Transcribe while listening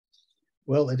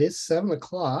Well, it is 7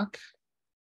 o'clock.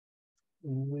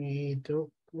 We're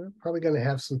probably going to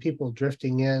have some people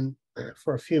drifting in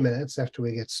for a few minutes after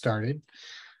we get started.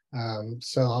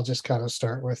 So I'll just kind of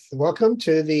start with welcome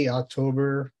to the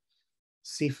October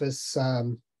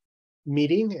CFAS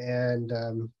meeting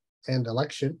and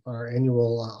election, our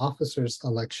annual officers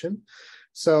election.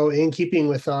 So in keeping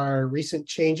with our recent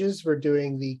changes, we're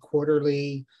doing the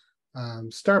quarterly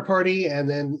star party, and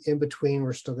then in between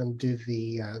we're still going to do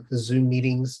the Zoom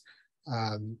meetings,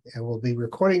 and we'll be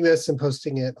recording this and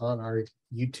posting it on our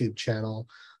YouTube channel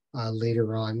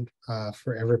later on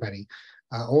for everybody.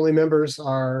 Only members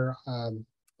are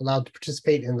allowed to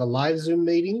participate in the live Zoom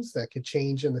meetings. That could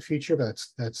change in the future, but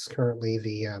that's currently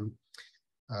the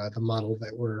model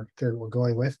that we're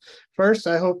going with. First,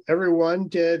 I hope everyone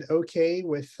did okay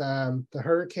with the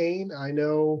hurricane. I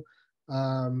know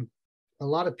a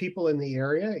lot of people in the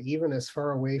area, even as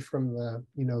far away from the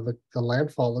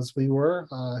landfall as we were,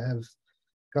 have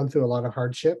gone through a lot of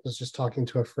hardship. I was just talking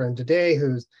to a friend today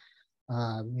who's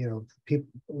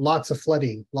lots of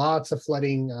flooding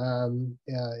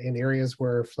in areas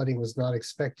where flooding was not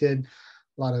expected.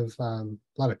 A lot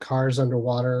of cars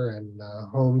underwater and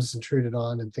homes intruded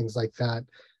on and things like that.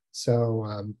 So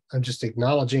I'm just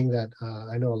acknowledging that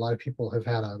I know a lot of people have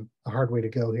had a hard way to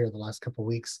go here the last couple of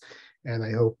weeks, and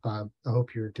I hope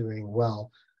you're doing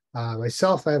well.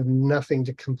 Myself, I have nothing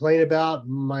to complain about.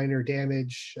 Minor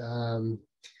damage,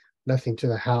 nothing to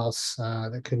the house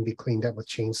that couldn't be cleaned up with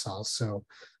chainsaws. So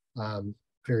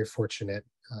very fortunate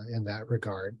in that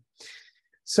regard.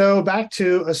 So back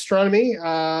to astronomy.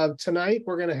 Tonight,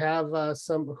 we're going to have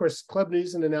some, of course, club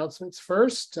news and announcements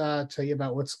first, tell you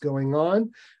about what's going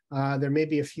on. There may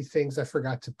be a few things I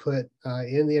forgot to put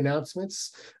in the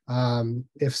announcements.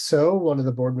 If so, one of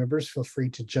the board members, feel free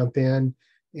to jump in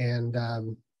and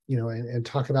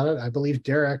talk about it. I believe,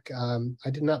 Derek, I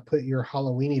did not put your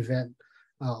Halloween event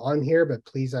on here, but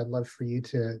please, I'd love for you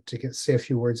to say a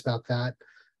few words about that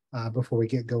before we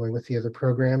get going with the other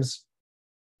programs.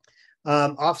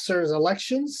 Officers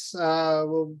elections,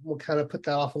 we'll kind of put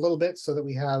that off a little bit so that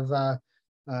we have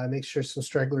make sure some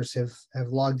stragglers have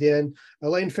logged in.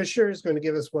 Elaine Fischer is going to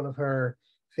give us one of her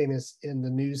famous in the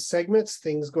news segments,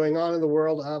 things going on in the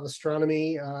world of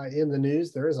astronomy in the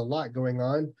news. There is a lot going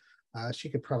on. She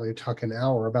could probably talk an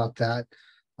hour about that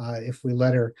if we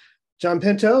let her. John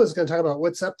Pinto is going to talk about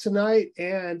what's up tonight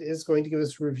and is going to give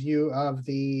us a review of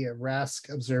the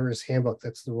RASC Observer's Handbook.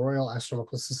 That's the Royal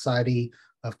Astronomical Society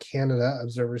of Canada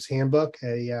Observer's Handbook,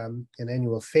 an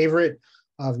annual favorite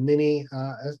of many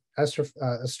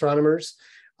astronomers.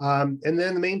 And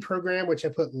then the main program, which I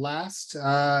put last,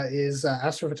 is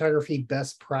Astrophotography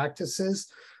Best Practices.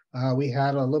 We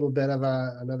had a little bit of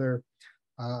another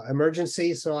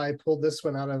emergency, so I pulled this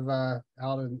one out of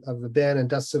the bin and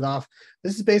dusted off.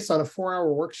 This is based on a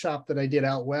 4-hour workshop that I did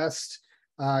out west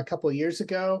a couple of years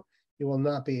ago. It will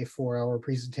not be a 4-hour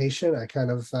presentation. I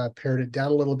kind of pared it down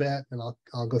a little bit, and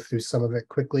I'll go through some of it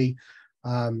quickly,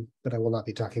 but I will not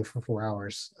be talking for 4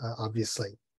 hours,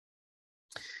 obviously.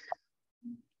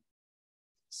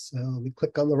 So let me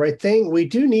click on the right thing. We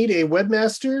do need a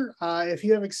webmaster. If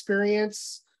you have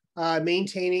experience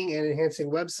maintaining and enhancing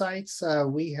websites,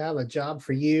 we have a job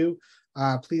for you.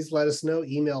 Please let us know.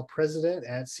 Email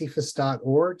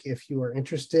president@cfas.org if you are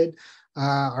interested.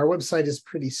 Our website is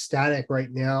pretty static right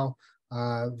now.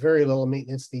 Very little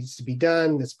maintenance needs to be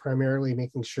done. It's primarily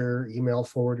making sure email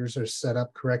forwarders are set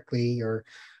up correctly or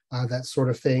that sort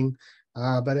of thing.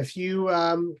 But if you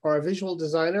are a visual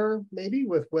designer, maybe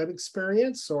with web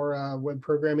experience or a web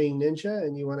programming ninja,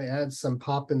 and you want to add some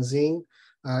pop and zing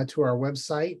to our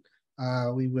website,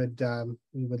 we would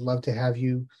love to have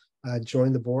you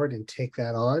join the board and take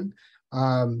that on.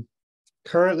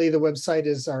 Currently, the website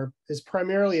is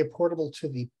primarily a portable to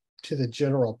the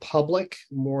general public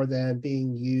more than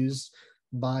being used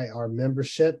by our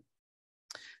membership.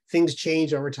 Things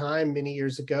change over time. Many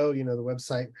years ago, the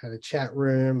website had a chat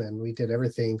room and we did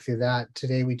everything through that.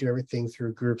 Today, we do everything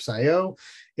through Groups.io.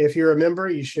 If you're a member,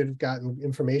 you should have gotten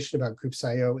information about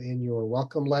Groups.io in your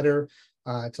welcome letter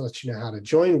to let you know how to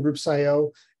join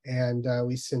Groups.io. And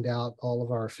we send out all of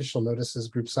our official notices,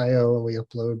 Groups.io, and we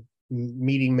upload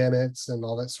meeting minutes and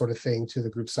all that sort of thing to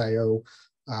the Groups.io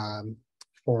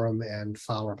forum and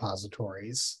file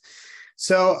repositories.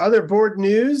 So other board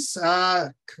news,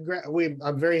 I'm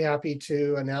very happy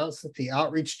to announce that the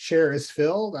outreach chair is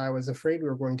filled. I was afraid we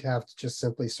were going to have to just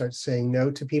simply start saying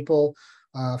no to people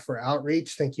for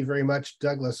outreach. Thank you very much,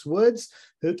 Douglas Woods,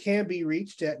 who can be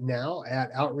reached at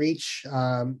outreach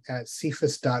at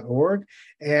cfas.org.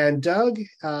 And Doug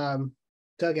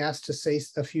Doug asked to say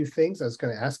a few things. I was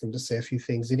going to ask him to say a few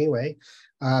things anyway.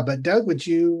 But Doug, would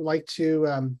you like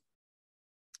to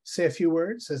say a few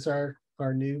words as our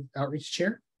new outreach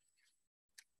chair?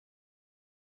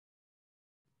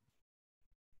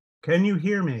 Can you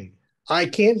hear me? I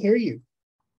can hear you.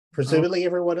 Presumably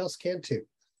everyone else can too.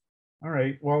 All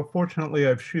right. Well, fortunately,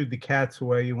 I've shooed the cats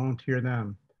away. You won't hear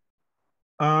them.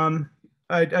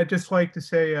 I'd just like to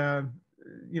say, I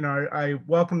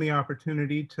welcome the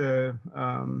opportunity to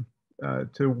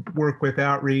work with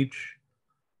outreach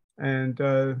and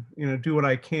do what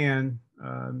I can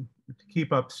to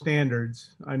keep up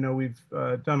standards. I know we've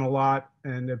done a lot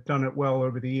and have done it well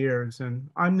over the years, and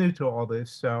I'm new to all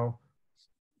this, so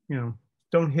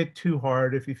don't hit too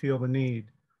hard if you feel the need.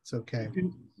 It's okay.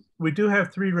 We do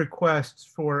have 3 requests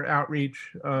for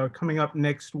outreach coming up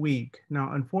next week.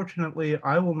 Now, unfortunately,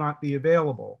 I will not be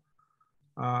available.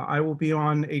 I will be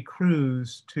on a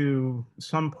cruise to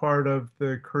some part of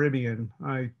the Caribbean.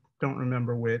 I don't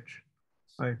remember which.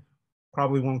 I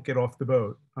probably won't get off the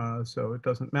boat, so it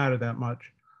doesn't matter that much.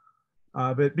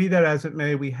 But be that as it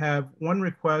may, we have 1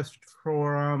 request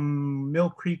for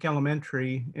Mill Creek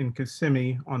Elementary in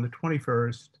Kissimmee on the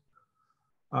 21st.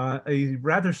 A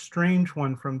rather strange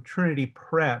one from Trinity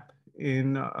Prep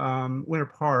in Winter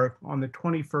Park on the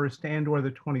 21st and or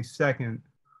the 22nd.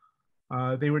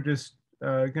 They were just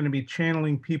going to be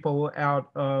channeling people out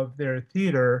of their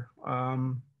theater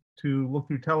to look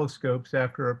through telescopes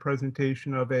after a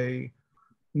presentation of a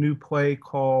new play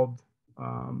called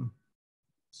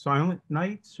Silent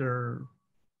Nights or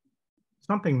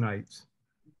something Nights.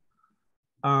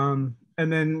 And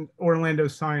then Orlando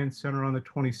Science Center on the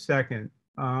 22nd.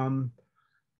 I'm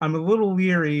a little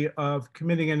leery of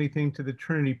committing anything to the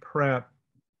Trinity Prep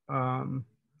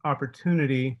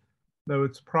opportunity, though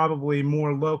it's probably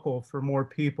more local for more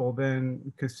people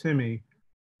than Kissimmee,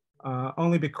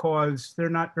 only because they're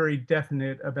not very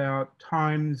definite about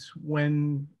times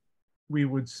when we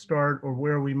would start or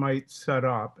where we might set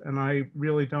up. And I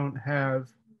really don't have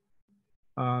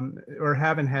or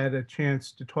haven't had a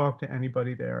chance to talk to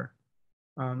anybody there.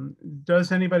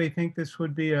 Does anybody think this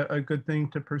would be a good thing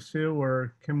to pursue,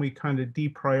 or can we kind of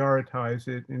deprioritize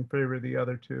it in favor of the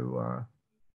other 2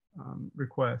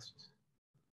 requests?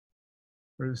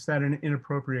 Or is that an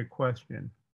inappropriate question?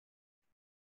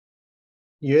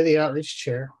 You're the outreach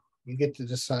chair. You get to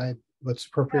decide what's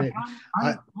appropriate.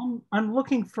 Yeah, I'm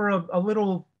looking for a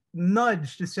little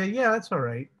nudge to say, yeah, that's all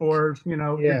right, or you're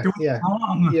doing it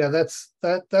wrong. Yeah,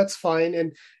 that's fine.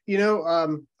 And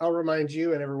I'll remind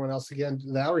you and everyone else again,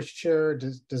 the outreach chair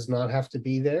does not have to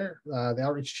be there. The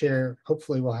outreach chair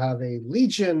hopefully will have a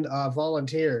legion of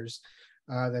volunteers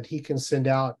that he can send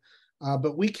out,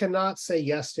 but we cannot say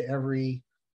yes to every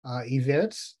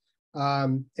event.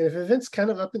 And if events kind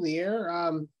of up in the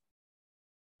air,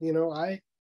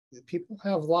 people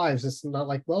have lives. It's not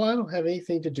like, well, I don't have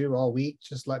anything to do all week.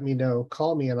 Just let me know,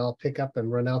 call me, and I'll pick up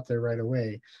and run out there right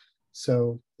away.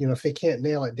 So, if they can't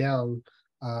nail it down,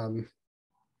 and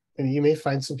you may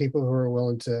find some people who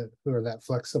are that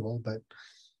flexible, but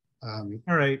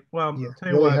all right. Well, you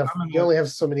only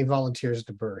have so many volunteers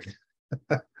to burn.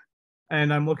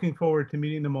 And I'm looking forward to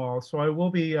meeting them all. So I will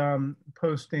be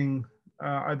posting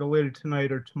either later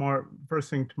tonight or tomorrow, first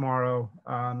thing tomorrow,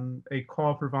 a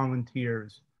call for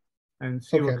volunteers, and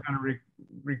see what kind of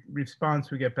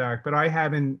response we get back. But I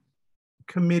haven't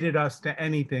committed us to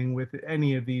anything with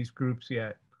any of these groups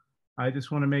yet. I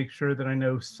just want to make sure that I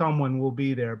know someone will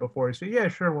be there before I say, yeah,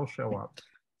 sure, we'll show up.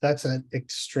 That's an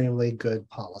extremely good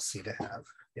policy to have.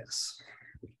 Yes.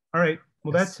 All right.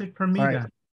 Well, yes. That's it from me then.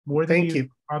 More than you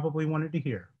probably wanted to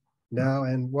hear. No,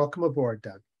 and welcome aboard,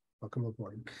 Doug. Welcome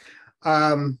aboard.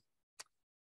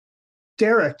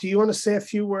 Derek, do you want to say a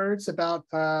few words about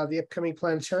the upcoming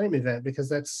planetarium event? Because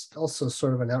that's also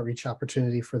sort of an outreach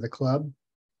opportunity for the club.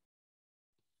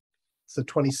 It's the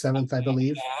 27th, I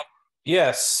believe.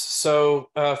 Yes. So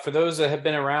for those that have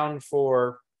been around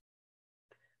for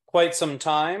quite some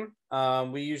time,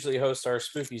 we usually host our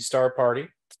spooky star party.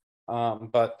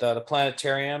 But the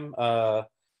planetarium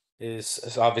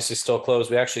is obviously still closed.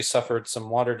 We actually suffered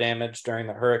some water damage during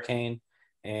the hurricane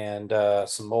and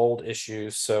some mold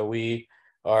issues. So we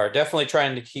are definitely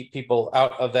trying to keep people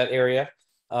out of that area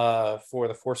for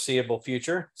the foreseeable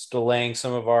future. It's delaying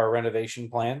some of our renovation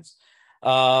plans.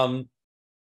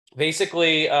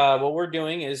 Basically, what we're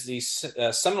doing is the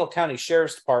Seminole County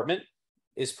Sheriff's Department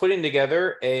is putting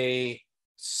together a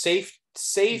safe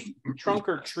trunk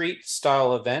or treat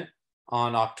style event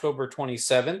on October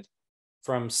 27th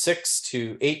from 6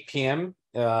 to 8 p.m.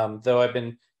 Though I've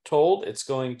been told it's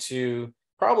going to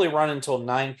probably run until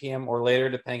 9 p.m. or later,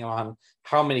 depending on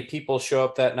how many people show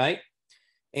up that night.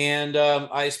 And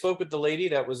I spoke with the lady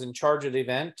that was in charge of the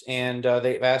event, and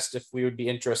they asked if we would be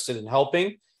interested in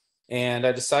helping. And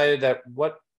I decided that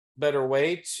what better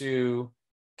way to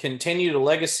continue the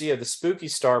legacy of the Spooky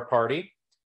Star Party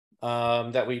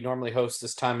that we normally host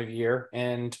this time of year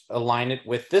and align it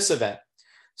with this event.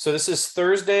 So this is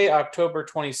Thursday, October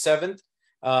 27th.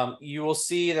 You will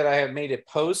see that I have made a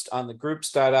post on the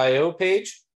groups.io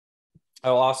page.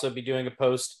 I'll also be doing a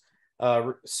post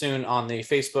soon on the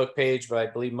Facebook page, but I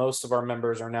believe most of our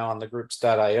members are now on the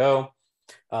groups.io.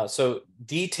 So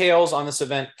details on this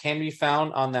event can be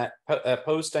found on that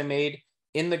post I made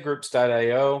in the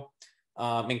groups.io,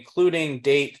 including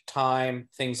date, time,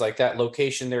 things like that,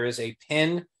 location. There is a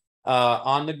pin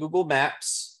on the Google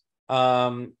Maps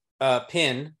pin.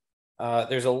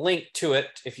 There's a link to it.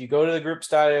 If you go to the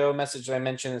groups.io message that I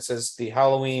mentioned, it says the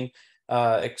Halloween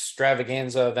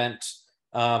extravaganza event.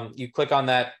 You click on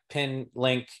that pin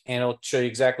link and it'll show you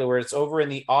exactly where it's over in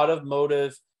the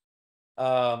automotive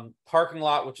parking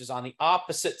lot, which is on the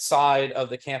opposite side of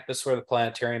the campus where the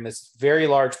planetarium is. Very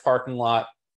large parking lot.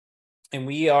 And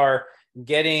we are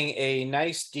getting a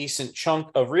nice, decent chunk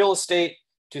of real estate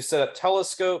to set up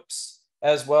telescopes,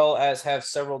 as well as have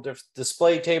several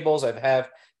display tables. I've had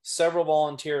several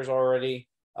volunteers already.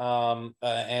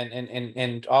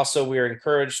 And also we are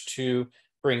encouraged to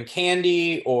bring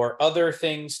candy or other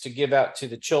things to give out to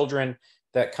the children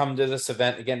that come to this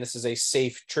event. Again, this is a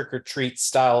safe trick-or-treat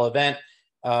style event.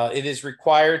 It is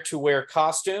required to wear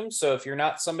costumes. So if you're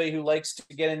not somebody who likes to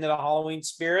get into the Halloween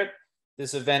spirit,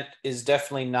 this event is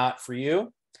definitely not for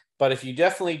you. But if you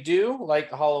definitely do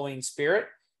like the Halloween spirit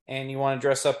and you want to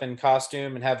dress up in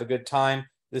costume and have a good time,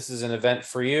 this is an event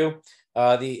for you.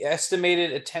 The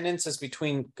estimated attendance is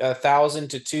between 1,000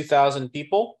 to 2,000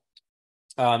 people.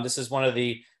 This is one of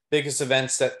the biggest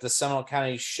events that the Seminole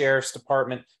County Sheriff's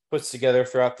Department puts together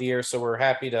throughout the year. So we're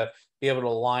happy to be able to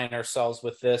align ourselves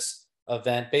with this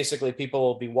event. Basically, people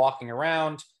will be walking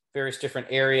around various different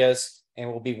areas and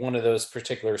will be one of those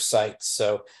particular sites.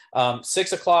 So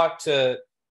 6 o'clock to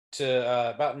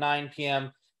about 9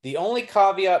 p.m. The only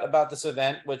caveat about this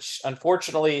event, which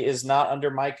unfortunately is not under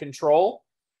my control,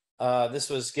 this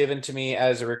was given to me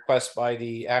as a request by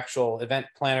the actual event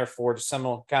planner for the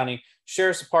Seminole County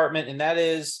Sheriff's Department, and that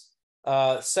is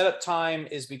setup time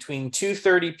is between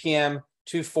 2:30 p.m.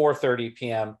 to 4:30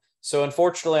 p.m. So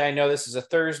unfortunately, I know this is a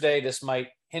Thursday. This might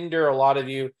hinder a lot of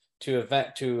you to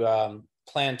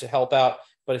plan to help out.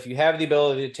 But if you have the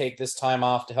ability to take this time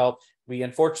off to help, we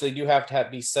unfortunately do have to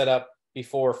be set up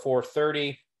before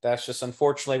 4:30. That's just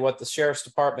unfortunately what the Sheriff's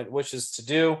Department wishes to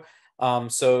do.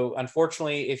 So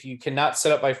unfortunately, if you cannot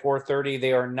set up by 4:30,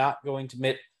 they are not going to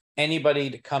admit anybody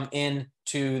to come in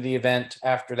to the event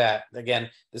after that. Again,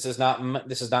 this is not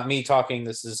me talking.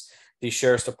 This is the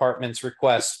Sheriff's Department's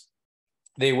request.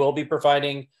 They will be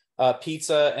providing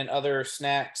pizza and other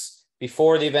snacks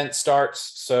before the event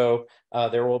starts. So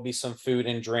there will be some food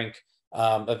and drink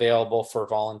available for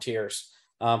volunteers.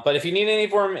 But if you need any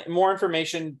more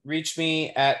information, reach me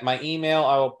at my email.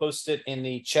 I will post it in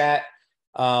the chat.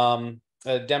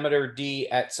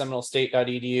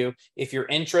 DemeterD@seminolestate.edu. If you're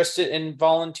interested in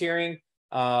volunteering,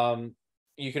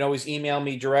 you can always email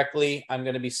me directly. I'm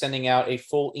going to be sending out a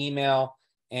full email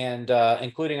and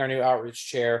including our new outreach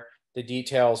chair, the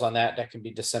details on that can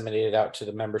be disseminated out to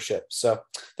the membership. So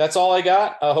that's all I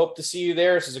got. I hope to see you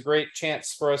there. This is a great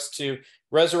chance for us to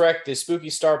resurrect the Spooky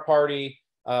Star Party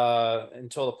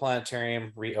until the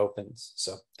planetarium reopens.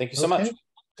 So thank you so much.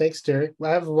 Thanks, Derek. I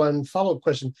have one follow-up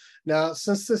question. Now,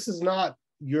 since this is not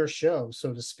your show,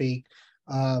 so to speak,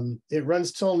 it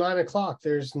runs till 9 o'clock.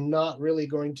 There's not really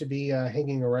going to be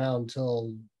hanging around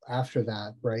till after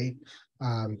that, right?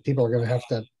 People are going to have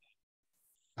to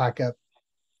pack up.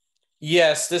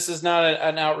 Yes, this is not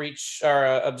an outreach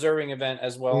or observing event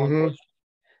as well.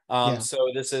 Mm-hmm. So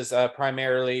this is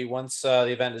primarily once the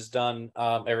event is done,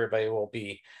 everybody will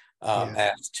be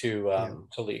asked to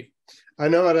leave. I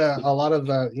know at a lot of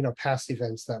past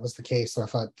events that was the case, and I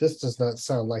thought this does not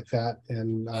sound like that,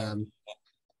 and I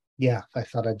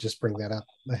thought I'd just bring that up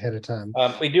ahead of time.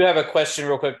 We do have a question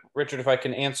real quick, Richard, if I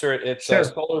can answer it. It's sure.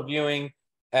 Solar viewing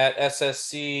at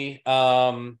SSC.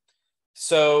 Of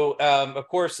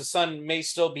course, the sun may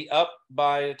still be up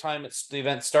by the time the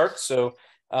event starts, so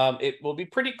it will be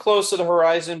pretty close to the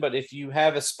horizon, but if you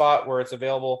have a spot where it's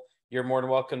available, you're more than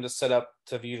welcome to set up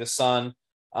to view the sun.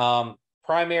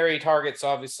 Primary targets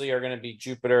obviously are going to be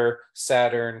Jupiter,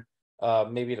 Saturn,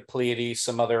 maybe the Pleiades,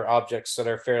 some other objects that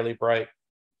are fairly bright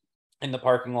in the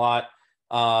parking lot.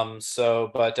 If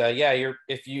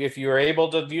you are able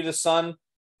to view the sun,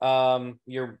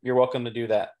 you're welcome to do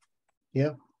that.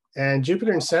 Yeah, and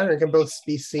Jupiter and Saturn can both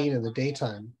be seen in the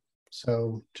daytime.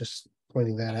 So just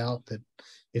pointing that out, that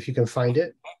if you can find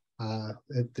it,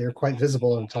 they're quite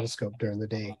visible in a telescope during the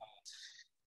day.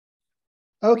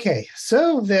 Okay,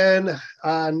 so then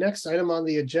next item on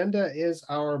the agenda is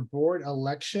our board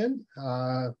election.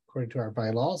 According to our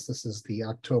bylaws, this is the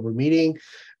October meeting.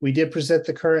 We did present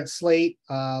the current slate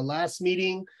last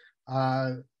meeting.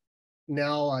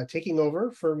 Now taking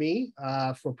over for me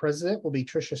for president will be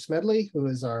Tricia Smedley, who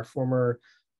is our former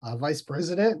vice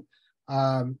president.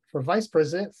 For vice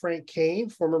president, Frank Kane,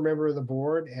 former member of the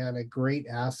board and a great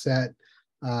asset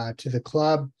to the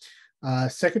club.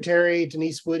 Secretary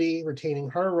Denise Woody retaining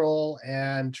her role,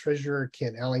 and Treasurer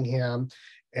Kent Ellingham.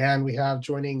 And we have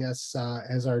joining us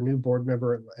as our new board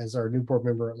member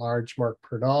at large, Mark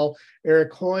Pernall.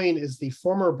 Eric Hoyne is the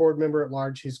former board member at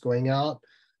large who's going out.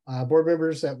 Board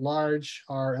members at large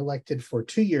are elected for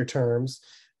 2-year terms,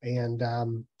 and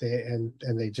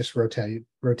they just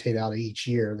rotate out each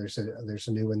year. There's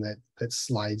a new one that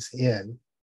slides in.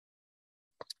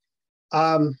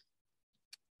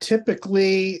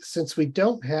 Typically, since we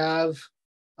don't have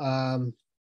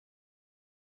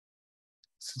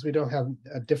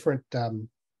different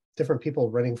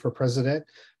people running for president,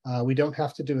 we don't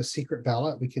have to do a secret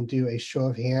ballot. We can do a show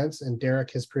of hands, and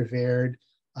Derek has prepared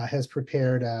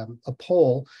a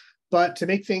poll. But to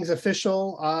make things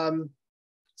official,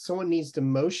 someone needs to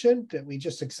motion that we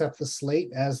just accept the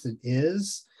slate as it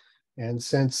is. And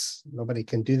since nobody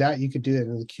can do that, you could do it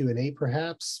in the Q&A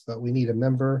perhaps, but we need a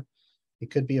member. It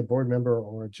could be a board member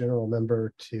or a general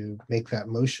member to make that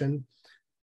motion.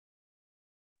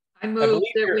 I believe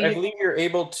you're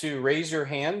able to raise your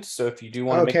hand. So if you do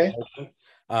want to make a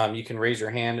motion, you can raise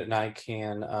your hand and I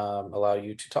can allow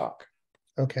you to talk.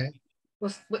 Okay.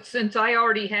 Well, since I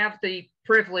already have the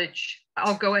privilege,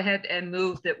 I'll go ahead and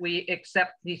move that we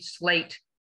accept the slate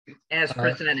as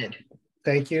presented.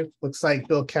 Thank you. Looks like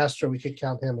Bill Castro, we could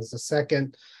count him as a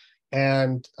second.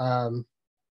 And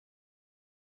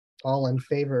all in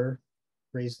favor,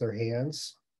 raise their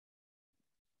hands.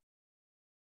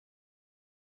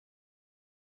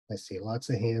 I see lots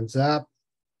of hands up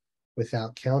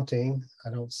without counting. I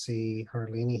don't see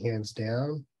hardly any hands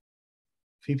down.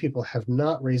 A few people have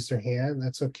not raised their hand.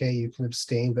 That's okay, you can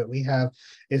abstain, but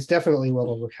it's definitely well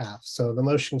over half. So the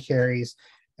motion carries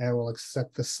and we'll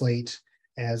accept the slate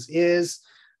as is.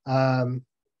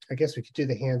 I guess we could do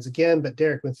the hands again, but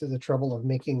Derek went through the trouble of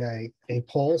making a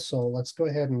poll. So let's go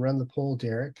ahead and run the poll,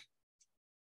 Derek.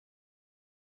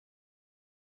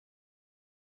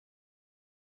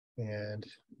 And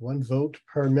 1 vote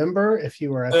per member if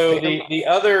you are a So the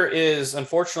other is,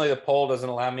 unfortunately, the poll doesn't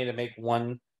allow me to make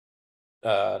one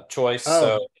choice.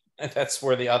 So that's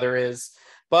where the other is.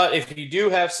 But if you do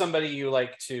have somebody you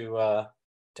like to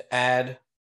add,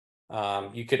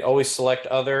 you could always select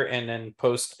other and then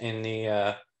post in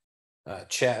the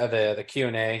chat, the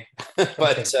Q&A.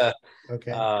 But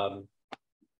okay.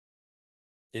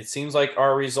 It seems like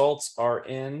our results are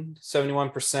in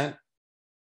 71%.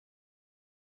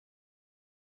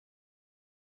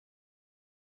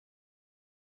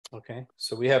 Okay,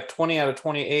 so we have 20 out of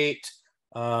 28.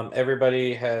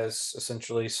 Everybody has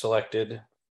essentially selected.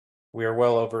 We are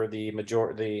well over the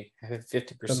majority,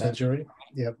 50%. The majority,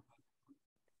 yep.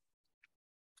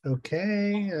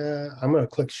 Okay, I'm going to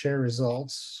click share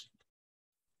results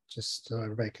just so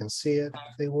everybody can see it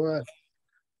if they want.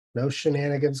 No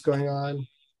shenanigans going on.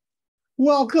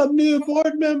 Welcome new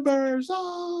board members.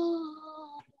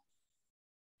 Oh!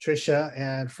 Tricia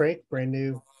and Frank, brand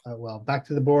new. Well, back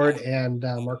to the board, and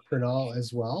Mark Pernall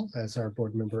as well as our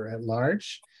board member at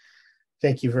large.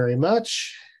 Thank you very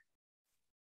much.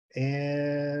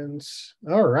 And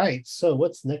all right, so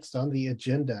what's next on the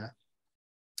agenda?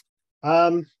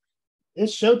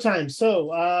 It's showtime.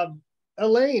 So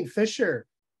Elaine, Fischer,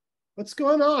 what's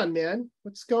going on, man?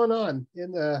 What's going on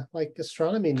in the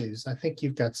astronomy news? I think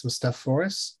you've got some stuff for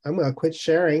us. I'm going to quit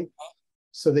sharing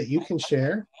so that you can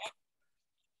share.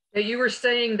 You were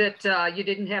saying that you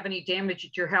didn't have any damage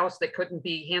at your house that couldn't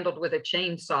be handled with a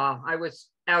chainsaw. I was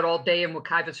out all day in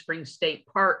Wekiva Springs State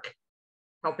Park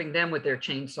helping them with their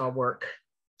chainsaw work.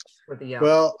 For the,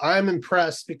 well, I'm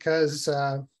impressed because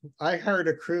I hired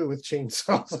a crew with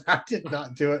chainsaws. I did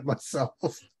not do it myself.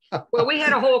 Well, we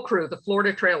had a whole crew, the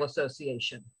Florida Trail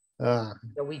Association. So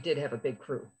we did have a big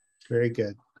crew. Very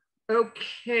good.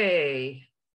 Okay.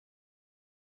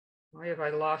 Why have I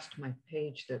lost my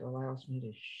page that allows me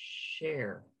to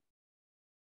share?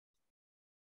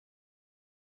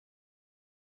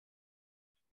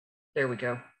 There we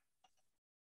go.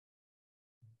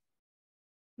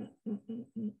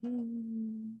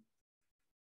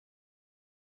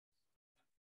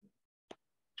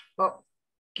 Oh,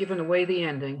 giving away the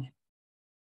ending.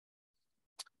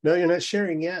 No, you're not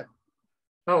sharing yet.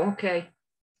 Oh, okay.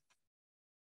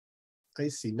 I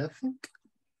see nothing.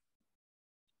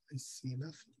 I see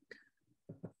nothing.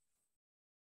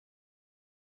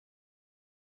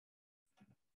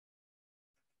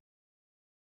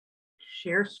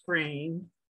 Share screen.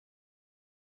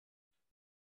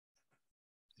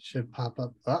 It should pop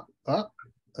up. Up.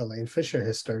 Elaine Fischer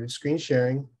has started screen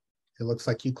sharing. It looks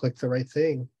like you clicked the right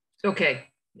thing. Okay,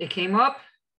 it came up.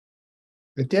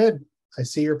 It did. I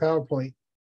see your PowerPoint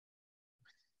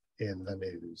in the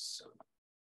news.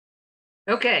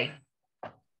 Okay.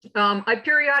 I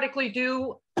periodically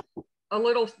do a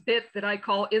little bit that I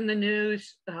call in the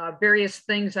news, various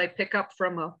things I pick up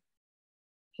from a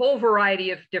whole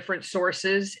variety of different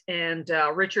sources. And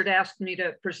Richard asked me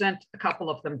to present a couple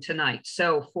of them tonight.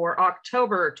 So for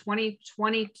October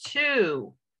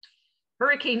 2022,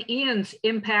 Hurricane Ian's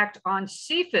impact on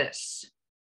CFAS,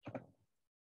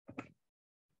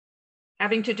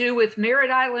 having to do with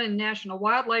Merritt Island National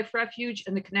Wildlife Refuge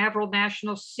and the Canaveral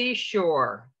National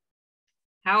Seashore.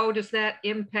 How does that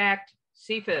impact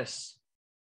CFAS?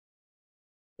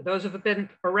 For those who have been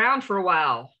around for a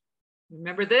while,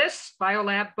 remember this?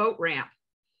 Biolab boat ramp.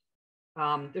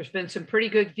 There's been some pretty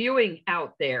good viewing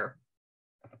out there,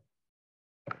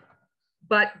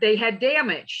 but they had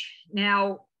damage.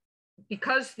 Now,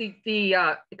 because the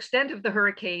extent of the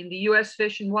hurricane, the U.S.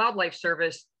 Fish and Wildlife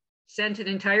Service sent an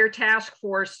entire task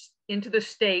force into the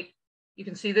state. You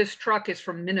can see this truck is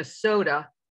from Minnesota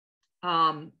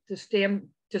to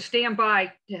stand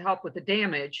by to help with the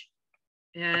damage.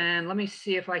 And let me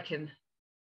see if I can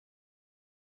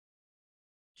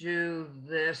do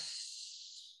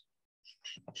this.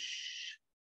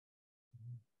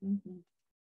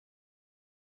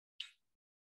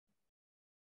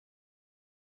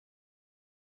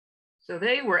 So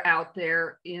they were out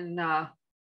there in, come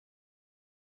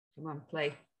on,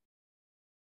 play.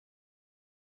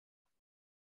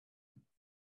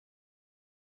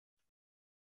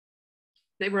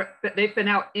 They've been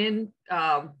out in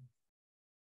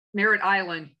Merritt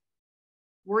Island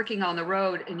working on the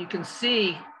road, and you can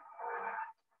see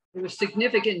there was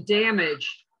significant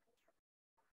damage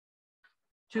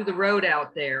to the road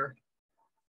out there.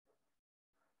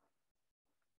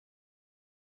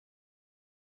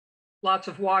 Lots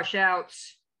of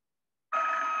washouts.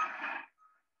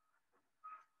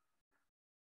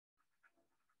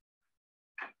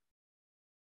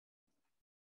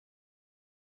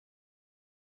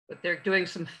 But they're doing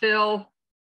some fill,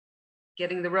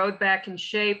 getting the road back in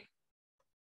shape.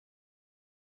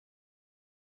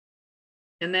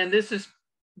 And then this is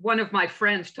one of my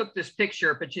friends took this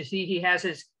picture, but you see he has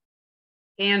his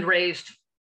hand raised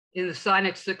in the sign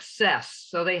of success.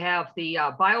 So they have the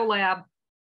Biolab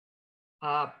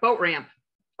boat ramp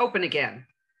open again.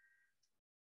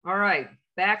 All right,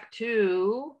 back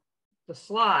to the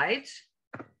slides.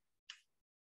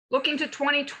 Looking to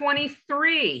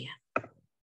 2023.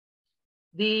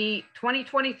 The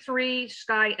 2023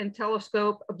 Sky and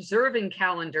Telescope Observing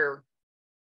Calendar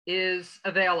is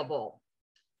available.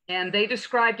 And they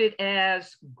described it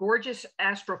as gorgeous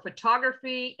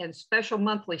astrophotography and special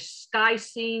monthly sky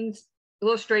scenes,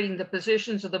 illustrating the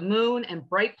positions of the moon and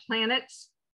bright planets,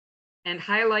 and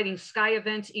highlighting sky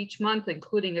events each month,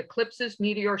 including eclipses,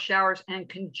 meteor showers, and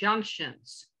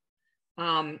conjunctions.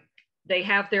 They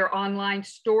have their online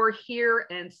store here,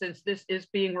 and since this is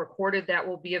being recorded, that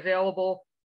will be available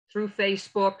through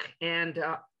Facebook and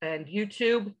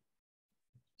YouTube.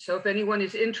 So if anyone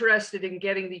is interested in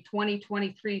getting the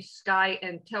 2023 Sky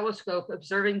and Telescope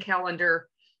Observing Calendar,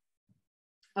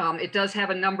 it does have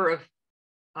a number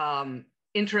of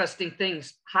interesting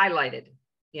things highlighted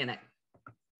in it.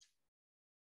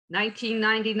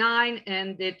 $19.99,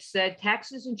 and it said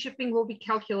taxes and shipping will be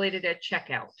calculated at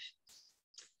checkout.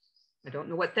 I don't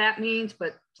know what that means,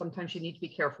 but sometimes you need to be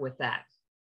careful with that.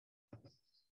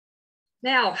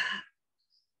 Now,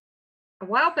 a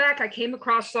while back, I came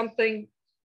across something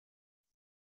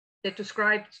that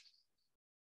described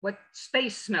what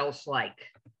space smells like.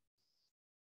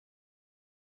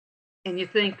 And you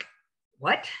think,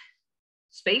 what?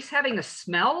 Space having a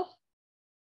smell?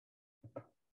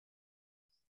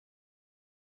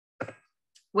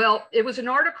 Well, it was an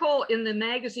article in the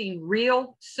magazine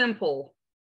Real Simple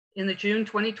in the June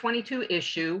 2022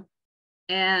 issue,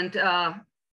 and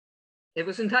it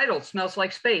was entitled Smells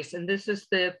Like Space. And this is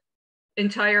the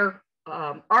entire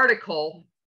article.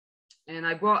 And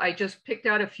I just picked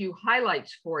out a few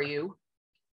highlights for you.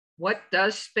 What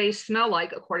does space smell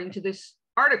like according to this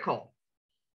article?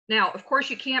 Now, of course,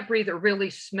 you can't breathe or really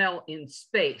smell in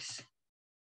space,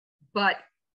 but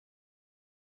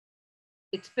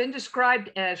it's been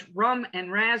described as rum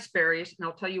and raspberries, and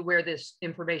I'll tell you where this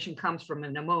information comes from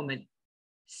in a moment.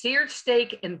 Seared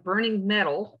steak and burning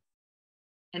metal,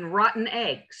 and rotten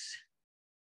eggs.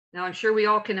 Now, I'm sure we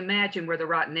all can imagine where the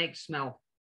rotten egg smell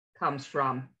comes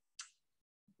from.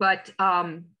 But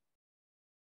from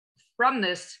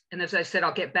this, and as I said,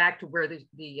 I'll get back to where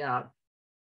the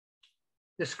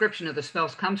description of the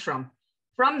smells comes from.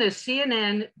 From this,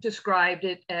 CNN described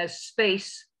it as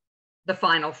space, the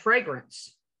final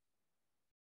fragrance.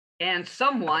 And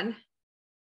someone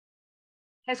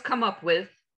has come up with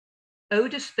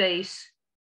Ode to Space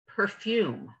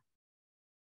perfume.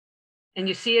 And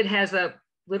you see it has a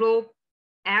little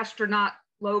astronaut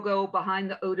logo behind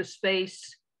the Ode to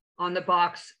Space on the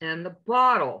box and the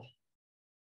bottle.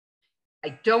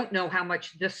 I don't know how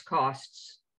much this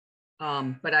costs,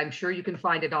 but I'm sure you can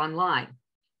find it online.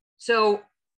 So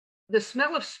the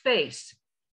smell of space,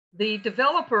 the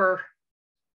developer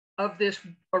of this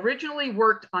originally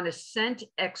worked on a scent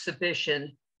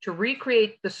exhibition to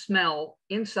recreate the smell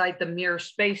inside the Mir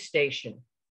space station.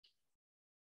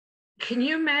 Can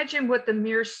you imagine what the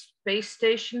Mir space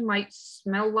station might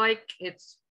smell like?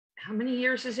 It's, how many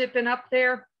years has it been up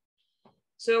there?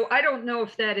 So I don't know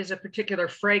if that is a particular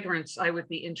fragrance I would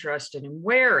be interested in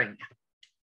wearing.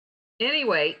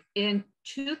 Anyway, in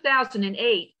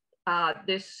 2008,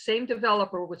 this same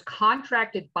developer was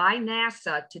contracted by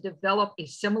NASA to develop a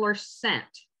similar scent.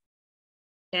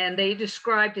 And they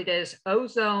described it as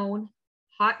ozone,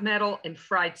 hot metal, and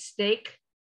fried steak,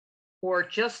 or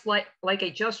just like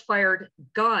a just fired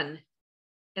gun.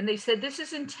 And they said this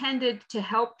is intended to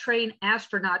help train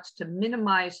astronauts to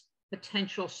minimize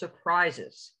potential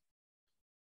surprises.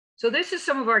 So this is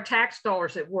some of our tax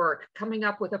dollars at work, coming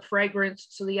up with a fragrance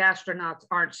so the astronauts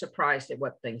aren't surprised at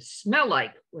what things smell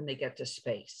like when they get to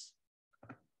space.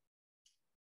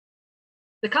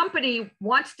 The company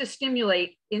wants to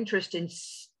stimulate interest in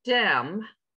STEM.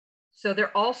 So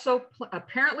they're also,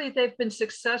 apparently they've been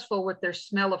successful with their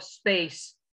smell of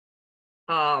space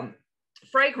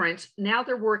fragrance. Now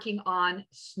they're working on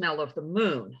smell of the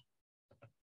moon.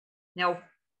 Now,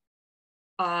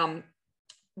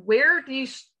 where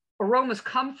these aromas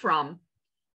come from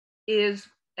is,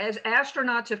 as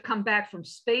astronauts have come back from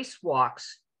spacewalks,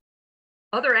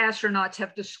 other astronauts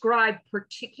have described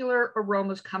particular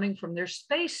aromas coming from their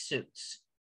spacesuits.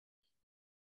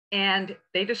 And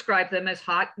they describe them as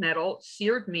hot metal,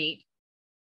 seared meat,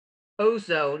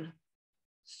 ozone,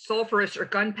 sulfurous or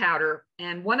gunpowder,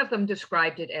 and one of them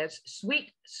described it as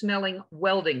sweet smelling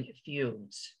welding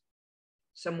fumes.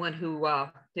 Someone who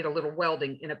did a little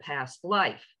welding in a past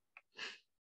life.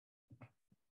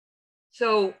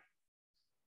 So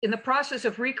in the process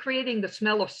of recreating the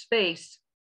smell of space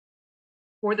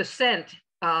for the scent,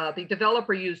 the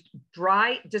developer used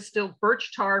dry distilled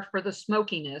birch tar for the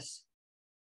smokiness,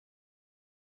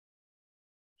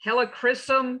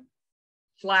 helichrysum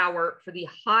flower for the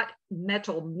hot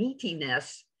metal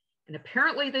meatiness, and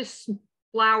apparently this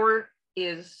flower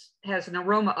has an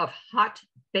aroma of hot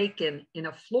bacon in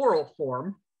a floral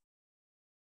form.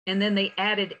 And then they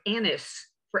added anise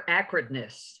for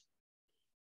acridness.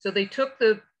 So they took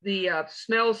the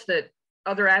smells that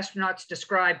other astronauts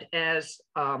described as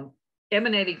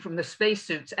emanating from the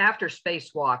spacesuits after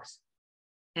spacewalks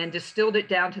and distilled it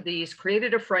down to these,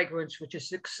 created a fragrance which is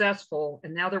successful,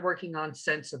 and now they're working on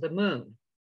scents of the moon.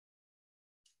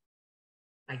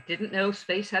 I didn't know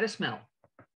space had a smell.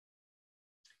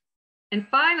 And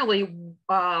finally,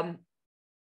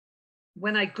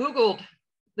 when I Googled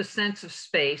the scents of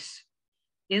space,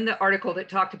 in the article that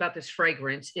talked about this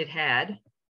fragrance, it had,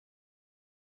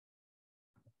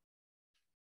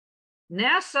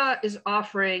 NASA is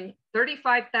offering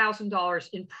 $35,000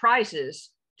 in prizes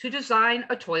to design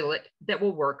a toilet that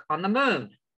will work on the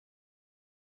moon.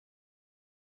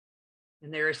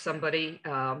 And there is somebody,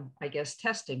 I guess,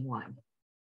 testing one.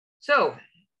 So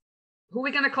who are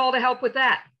we going to call to help with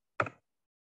that?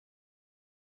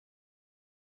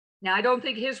 Now, I don't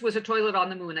think his was a toilet on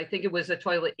the moon. I think it was a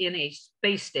toilet in a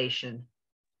space station.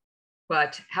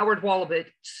 But Howard Wolowitz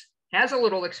has a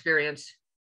little experience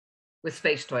with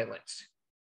space toilets.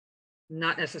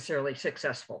 Not necessarily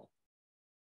successful.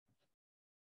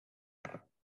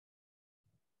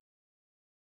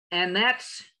 And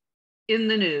that's in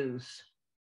the news.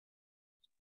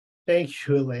 Thank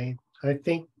you, Elaine. I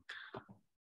think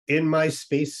in my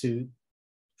spacesuit,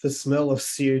 the smell of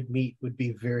seared meat would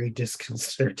be very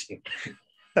disconcerting.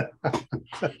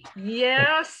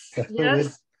 Yes,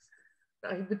 yes,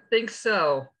 I would think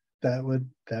so. That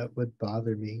would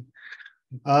bother me.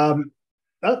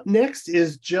 Up next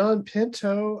is John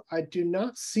Pinto. I do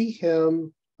not see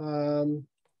him on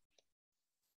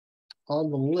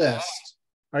the list.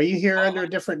 Are you here under a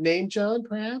different name, John,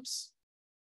 perhaps?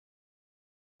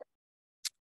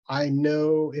 I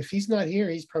know if he's not here,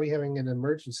 he's probably having an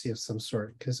emergency of some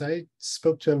sort, because I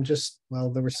spoke to him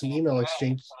there was some email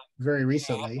exchange very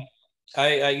recently.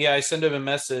 I sent him a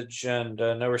message and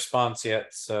no response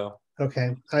yet. So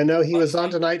okay, I know he was on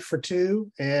tonight for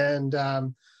 2, and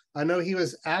I know he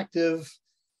was active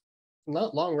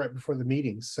not long right before the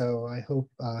meeting. So I hope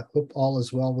all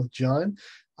is well with John.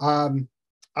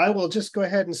 I will just go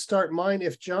ahead and start mine.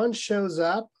 If John shows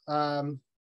up,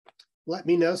 let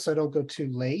me know so I don't go too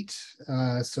late,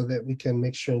 so that we can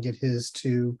make sure and get his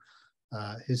two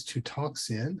talks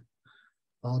in.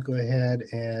 I'll go ahead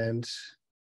and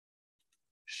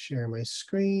share my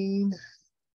screen,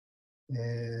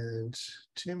 and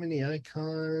too many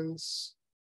icons.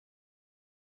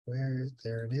 There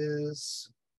it is.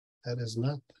 That is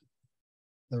not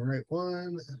the right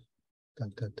one.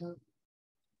 Dun, dun, dun.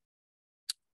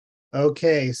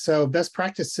 Okay, so best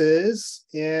practices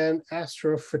in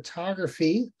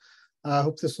astrophotography. I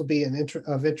hope this will be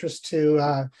of interest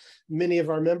to many of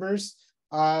our members.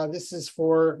 This is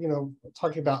for,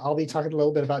 I'll be talking a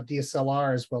little bit about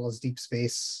DSLR as well as deep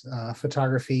space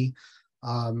photography.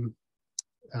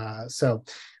 So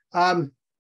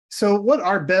what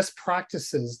are best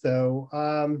practices,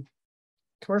 though?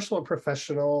 Commercial and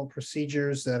professional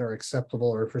procedures that are acceptable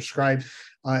or prescribed.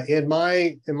 In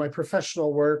my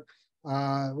professional work,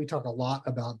 we talk a lot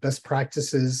about best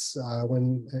practices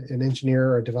when an engineer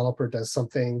or a developer does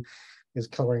something, is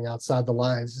coloring outside the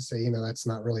lines, to say, that's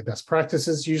not really best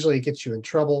practices. Usually it gets you in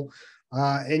trouble.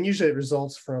 And usually it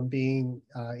results from being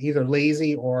either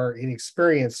lazy or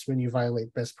inexperienced when you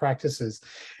violate best practices.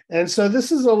 And so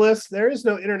this is a list. There is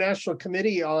no international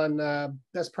committee on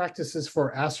best practices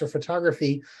for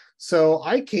astrophotography. So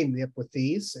I came up with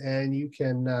these, and you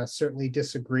can certainly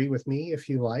disagree with me if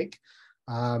you like.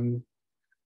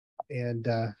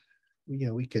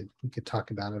 We could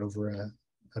talk about it over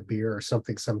a beer or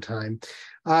something sometime.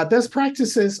 Best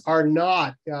practices are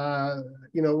not,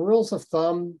 rules of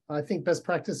thumb. I think best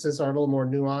practices are a little more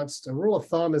nuanced. A rule of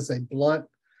thumb is a blunt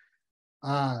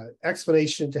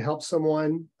explanation to help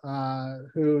someone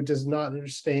who does not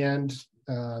understand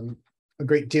a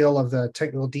great deal of the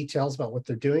technical details about what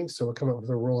they're doing. So we'll come up with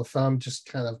a rule of thumb, just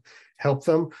kind of help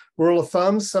them. Rule of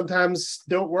thumbs sometimes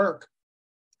don't work.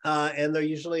 And they're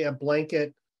usually a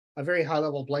very high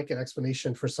level blanket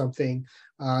explanation for something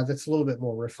that's a little bit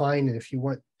more refined. And if you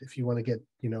want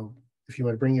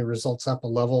to bring your results up a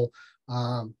level,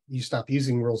 you stop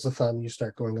using rules of thumb, you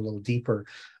start going a little deeper.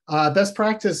 Best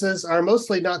practices are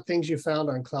mostly not things you found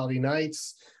on cloudy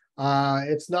nights.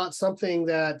 It's not something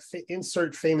that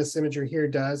insert famous imager here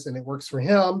does, and it works for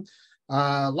him.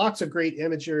 Lots of great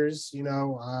imagers,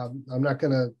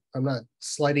 I'm not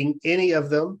slighting any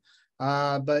of them.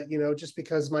 But just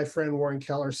because my friend Warren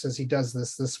Keller says he does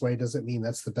this way doesn't mean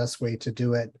that's the best way to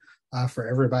do it for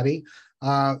everybody.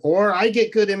 Or I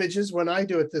get good images when I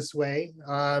do it this way.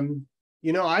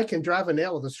 I can drive a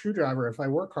nail with a screwdriver if I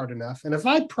work hard enough. And if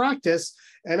I practice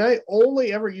and I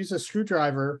only ever use a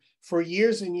screwdriver for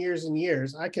years and years and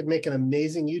years, I could make an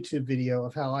amazing YouTube video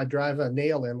of how I drive a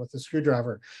nail in with a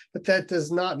screwdriver. But that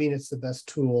does not mean it's the best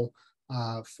tool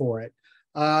for it.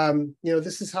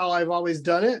 This is how I've always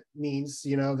done it means,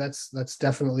 that's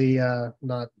definitely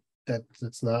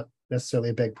that's not necessarily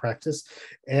a big practice.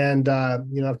 And,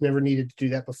 I've never needed to do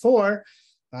that before.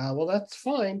 Well, that's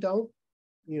fine.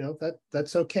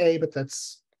 That's okay, but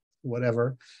that's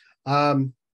whatever.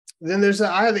 Then there's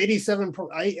I have 87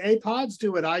 APODs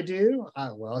do what I do.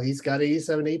 Well, he's got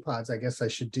 87 APODs. I guess I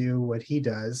should do what he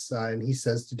does. And he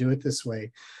says to do it this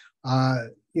way.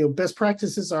 Best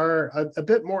practices are a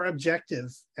bit more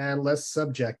objective and less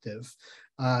subjective.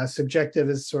 Subjective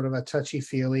is sort of a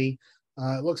touchy-feely.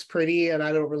 It looks pretty and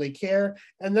I don't really care.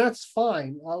 And that's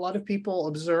fine. A lot of people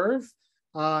observe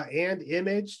and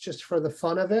image just for the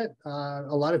fun of it.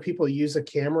 A lot of people use a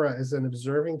camera as an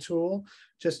observing tool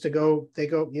just to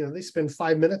they spend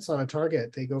 5 minutes on a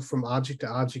target. They go from object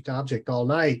to object to object all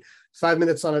night. 5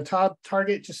 minutes on a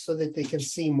target just so that they can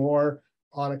see more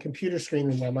on a computer screen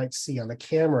than I might see on a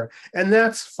camera. And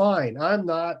that's fine. I am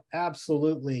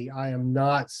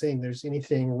not saying there's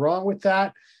anything wrong with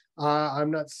that.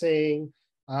 I'm not saying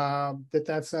that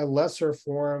that's a lesser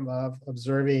form of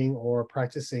observing or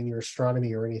practicing your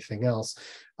astronomy or anything else.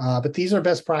 But these are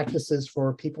best practices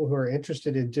for people who are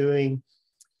interested in doing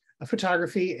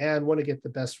photography and want to get the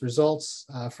best results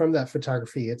from that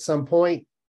photography at some point.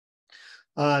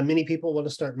 Many people want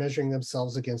to start measuring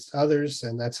themselves against others,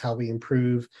 and that's how we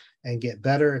improve and get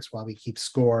better. It's why we keep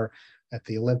score at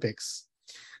the Olympics.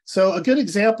 So a good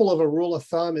example of a rule of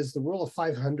thumb is the rule of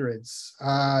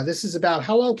 500s. This is about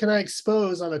how long can I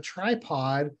expose on a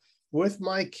tripod with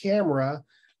my camera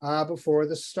before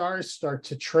the stars start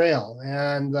to trail.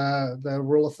 And the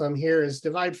rule of thumb here is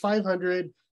divide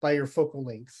 500 by your focal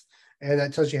length. And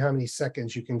that tells you how many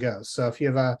seconds you can go. So if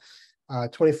you have a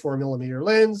 24 millimeter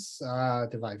lens,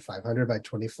 divide 500 by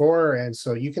 24. And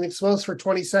so you can expose for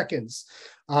 20 seconds.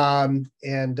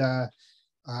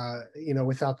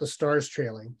 Without the stars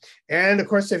trailing. And of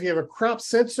course, if you have a crop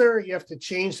sensor, you have to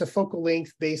change the focal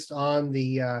length based on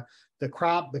the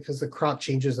crop, because the crop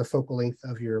changes the focal length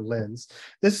of your lens.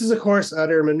 This is, of course,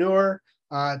 utter manure.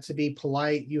 To be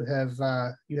polite, you have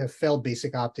failed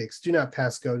basic optics. Do not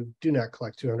pass go. Do not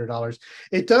collect $200.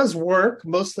 It does work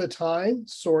most of the time,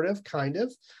 sort of, kind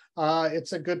of.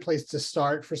 It's a good place to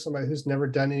start for somebody who's never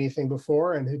done anything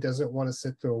before and who doesn't want to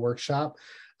sit through a workshop.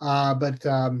 But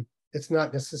it's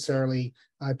not necessarily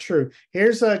true.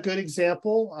 Here's a good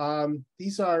example.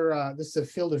 This is a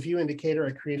field of view indicator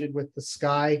I created with the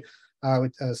Sky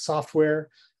with software.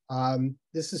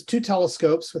 This is two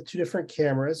telescopes with two different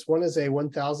cameras. One is a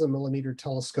 1000 millimeter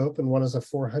telescope and one is a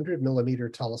 400 millimeter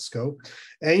telescope.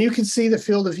 And you can see the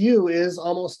field of view is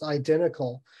almost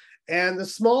identical. And the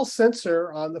small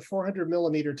sensor on the 400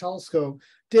 millimeter telescope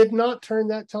did not turn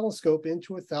that telescope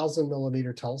into a 1000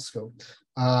 millimeter telescope,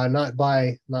 not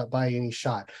by any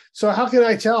shot. So how can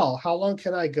I tell? How long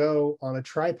can I go on a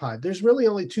tripod? There's really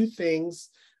only two things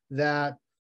that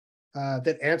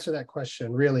answer that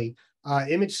question, really.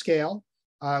 Image scale,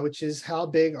 which is how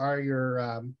big are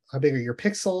your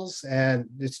pixels, and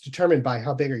it's determined by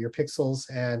how big are your pixels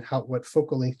and what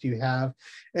focal length you have.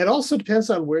 It also depends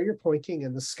on where you're pointing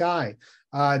in the sky.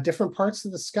 Different parts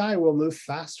of the sky will move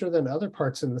faster than other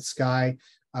parts in the sky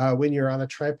when you're on a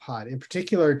tripod. In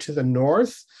particular, to the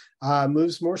north,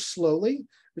 moves more slowly,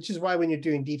 which is why when you're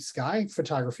doing deep sky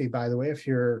photography, by the way, if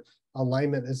your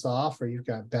alignment is off or you've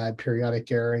got bad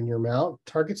periodic error in your mount,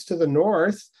 targets to the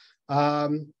north,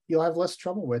 you'll have less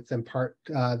trouble with than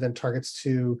targets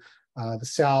to the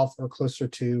south or closer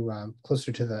to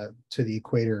the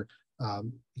equator.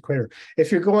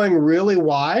 If you're going really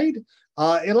wide,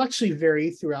 it'll actually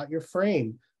vary throughout your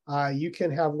frame. You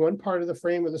can have one part of the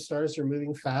frame where the stars are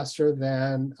moving faster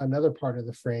than another part of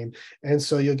the frame, and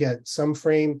so you'll get some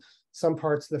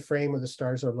parts of the frame where the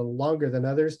stars are a little longer than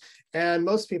others. And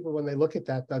most people, when they look at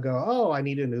that, they'll go, oh, I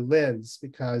need a new lens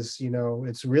because,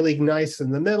 it's really nice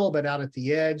in the middle, but out at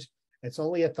the edge, it's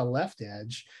only at the left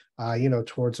edge,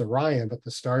 towards Orion, but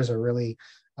the stars are really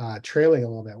trailing a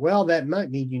little bit. Well, that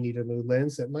might mean you need a new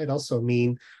lens. It might also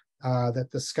mean that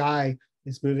the sky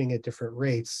is moving at different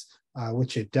rates,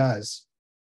 which it does.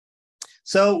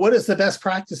 So what is the best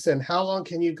practice then? How long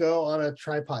can you go on a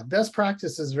tripod? Best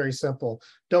practice is very simple.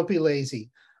 Don't be lazy.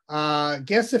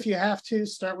 Guess if you have to,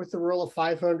 start with the rule of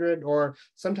 500, or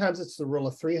sometimes it's the rule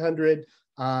of 300.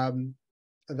 And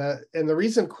the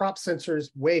reason crop sensors,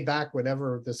 way back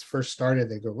whenever this first started,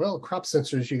 they go, well, crop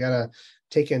sensors, you got to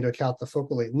take into account the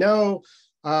focal length. No.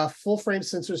 Full frame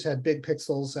sensors had big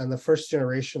pixels, and the first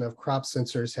generation of crop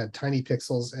sensors had tiny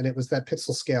pixels, and it was that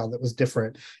pixel scale that was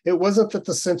different. It wasn't that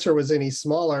the sensor was any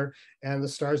smaller and the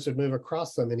stars would move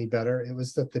across them any better. It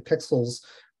was that the pixels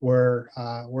were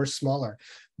smaller.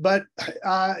 But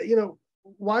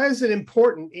why is it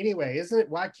important anyway? Isn't it?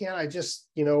 Why can't I just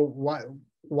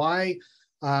why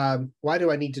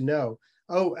do I need to know?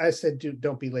 Oh, I said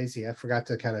don't be lazy. I forgot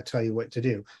to kind of tell you what to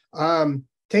do.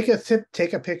 Take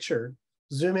a picture.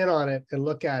 Zoom in on it and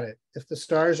look at it. If the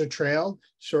stars are trailed,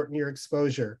 shorten your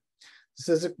exposure. This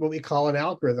is what we call an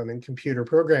algorithm in computer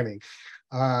programming.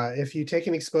 If you take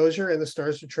an exposure and the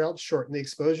stars are trailed, shorten the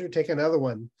exposure, take another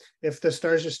one. If the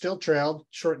stars are still trailed,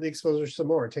 shorten the exposure some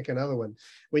more, take another one.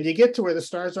 When you get to where the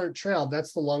stars aren't trailed,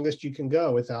 that's the longest you can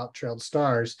go without trailed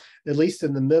stars, at least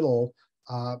in the middle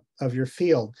of your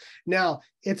field. Now,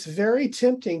 it's very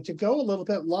tempting to go a little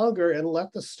bit longer and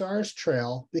let the stars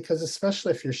trail, because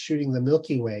especially if you're shooting the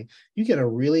Milky Way, you get a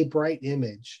really bright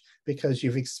image because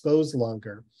you've exposed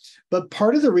longer. But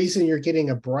part of the reason you're getting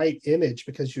a bright image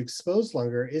because you exposed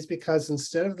longer is because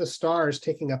instead of the stars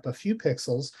taking up a few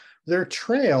pixels, they're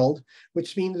trailed,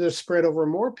 which means they're spread over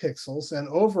more pixels, and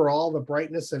overall the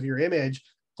brightness of your image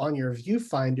on your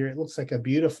viewfinder, it looks like a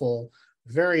beautiful,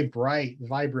 very bright,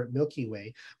 vibrant Milky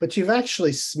Way, but you've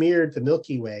actually smeared the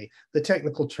Milky Way. The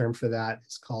technical term for that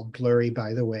is called blurry,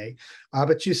 by the way,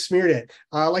 but you smeared it.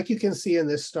 Like you can see in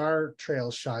this star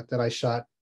trail shot that I shot.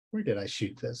 Where did I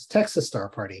shoot this? Texas Star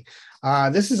Party.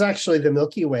 This is actually the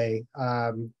Milky Way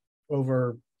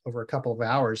over a couple of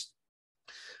hours.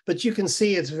 But you can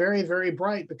see it's very, very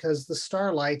bright because the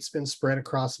starlight's been spread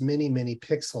across many, many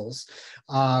pixels.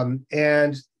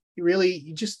 And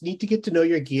you just need to get to know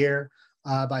your gear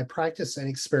by practice and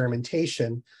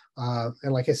experimentation.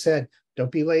 And like I said,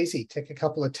 don't be lazy. Take a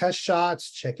couple of test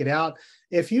shots, check it out.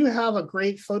 If you have a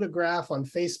great photograph on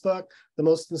Facebook, the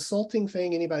most insulting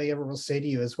thing anybody ever will say to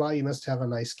you is, wow, you must have a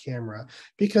nice camera.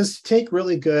 Because to take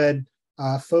really good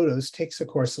photos takes, of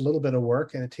course, a little bit of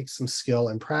work, and it takes some skill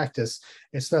and practice.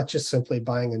 It's not just simply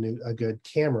buying a good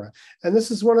camera. And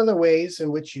this is one of the ways in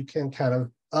which you can kind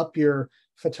of up your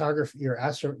photography,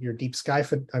 your deep sky,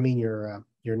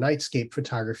 your nightscape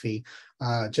photography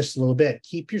just a little bit.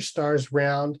 Keep your stars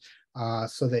round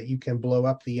so that you can blow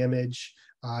up the image,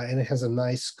 and it has a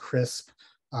nice crisp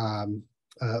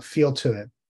feel to it.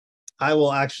 I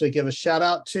will actually give a shout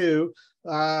out to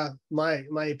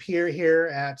my peer here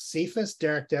at CFAS,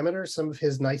 Derek Demeter. Some of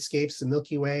his nightscapes, the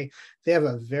Milky Way, they have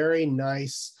a very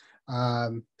nice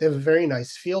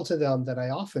feel to them that I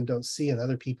often don't see in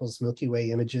other people's Milky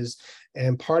Way images.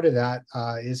 And part of that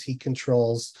is he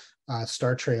controls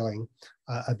star trailing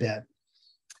a bit.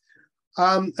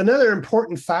 Another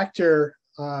important factor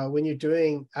when you're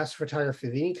doing astrophotography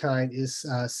of any kind is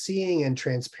seeing and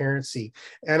transparency.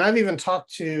 And I've even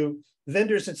talked to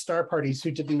vendors at star parties who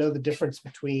didn't know the difference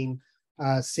between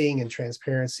seeing and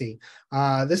transparency.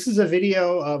 This is a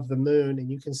video of the moon, and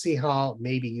you can see how,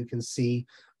 maybe you can see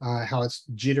how it's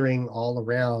jittering all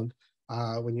around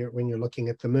when you're looking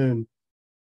at the moon.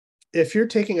 If you're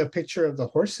taking a picture of the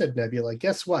Horsehead Nebula,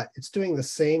 guess what? It's doing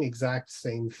the exact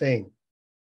same thing.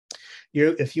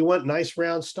 If you want nice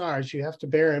round stars, you have to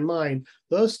bear in mind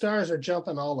those stars are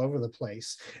jumping all over the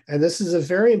place. And this is a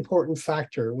very important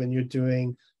factor when you're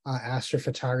doing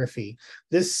astrophotography.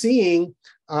 This seeing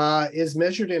is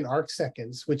measured in arc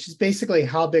seconds, which is basically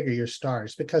how big are your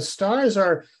stars, because stars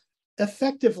are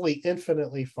effectively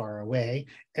infinitely far away,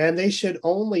 and they should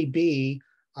only be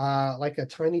like a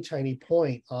tiny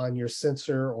point on your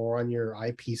sensor or on your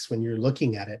eyepiece when you're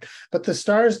looking at it. But the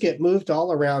stars get moved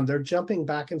all around. They're jumping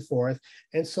back and forth.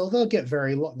 And so they'll get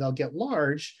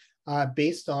large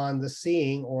based on the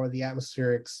seeing or the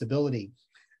atmospheric stability.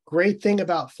 Great thing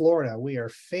about Florida, we are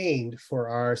famed for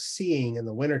our seeing in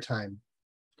the wintertime.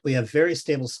 We have very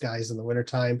stable skies in the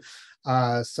wintertime.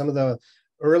 Some of the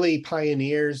early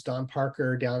pioneers, Don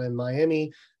Parker down in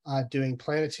Miami, doing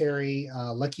planetary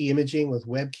lucky imaging with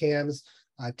webcams,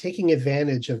 taking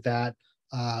advantage of that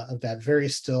very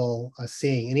still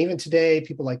seeing. And even today,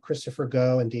 people like Christopher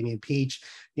Go and Damian Peach,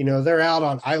 they're out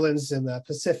on islands in the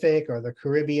Pacific or the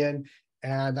Caribbean,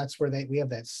 and that's where we have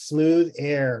that smooth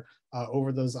air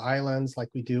over those islands like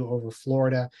we do over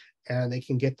Florida, and they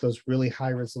can get those really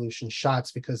high resolution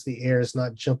shots because the air is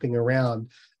not jumping around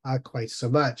quite so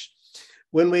much.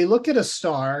 When we look at a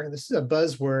star, this is a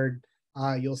buzzword,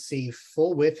 you'll see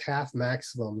full width half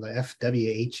maximum, the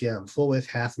FWHM, full width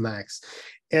half max.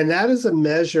 And that is a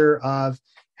measure of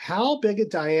how big a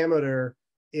diameter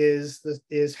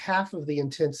is half of the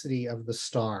intensity of the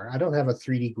star. I don't have a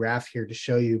 3D graph here to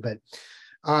show you, but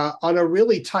on a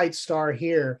really tight star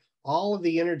here, all of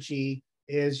the energy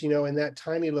is, in that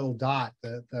tiny little dot.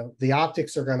 The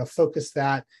optics are going to focus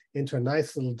that into a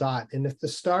nice little dot. And if the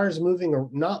star is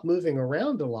not moving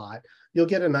around a lot, you'll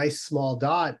get a nice small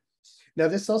dot. Now,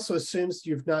 this also assumes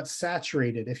you've not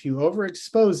saturated. If you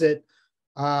overexpose it,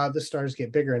 the stars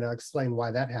get bigger, and I'll explain why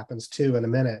that happens too in a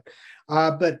minute.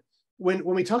 But when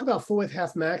we talk about full width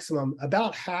half maximum,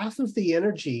 about half of the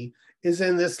energy is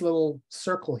in this little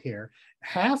circle here.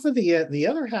 Half of the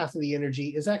other half of the energy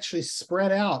is actually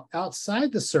spread out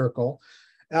outside the circle,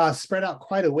 spread out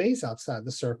quite a ways outside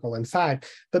the circle, in fact.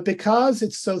 But because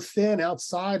it's so thin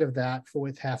outside of that full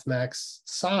width half max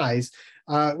size,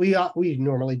 we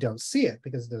normally don't see it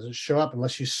because it doesn't show up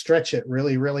unless you stretch it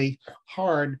really, really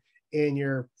hard in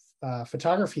your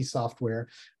photography software.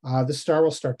 The star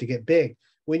will start to get big.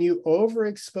 When you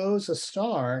overexpose a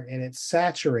star and it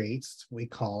saturates, we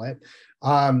call it,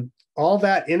 all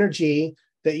that energy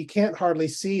that you can't hardly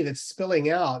see that's spilling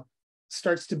out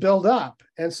starts to build up.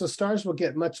 And so stars will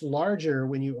get much larger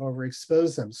when you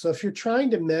overexpose them. So if you're trying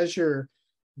to measure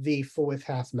the full width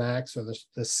half max or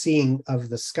the seeing of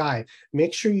the sky,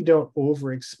 make sure you don't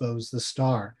overexpose the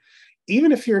star.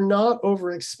 Even if you're not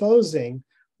overexposing,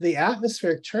 the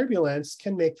atmospheric turbulence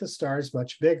can make the stars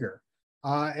much bigger.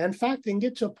 In fact, they can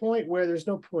get to a point where there's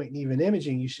no point in even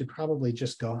imaging. You should probably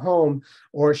just go home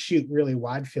or shoot really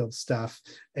wide field stuff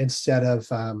instead of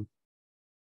trying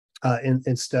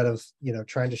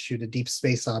to shoot a deep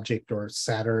space object or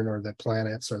Saturn or the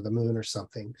planets or the moon or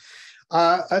something.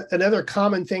 Another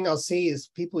common thing I'll see is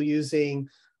people using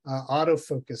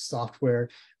autofocus software.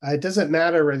 It doesn't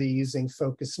matter whether you're using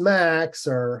Focus Max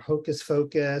or Hocus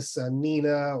Focus,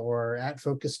 Nina, or at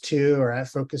Focus 2 or at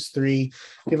Focus 3.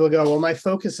 People go, well, my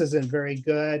focus isn't very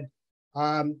good.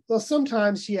 Well,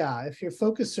 sometimes, yeah, if your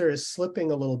focuser is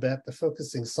slipping a little bit, the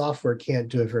focusing software can't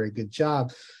do a very good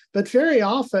job. But very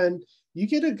often, you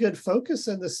get a good focus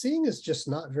and the seeing is just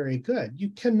not very good. You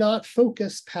cannot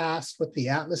focus past what the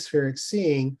atmospheric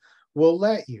seeing will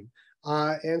let you.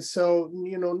 And so,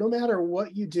 you know, no matter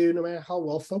what you do, no matter how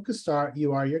well focused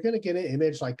you are, you're going to get an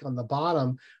image like on the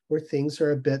bottom where things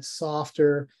are a bit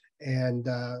softer and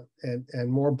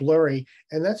more blurry.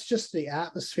 And that's just the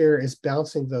atmosphere is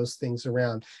bouncing those things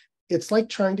around. It's like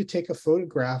trying to take a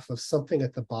photograph of something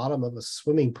at the bottom of a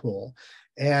swimming pool.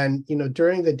 And, you know,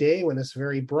 during the day when it's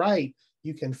very bright,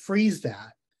 you can freeze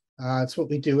that. It's what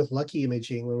we do with lucky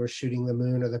imaging when we're shooting the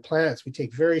moon or the planets. We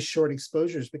take very short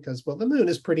exposures because, well, the moon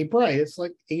is pretty bright. It's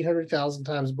like 800,000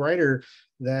 times brighter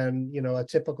than, you know, a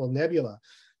typical nebula.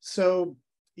 So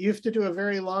you have to do a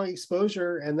very long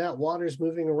exposure and that water's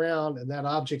moving around and that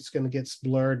object's going to get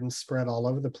blurred and spread all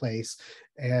over the place.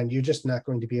 And you're just not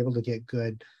going to be able to get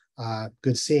good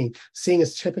seeing. Seeing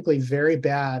is typically very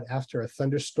bad after a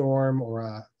thunderstorm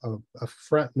or a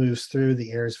front moves through.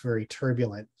 The air is very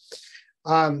turbulent.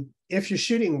 If you're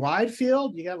shooting wide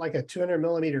field, you got like a 200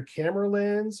 millimeter camera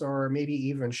lens or maybe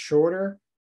even shorter.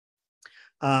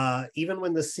 Even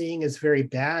when the seeing is very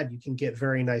bad, you can get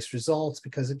very nice results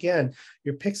because, again,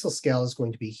 your pixel scale is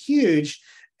going to be huge.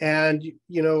 And,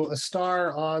 you know, a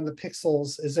star on the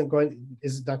pixels is not going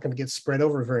to get spread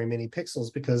over very many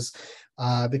pixels because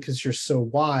you're so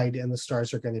wide and the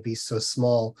stars are going to be so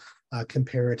small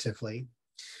comparatively.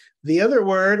 The other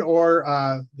word,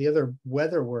 or the other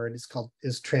weather word,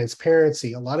 is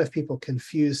transparency. A lot of people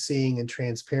confuse seeing and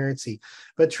transparency,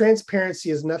 but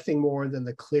transparency is nothing more than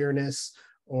the clearness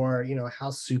or, you know, how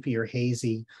soupy or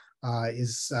hazy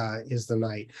is the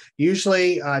night.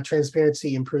 Usually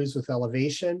transparency improves with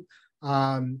elevation.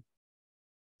 Some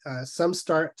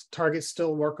targets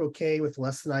still work okay with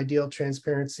less than ideal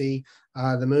transparency.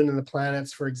 The moon and the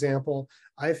planets, for example.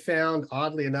 I found,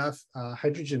 oddly enough,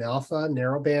 hydrogen alpha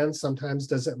narrowband sometimes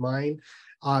doesn't mind.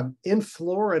 In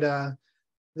Florida,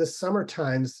 the summer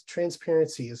times,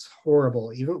 transparency is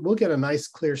horrible. Even we'll get a nice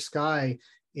clear sky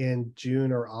in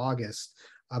June or August.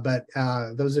 But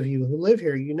those of you who live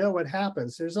here, you know what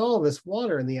happens. There's all this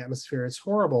water in the atmosphere. It's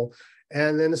horrible.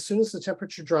 And then as soon as the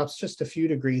temperature drops just a few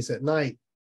degrees at night,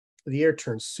 the air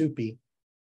turns soupy.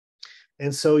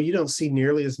 And so you don't see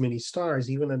nearly as many stars,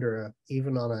 even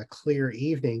on a clear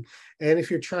evening. And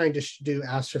if you're trying to do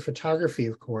astrophotography,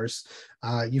 of course,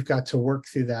 you've got to work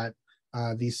through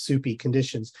these soupy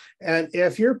conditions. And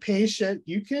if you're patient,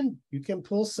 you can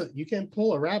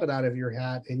pull a rabbit out of your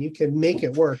hat and you can make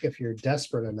it work if you're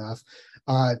desperate enough.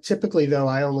 Typically, though,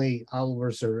 I'll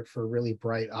reserve it for really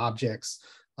bright objects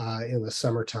in the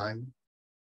summertime.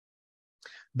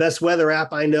 Best weather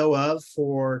app I know of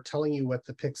for telling you what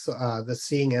the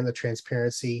seeing and the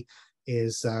transparency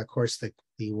is, of course,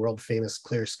 the world famous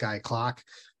Clear Sky Clock.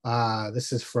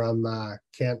 This is from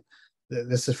the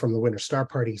Winter Star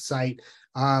Party site.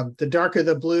 The darker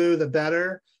the blue, the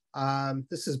better.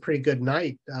 This is a pretty good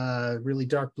night. Really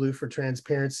dark blue for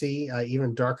transparency,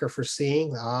 even darker for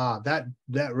seeing. That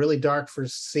really dark for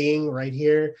seeing right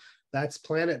here, that's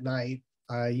planet night.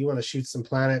 You want to shoot some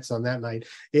planets on that night.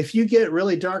 If you get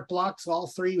really dark blocks, all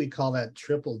three, we call that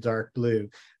triple dark blue.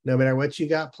 No matter what you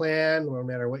got planned, no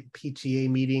matter what PTA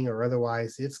meeting or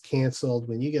otherwise, it's canceled.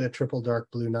 When you get a triple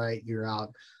dark blue night, you're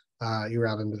out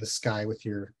into the sky with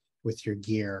your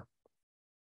gear.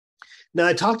 Now,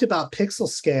 I talked about pixel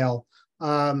scale.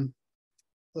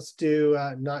 Let's do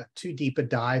not too deep a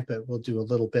dive, but we'll do a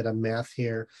little bit of math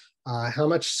here. How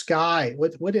much sky?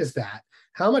 What is that?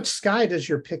 How much sky does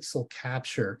your pixel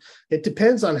capture? It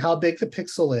depends on how big the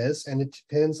pixel is, and it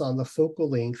depends on the focal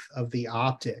length of the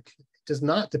optic. It does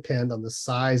not depend on the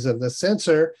size of the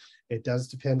sensor. It does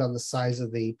depend on the size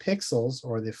of the pixels,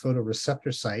 or the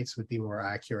photoreceptor sites would be more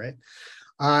accurate.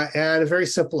 And a very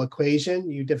simple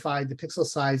equation, you divide the pixel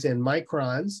size in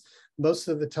microns. Most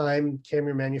of the time,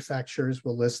 camera manufacturers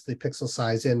will list the pixel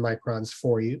size in microns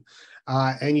for you.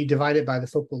 And you divide it by the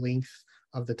focal length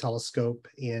of the telescope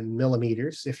in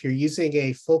millimeters. If you're using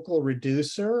a focal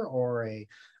reducer or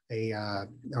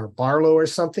or Barlow or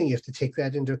something, you have to take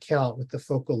that into account with the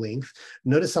focal length.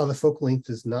 Notice how the focal length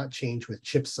does not change with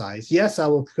chip size. Yes, I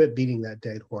will quit beating that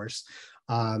dead horse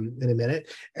in a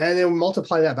minute. And then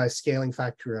multiply that by a scaling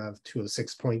factor of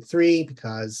 206.3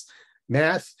 because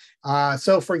math.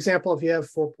 So for example, if you have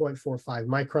 4.45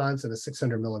 microns and a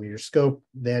 600 millimeter scope,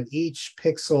 then each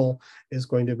pixel is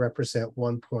going to represent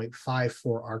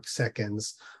 1.54 arc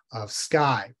seconds of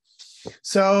sky.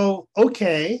 So,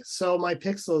 okay, so my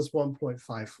pixel is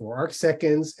 1.54 arc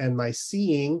seconds, and my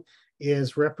seeing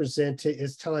is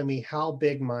telling me how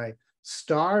big my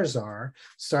stars are.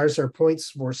 Stars are point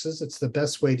sources. It's the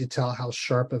best way to tell how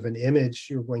sharp of an image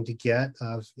you're going to get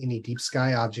of any deep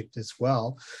sky object as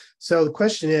well. So the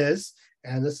question is,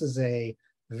 and this is a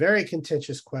very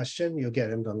contentious question, you'll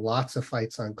get into lots of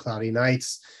fights on cloudy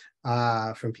nights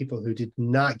from people who did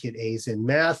not get A's in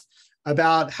math,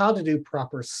 about how to do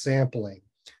proper sampling.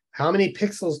 How many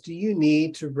pixels do you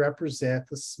need to represent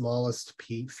the smallest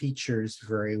features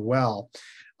very well?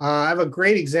 I have a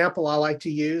great example I like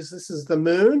to use. This is the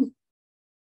moon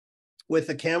with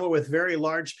a camera with very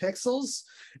large pixels,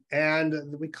 and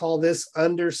we call this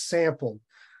undersampled.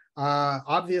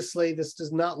 Obviously, this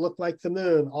does not look like the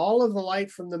moon. All of the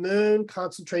light from the moon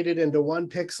concentrated into one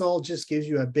pixel just gives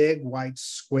you a big white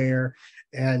square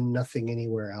and nothing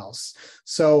anywhere else.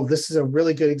 So this is a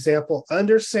really good example.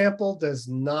 Undersample does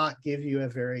not give you a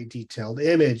very detailed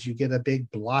image. You get a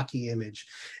big blocky image.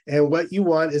 And what you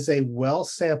want is a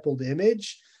well-sampled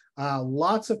image,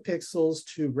 lots of pixels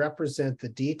to represent the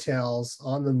details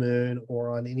on the moon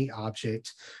or on any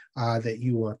object that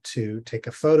you want to take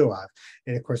a photo of.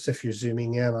 And of course, if you're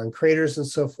zooming in on craters and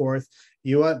so forth,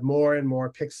 you want more and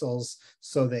more pixels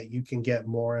so that you can get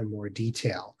more and more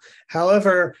detail.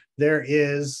 However, there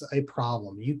is a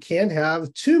problem. You can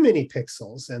have too many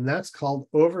pixels, and that's called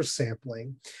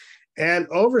oversampling. And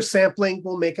oversampling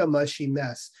will make a mushy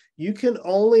mess. You can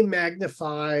only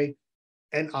magnify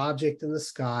an object in the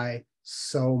sky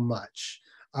so much.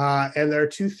 And there are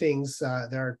two things,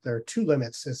 there are two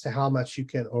limits as to how much you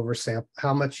can oversample,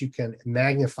 how much you can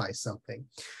magnify something.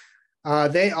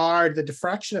 They are the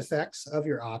diffraction effects of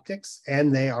your optics,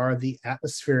 and they are the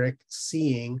atmospheric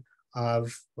seeing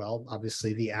of, well,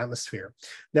 obviously the atmosphere.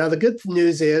 Now, the good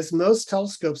news is most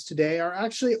telescopes today are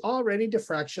actually already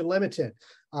diffraction limited.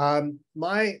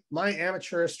 My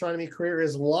amateur astronomy career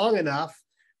is long enough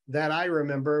that I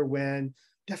remember when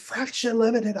diffraction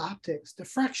limited optics.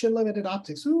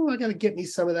 Ooh, I got to get me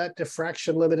some of that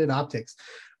diffraction limited optics.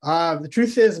 The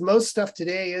truth is most stuff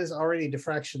today is already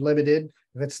diffraction limited.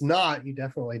 If it's not, you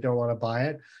definitely don't want to buy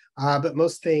it. But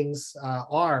most things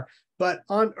are. But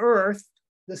on Earth,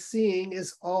 the seeing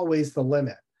is always the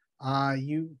limit.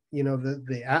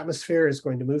 The atmosphere is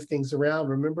going to move things around.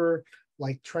 Remember,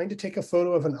 like trying to take a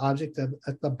photo of an object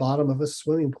at the bottom of a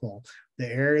swimming pool. The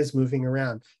air is moving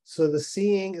around. So the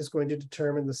seeing is going to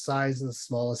determine the size and the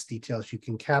smallest details you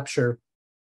can capture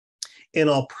in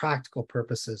all practical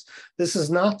purposes. This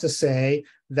is not to say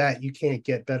that you can't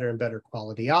get better and better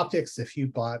quality optics. If you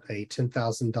bought a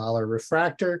 $10,000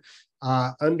 refractor,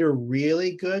 under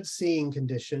really good seeing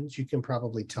conditions, you can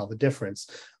probably tell the difference.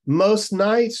 Most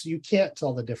nights, you can't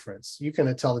tell the difference. You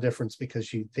can tell the difference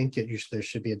because you think there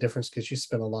should be a difference because you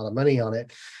spent a lot of money on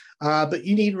it. But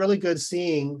you need really good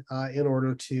seeing in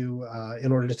order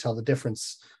to tell the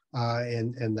difference.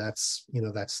 And that's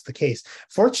the case.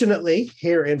 Fortunately,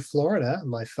 here in Florida,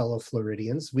 my fellow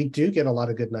Floridians, we do get a lot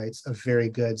of good nights of very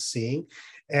good seeing.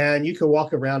 And you can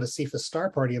walk around a CFAS star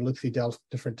party and look through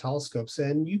different telescopes,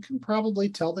 and you can probably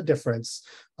tell the difference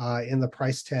in the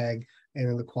price tag and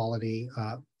in the quality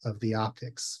of the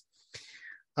optics.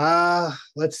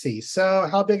 Let's see. So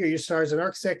how big are your stars in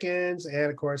arc seconds?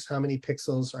 And of course, how many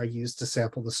pixels are used to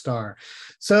sample the star?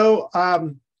 So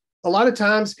a lot of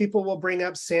times people will bring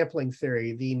up sampling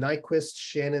theory, the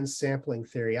Nyquist-Shannon sampling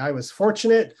theory. I was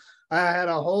fortunate. I had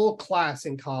a whole class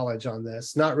in college on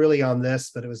this, not really on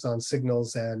this, but it was on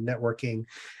signals and networking.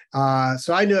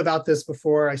 So I knew about this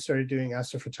before I started doing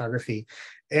astrophotography.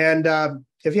 And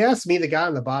if you ask me, the guy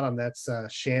on the bottom, that's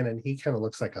Shannon, he kind of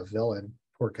looks like a villain,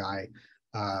 poor guy.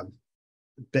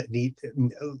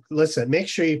 Listen, make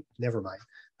sure you, never mind,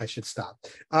 I should stop.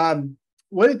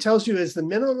 What it tells you is the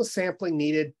minimum sampling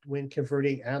needed when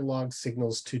converting analog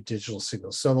signals to digital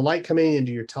signals. So the light coming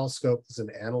into your telescope is an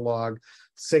analog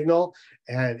signal,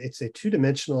 and it's a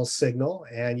two-dimensional signal,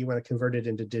 and you want to convert it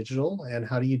into digital. And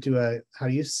how do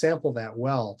you sample that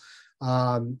well?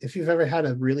 If you've ever had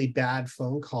a really bad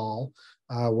phone call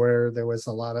where there was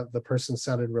the person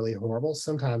sounded really horrible,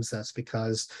 sometimes that's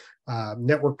because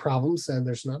network problems and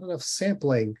there's not enough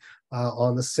sampling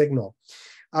on the signal.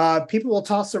 People will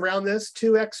toss around this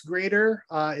 2x greater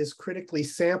is critically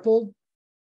sampled.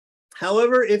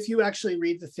 However, if you actually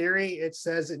read the theory, it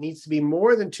says it needs to be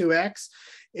more than 2x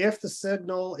if the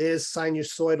signal is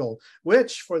sinusoidal,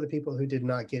 which for the people who did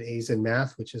not get A's in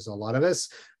math, which is a lot of us,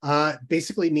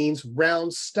 basically means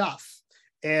round stuff.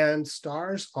 and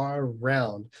stars are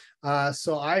round.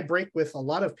 So I break with a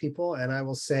lot of people, and I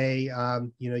will say,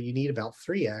 you need about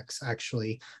 3x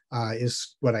actually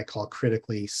is what I call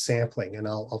critically sampling, and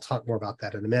I'll talk more about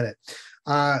that in a minute.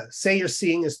 Say your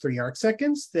seeing is 3 arc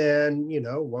seconds, then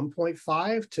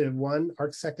 1.5 to 1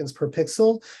 arc seconds per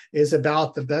pixel is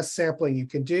about the best sampling you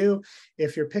can do.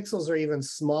 If your pixels are even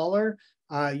smaller,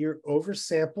 you're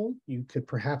oversample. You could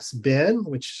perhaps bin,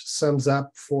 which sums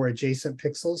up for adjacent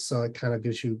pixels. So it kind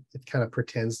of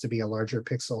pretends to be a larger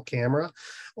pixel camera.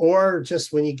 Or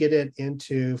just when you get it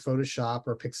into Photoshop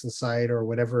or PixInsight or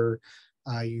whatever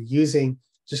you're using,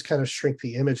 just kind of shrink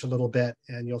the image a little bit,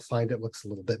 and you'll find it looks a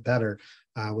little bit better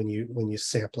when you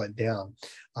sample it down.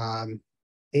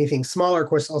 Anything smaller, of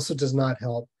course, also does not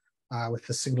help with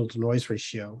the signal to noise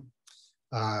ratio.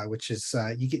 Which is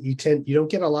you don't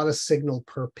get a lot of signal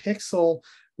per pixel,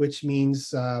 which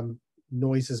means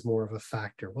noise is more of a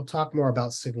factor. We'll talk more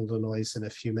about signal to noise in a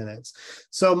few minutes.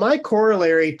 So my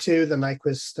corollary to the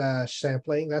Nyquist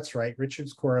sampling, that's right,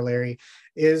 Richard's corollary,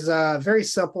 is very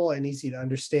simple and easy to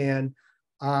understand.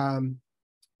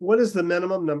 What is the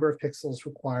minimum number of pixels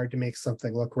required to make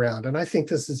something look round? And I think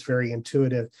this is very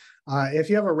intuitive. If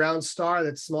you have a round star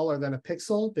that's smaller than a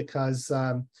pixel because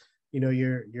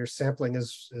your sampling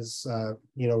is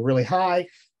really high,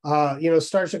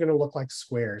 stars are going to look like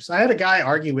squares. I had a guy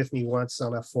argue with me once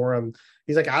on a forum.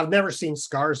 He's like, I've never seen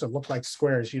stars that look like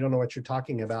squares. You don't know what you're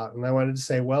talking about. And I wanted to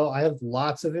say, well, I have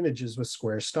lots of images with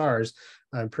square stars.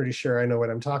 I'm pretty sure I know what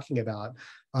I'm talking about.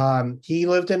 He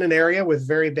lived in an area with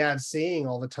very bad seeing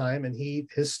all the time, and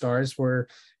his stars were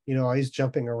always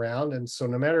jumping around. And so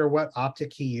no matter what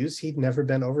optic he used, he'd never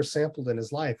been oversampled in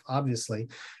his life, obviously.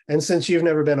 And since you've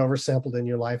never been oversampled in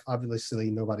your life,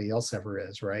 obviously nobody else ever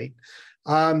is, right?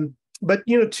 But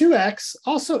 2x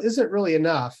also isn't really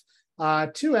enough.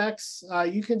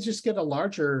 2x, you can just get a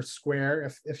larger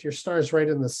square if your star is right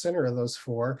in the center of those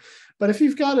 4. But if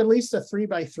you've got at least a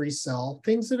 3x3 cell,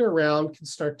 things that are round can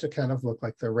start to kind of look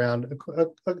like they're round,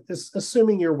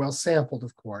 assuming you're well sampled,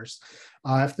 of course.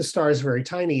 If the star is very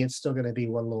tiny, it's still going to be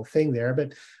one little thing there.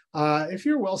 But if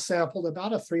you're well sampled,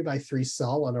 about a 3x3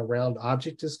 cell on a round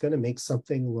object is going to make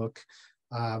something look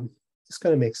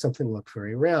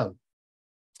very round.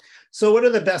 So what are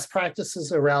the best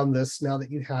practices around this now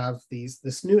that you have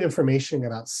this new information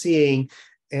about seeing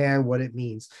and what it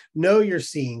means? Know your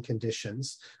seeing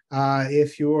conditions.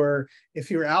 If you're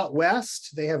out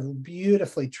west, they have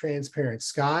beautifully transparent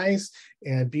skies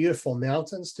and beautiful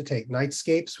mountains to take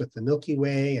nightscapes with the Milky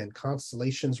Way and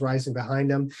constellations rising behind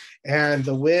them. And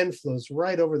the wind flows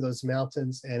right over those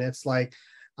mountains. And it's like,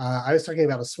 I was talking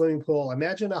about a swimming pool.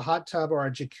 Imagine a hot tub or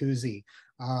a jacuzzi.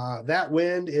 That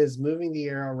wind is moving the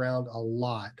air around a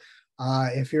lot.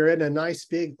 If you're in a nice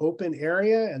big open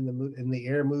area and the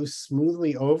air moves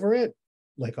smoothly over it,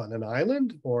 like on an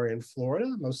island or in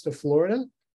Florida, most of Florida,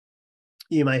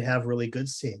 you might have really good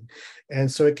seeing.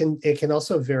 And so it can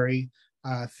also vary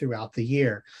throughout the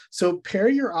year. So pair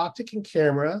your optic and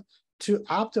camera to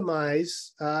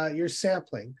optimize your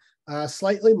sampling.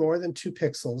 Slightly more than 2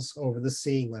 pixels over the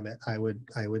seeing limit, I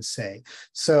would say.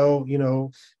 So,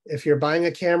 if you're buying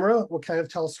a camera, what kind of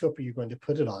telescope are you going to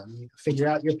put it on? You figure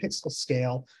out your pixel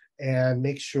scale and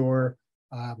make sure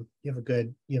you have a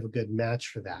good match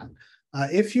for that.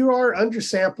 If you are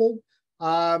undersampled,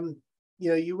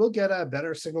 you will get a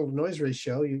better signal to noise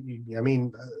ratio.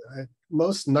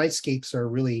 Most nightscapes are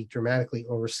really dramatically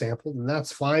oversampled, and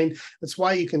that's fine. That's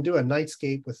why you can do a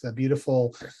nightscape with a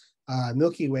beautiful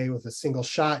Milky Way with a single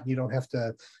shot. You don't have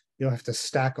to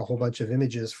stack a whole bunch of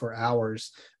images for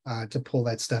hours to pull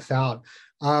that stuff out.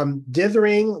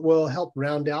 Dithering will help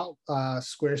round out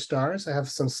square stars. I have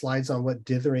some slides on what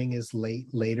dithering is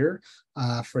later.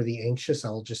 For the anxious,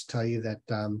 I'll just tell you that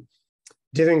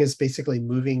dithering is basically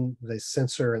moving the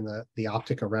sensor and the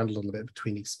optic around a little bit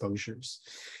between exposures.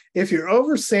 If you're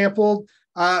oversampled,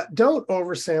 don't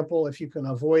oversample if you can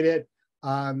avoid it.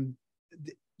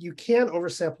 You can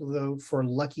oversample, though, for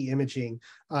lucky imaging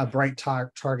bright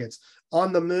targets.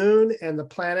 On the moon and the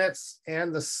planets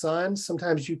and the sun,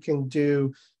 sometimes you can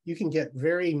get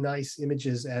very nice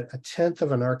images at 1/10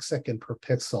 of an arc second per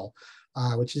pixel,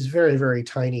 which is very, very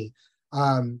tiny.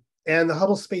 And the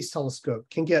Hubble Space Telescope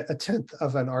can get 1/10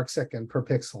 of an arc second per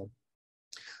pixel.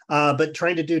 But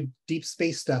trying to do deep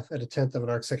space stuff at 1/10 of an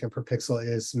arc second per pixel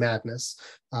is madness.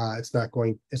 It's not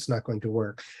going to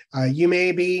work. You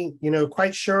may be,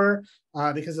 quite sure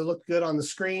because it looked good on the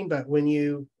screen, but when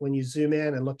you zoom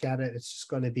in and look at it, it's just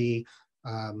going to be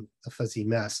a fuzzy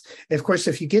mess. And of course,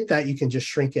 if you get that, you can just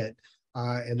shrink it,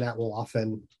 and that will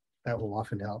often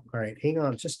help. All right, hang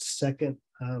on just a second.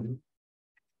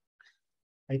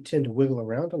 I tend to wiggle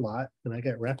around a lot and I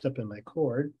got wrapped up in my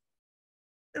cord.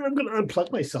 And I'm going to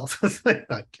unplug myself if I'm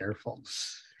not careful.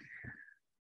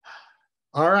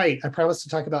 All right, I promised to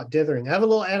talk about dithering. I have a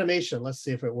little animation. Let's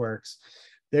see if it works.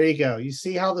 There you go. You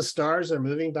see how the stars are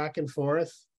moving back and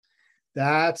forth?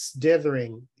 That's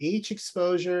dithering. Each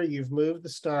exposure, you've moved the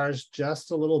stars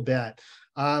just a little bit.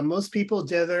 Most people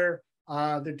dither.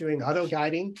 They're doing auto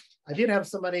guiding. I did have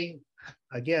somebody,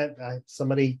 again,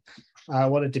 somebody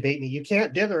want to debate me. You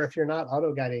can't dither if you're not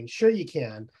auto guiding. Sure you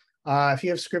can. If you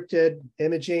have scripted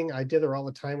imaging, I dither all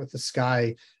the time with the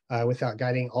sky without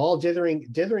guiding. All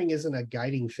dithering isn't a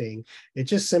guiding thing. It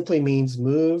just simply means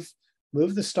move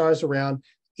the stars around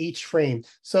each frame.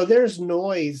 So there's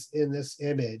noise in this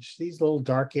image, these little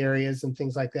dark areas and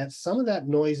things like that. Some of that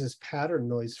noise is pattern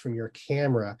noise from your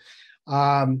camera.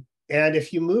 And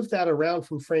if you move that around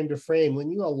from frame to frame, when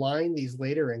you align these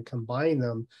later and combine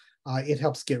them, it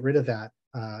helps get rid of that.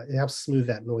 It helps smooth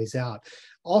that noise out.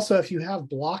 Also, if you have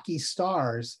blocky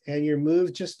stars and you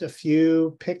move just a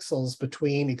few pixels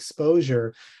between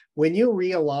exposure, when you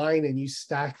realign and you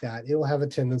stack that, it will have a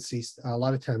tendency a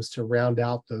lot of times to round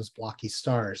out those blocky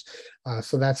stars.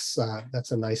 So that's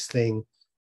a nice thing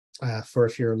for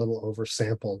if you're a little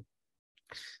oversampled.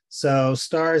 So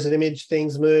stars and image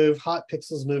things move, hot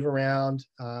pixels move around,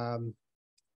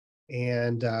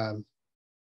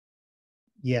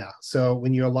 yeah, so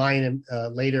when you align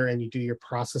them later and you do your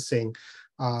processing,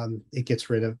 it gets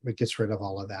rid of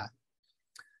all of that.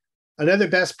 Another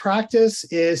best practice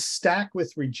is stack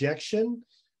with rejection.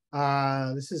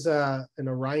 This is an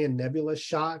Orion Nebula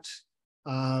shot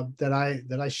that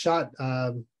I shot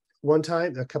one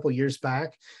time a couple years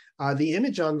back. The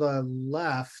image on the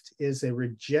left is a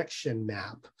rejection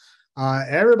map.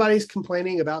 Everybody's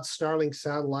complaining about Starlink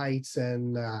satellites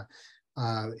and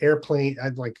airplane.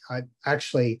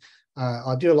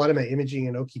 I'll do a lot of my imaging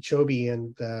in Okeechobee,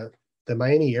 and the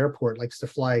Miami airport likes to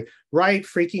fly right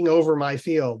freaking over my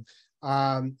field.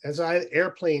 As I have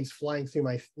airplanes flying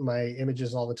through my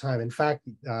images all the time. In fact,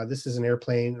 this is an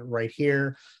airplane right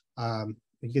here.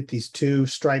 You get these two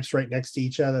stripes right next to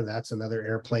each other. That's another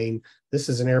airplane. This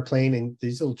is an airplane, and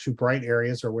these little two bright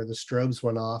areas are where the strobes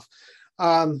went off.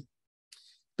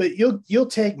 But you'll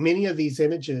take many of these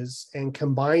images and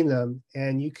combine them,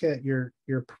 and you can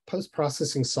your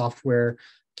post-processing software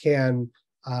can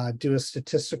do a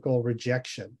statistical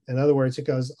rejection. In other words, it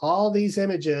goes, all these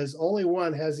images, only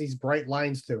one has these bright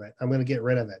lines through it. I'm going to get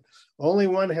rid of it. Only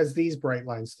one has these bright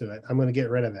lines through it. I'm going to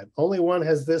get rid of it. Only one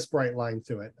has this bright line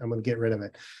through it. I'm going to get rid of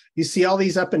it. You see all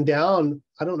these up and down.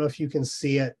 I don't know if you can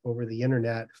see it over the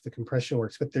internet, if the compression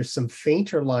works, but there's some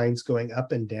fainter lines going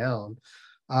up and down.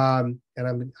 And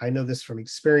I know this from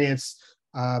experience,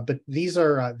 but those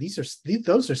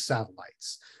are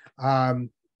satellites.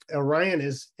 Orion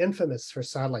is infamous for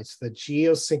satellites, the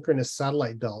geosynchronous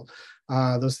satellite belt,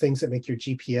 those things that make your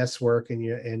GPS work and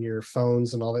your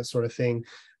phones and all that sort of thing.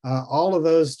 All of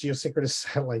those geosynchronous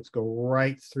satellites go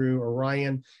right through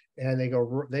Orion, and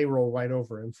they roll right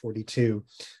over M42.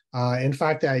 In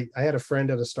fact, I had a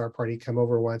friend at a star party come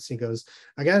over once. He goes,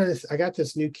 I got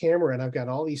this new camera, and I've got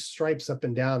all these stripes up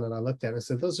and down. And I looked at it and I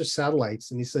said, those are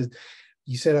satellites. And he said,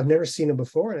 you said, I've never seen them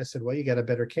before. And I said, well, you got a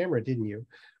better camera, didn't you?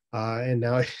 And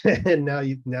now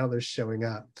they're showing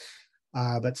up.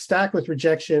 But stack with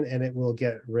rejection, and it will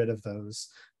get rid of those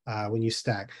when you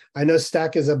stack. I know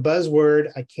stack is a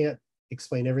buzzword. I can't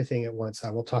explain everything at once.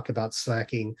 I will talk about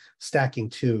stacking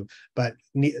too. But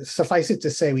suffice it to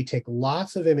say, we take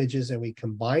lots of images and we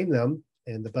combine them,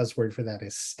 and the buzzword for that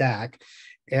is stack.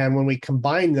 And when we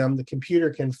combine them, the computer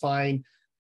can find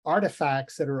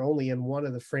artifacts that are only in one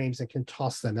of the frames and can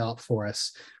toss them out for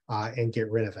us and get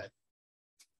rid of it.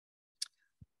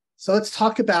 So let's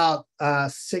talk about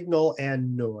signal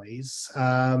and noise.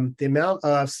 The amount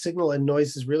of signal and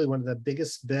noise is really one of the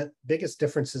biggest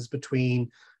differences between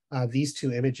these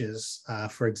two images.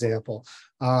 For example,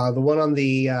 the one on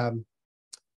the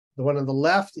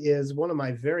left is one of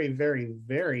my very, very,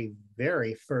 very,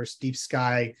 very first deep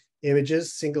sky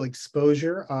images, single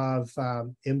exposure of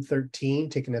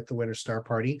M13 taken at the Winter Star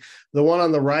Party. The one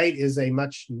on the right is a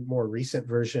much more recent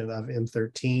version of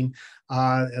M13.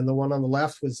 And the one on the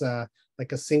left was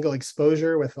like a single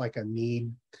exposure with like a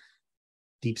need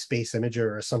deep space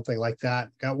imager or something like that.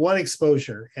 Got one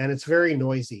exposure, and it's very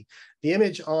noisy. The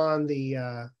image on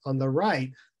the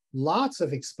right, lots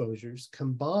of exposures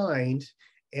combined.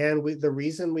 And the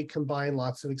reason we combine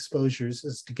lots of exposures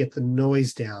is to get the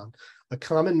noise down. A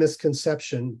common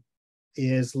misconception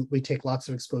is we take lots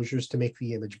of exposures to make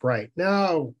the image bright.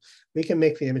 No, we can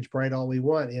make the image bright all we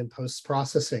want in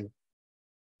post-processing.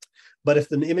 But if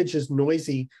the image is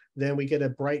noisy, then we get a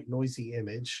bright, noisy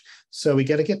image. So we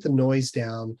got to get the noise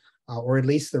down, or at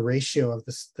least the ratio of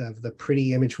the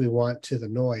pretty image we want to the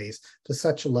noise to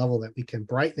such a level that we can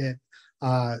brighten it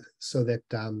so that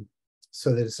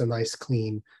it's a nice,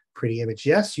 clean, pretty image.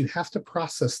 Yes, you have to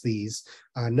process these.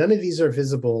 None of these are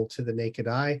visible to the naked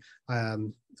eye.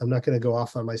 I'm not going to go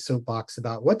off on my soapbox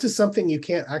about what does something you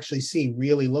can't actually see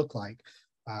really look like.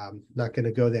 Not going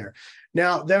to go there.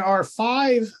 Now, there are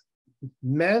 5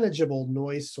 manageable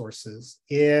noise sources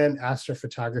in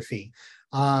astrophotography.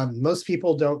 Most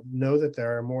people don't know that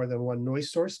there are more than one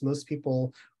noise source. Most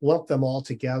people lump them all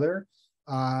together,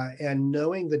 and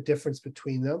knowing the difference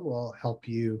between them will help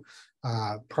you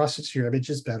process your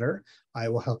images better.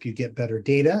 It will help you get better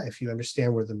data if you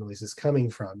understand where the noise is coming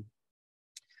from.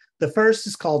 The first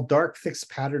is called dark fixed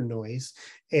pattern noise,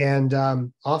 and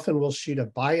often we'll shoot a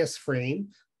bias frame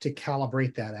to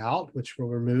calibrate that out, which will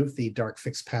remove the dark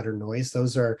fixed pattern noise.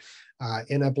 Those are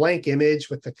in a blank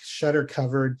image with the shutter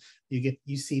covered.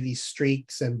 You see these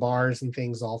streaks and bars and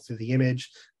things all through the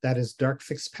image. That is dark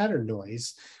fixed pattern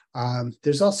noise.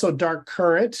 There's also dark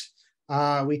current.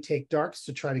 We take darks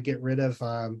to try to get rid of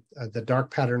the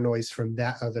dark pattern noise from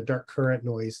that, the dark current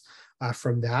noise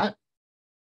from that.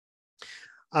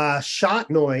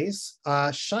 Shot noise.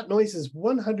 Shot noise is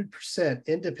 100%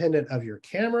 independent of your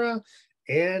camera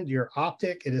and your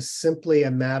optic. It is simply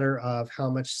a matter of how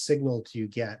much signal do you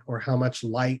get or how much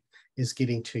light is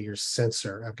getting to your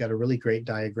sensor. I've got a really great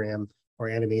diagram or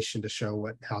animation to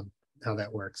show how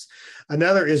that works.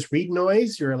 Another is read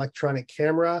noise, your electronic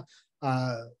camera,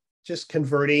 just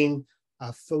converting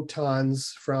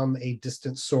photons from a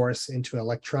distant source into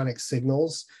electronic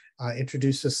signals.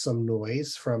 Introduces some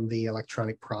noise from the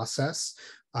electronic process.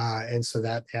 And so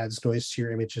that adds noise to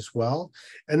your image as well.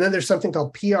 And then there's something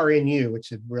called PRNU,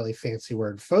 which is a really fancy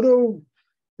word, photo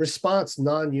response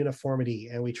non-uniformity.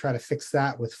 And we try to fix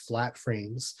that with flat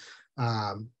frames.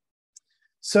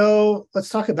 So let's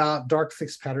talk about dark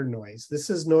fixed pattern noise.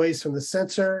 This is noise from the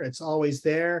sensor. It's always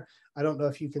there. I don't know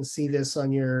if you can see this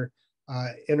on your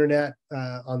internet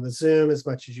on the Zoom as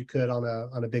much as you could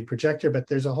on a big projector, but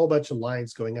there's a whole bunch of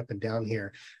lines going up and down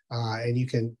here, and you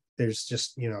can, there's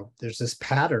just, there's this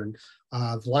pattern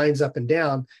of lines up and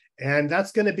down, and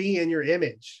that's going to be in your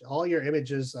image. All your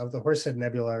images of the Horsehead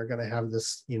Nebula are going to have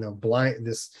this,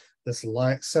 this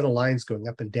line, set of lines going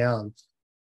up and down.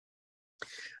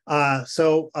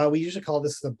 So we usually call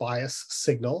this the bias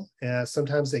signal.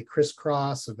 Sometimes they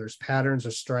crisscross, or there's patterns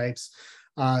or stripes.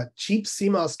 Cheap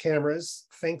CMOS cameras,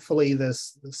 thankfully the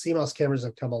CMOS cameras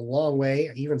have come a long way,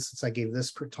 even since I gave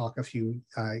this talk a few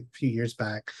years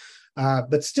back.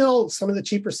 But still, some of the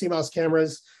cheaper CMOS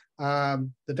cameras,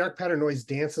 the dark pattern noise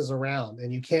dances around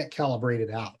and you can't calibrate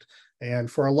it out.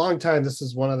 And for a long time, this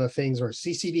is one of the things where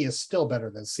CCD is still better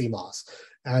than CMOS.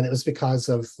 And it was because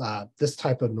of this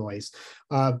type of noise.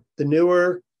 The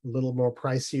newer, a little more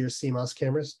pricier CMOS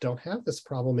cameras don't have this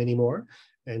problem anymore.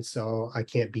 And so I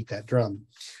can't beat that drum.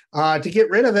 To get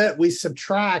rid of it, we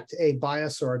subtract a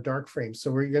bias or a dark frame.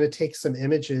 So we're going to take some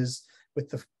images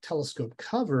with the telescope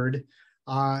covered,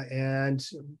 and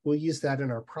we'll use that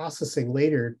in our processing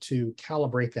later to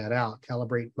calibrate that out.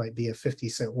 Calibrate might be a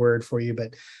 50-cent word for you,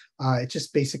 but it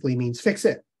just basically means fix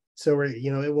it. So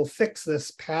it will fix this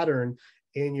pattern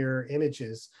in your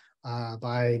images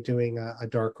by doing a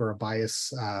dark or a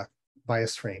bias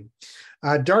frame.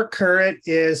 Dark current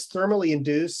is thermally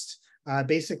induced.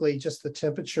 Basically, just the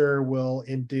temperature will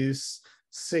induce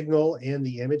signal in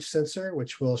the image sensor,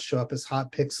 which will show up as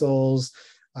hot pixels,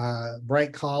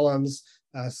 bright columns.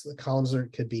 So the columns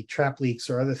could be trap leaks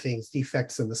or other things,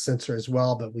 defects in the sensor as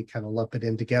well, but we kind of lump it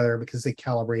in together because they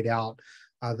calibrate out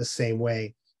the same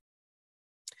way.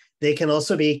 They can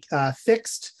also be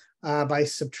fixed by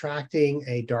subtracting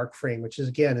a dark frame, which is,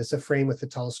 again, is a frame with the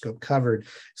telescope covered.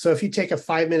 So if you take a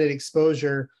 5-minute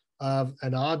exposure of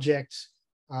an object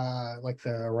like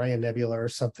the Orion Nebula or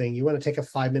something, you want to take a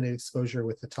 5-minute exposure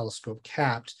with the telescope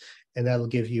capped, and that'll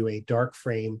give you a dark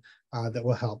frame that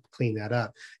will help clean that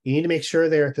up. You need to make sure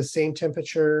they're at the same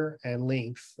temperature and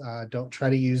length. Don't try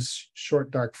to use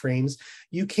short dark frames.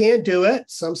 You can do it.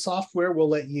 Some software will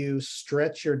let you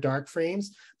stretch your dark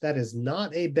frames. That is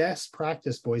not a best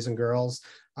practice, boys and girls.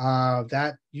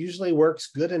 That usually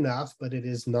works good enough, but it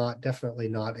is definitely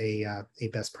not a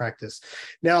best practice.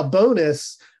 Now,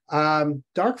 bonus,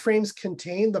 dark frames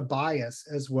contain the bias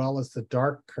as well as the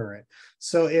dark current.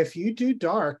 So if you do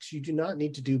darks, you do not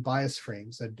need to do bias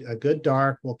frames. A good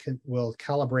dark will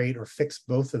calibrate or fix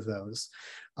both of those.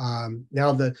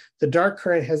 Now the dark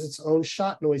current has its own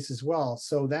shot noise as well.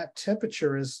 So that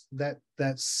temperature is that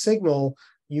signal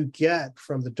you get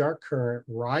from the dark current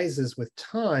rises with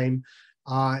time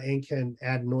and can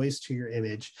add noise to your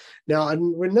image. Now,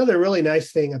 another really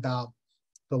nice thing about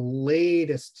the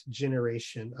latest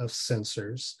generation of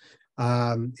sensors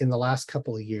in the last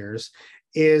couple of years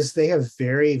is they have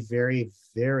very, very,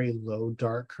 very low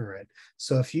dark current.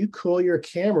 So if you cool your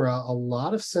camera, a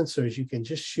lot of sensors, you can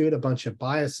just shoot a bunch of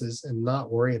biases and not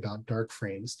worry about dark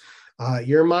frames.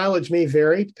 Your mileage may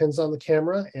vary, depends on the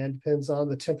camera and depends on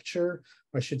the temperature.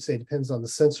 Or I should say depends on the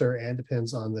sensor and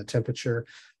depends on the temperature.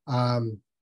 A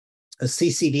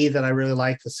CCD that I really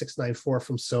like, the 694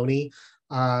 from Sony,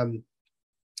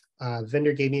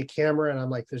 vendor gave me a camera and I'm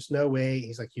like, there's no way.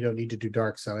 He's like, you don't need to do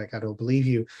dark. So I'm like, I don't believe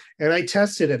you. And I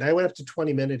tested it. I went up to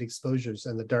 20-minute exposures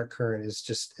and the dark current is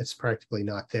just, it's practically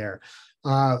not there.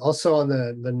 Also on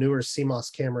the newer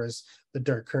CMOS cameras, the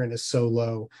dark current is so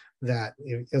low that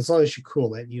as long as you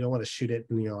cool it, you don't want to shoot it,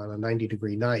 you know, on a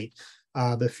 90-degree night.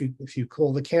 But if you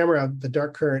cool the camera, the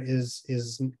dark current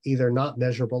is either not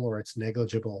measurable or it's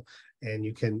negligible, and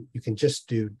you can just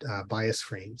do bias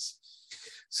frames.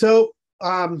 So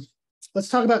let's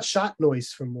talk about shot noise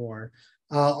some more.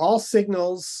 All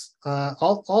signals,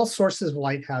 all sources of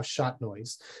light have shot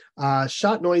noise.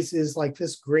 Shot noise is like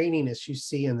this graininess you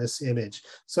see in this image.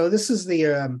 So this is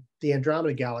the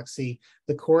Andromeda Galaxy.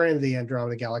 The core end of the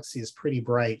Andromeda Galaxy is pretty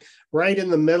bright. Right in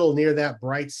the middle near that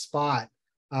bright spot,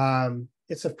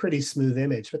 it's a pretty smooth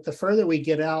image. But the further we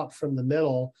get out from the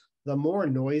middle, the more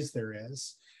noise there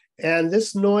is. And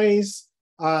this noise,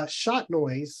 shot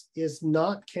noise is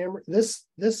not camera.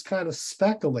 This kind of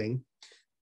speckling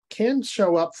can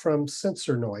show up from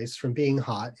sensor noise, from being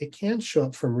hot. It can show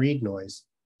up from read noise.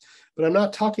 But I'm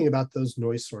not talking about those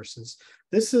noise sources.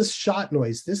 This is shot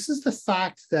noise. This is the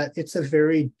fact that it's a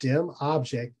very dim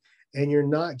object and you're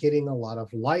not getting a lot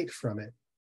of light from it.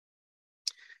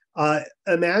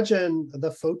 Imagine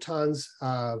the photons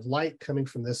of light coming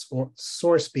from this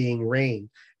source being rain,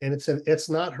 and it's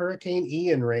not Hurricane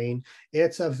Ian rain.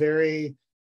 It's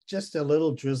just a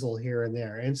little drizzle here and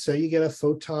there, and so you get a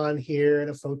photon here and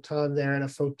a photon there and a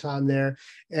photon there,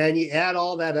 and you add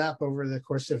all that up over the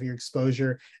course of your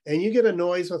exposure, and you get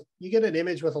an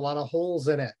image with a lot of holes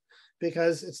in it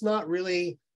because it's not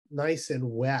really nice and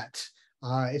wet.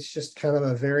 It's just kind of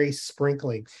a very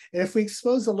sprinkling. And if we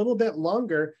expose a little bit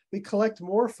longer, we collect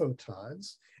more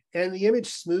photons and the image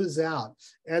smooths out.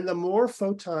 And the more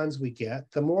photons we get,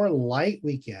 the more light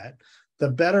we get, the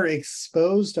better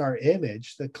exposed our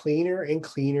image, the cleaner and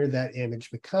cleaner that image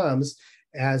becomes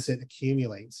as it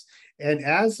accumulates. And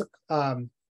as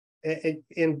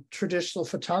in traditional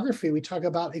photography, we talk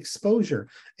about exposure.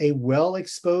 A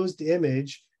well-exposed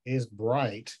image is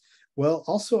bright. Well,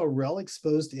 also a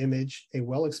well-exposed image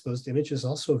is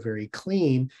also very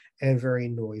clean and very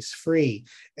noise-free.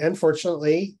 And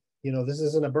fortunately, you know, this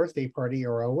isn't a birthday party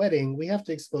or a wedding. We have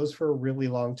to expose for a really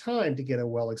long time to get a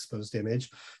well-exposed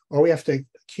image, or we have to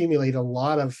accumulate a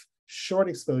lot of short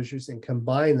exposures and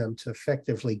combine them to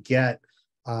effectively get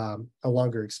a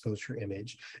longer exposure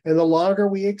image. And the longer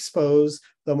we expose,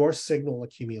 the more signal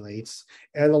accumulates.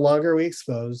 And the longer we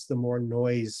expose, the more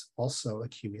noise also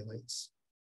accumulates.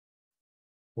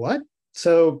 What?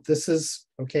 So this is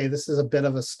a bit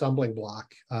of a stumbling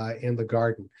block in the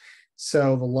garden.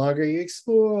 So the longer you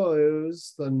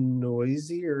expose, the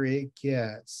noisier it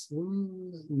gets.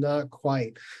 Not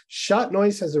quite. Shot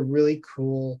noise has a really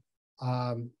cool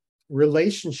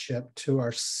relationship to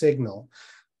our signal.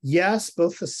 Yes,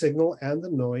 both the signal and the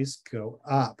noise go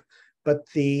up, but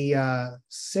the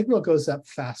signal goes up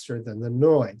faster than the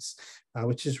noise,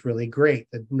 which is really great.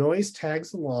 The noise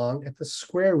tags along at the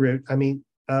square root,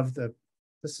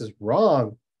 this is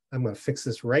wrong. I'm going to fix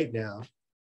this right now.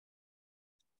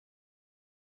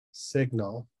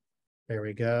 Signal. There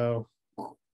we go.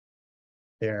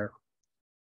 There.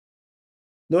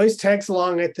 Noise tags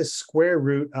along at the square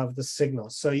root of the signal.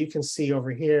 So you can see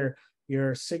over here,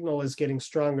 your signal is getting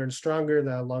stronger and stronger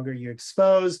the longer you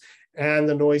expose, and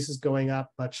the noise is going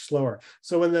up much slower.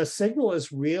 So when the signal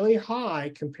is really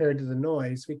high compared to the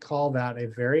noise, we call that a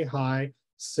very high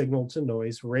signal to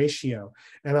noise ratio.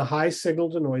 And a high signal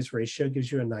to noise ratio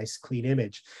gives you a nice clean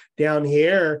image. Down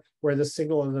here, where the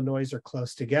signal and the noise are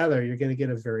close together, you're going to get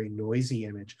a very noisy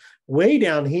image. Way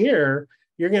down here,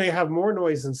 you're going to have more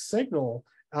noise and signal.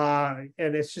 And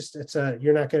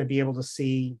you're not going to be able to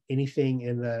see anything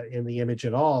in the image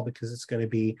at all because it's going to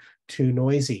be too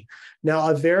noisy.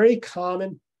 Now, a very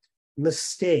common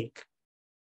mistake.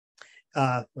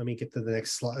 Let me get to the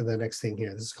next slide, the next thing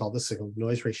here. This is called the signal to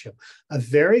noise ratio. A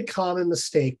very common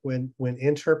mistake when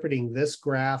interpreting this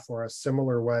graph or a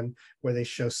similar one where they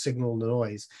show signal to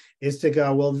noise is to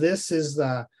go, well, this is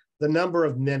the the number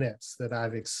of minutes that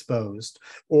I've exposed,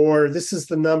 or this is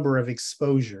the number of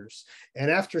exposures. And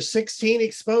after 16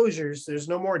 exposures, there's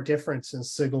no more difference in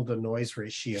signal to noise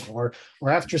ratio, or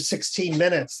after 16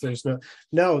 minutes, there's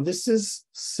no, this is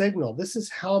signal. This is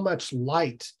how much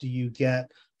light do you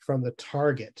get from the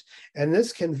target. And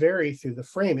this can vary through the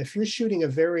frame. If you're shooting a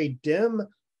very dim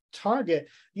target,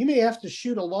 you may have to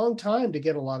shoot a long time to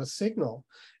get a lot of signal.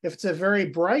 If it's a very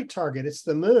bright target, it's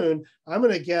the moon, I'm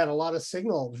going to get a lot of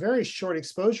signal. Very short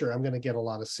exposure, I'm going to get a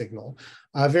lot of signal.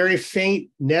 A very faint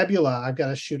nebula, I've got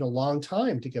to shoot a long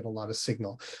time to get a lot of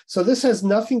signal. So this has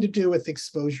nothing to do with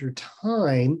exposure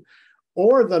time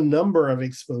or the number of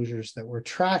exposures that we're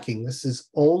tracking. This is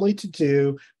only to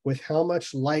do with how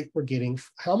much light we're getting,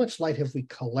 how much light have we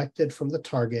collected from the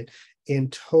target in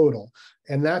total.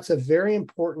 And that's a very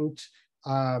important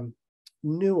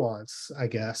nuance, I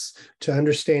guess, to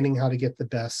understanding how to get the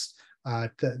best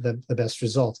the best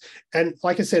results. And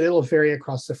like I said, it'll vary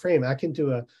across the frame. I can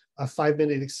do a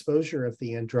 5-minute exposure of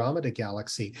the Andromeda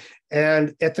galaxy.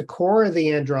 And at the core of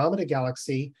the Andromeda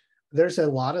galaxy, there's a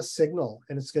lot of signal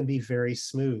and it's going to be very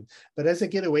smooth. But as I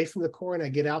get away from the core and I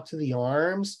get out to the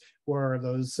arms where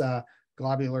those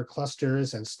globular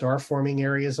clusters and star forming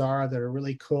areas are that are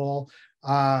really cool,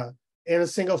 in a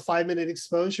single 5-minute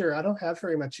exposure, I don't have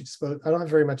very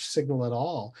much signal at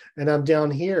all. And I'm down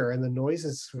here and the noise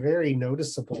is very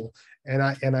noticeable, and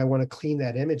I want to clean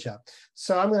that image up.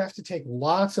 So I'm going to have to take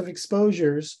lots of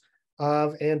exposures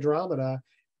of Andromeda,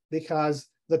 because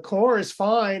the core is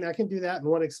fine. I can do that in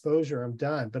one exposure, I'm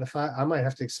done. But if I might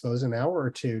have to expose an hour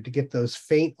or two to get those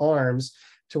faint arms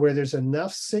to where there's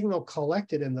enough signal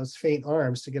collected in those faint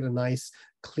arms to get a nice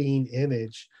clean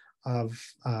image of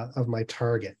my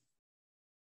target.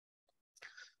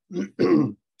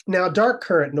 Now, dark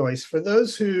current noise, for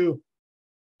those who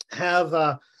have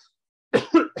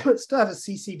still have a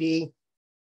CCD,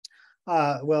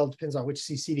 well, it depends on which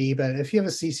CCD, but if you have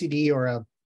a CCD or a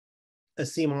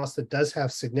CMOS that does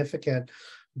have significant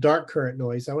dark current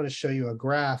noise, I want to show you a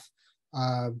graph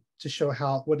to show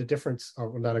what a difference,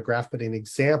 or not a graph, but an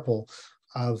example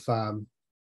of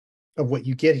what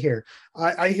you get here.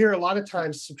 I hear a lot of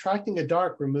times subtracting a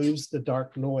dark removes the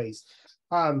dark noise.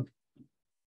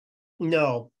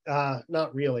 No,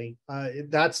 not really.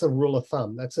 That's a rule of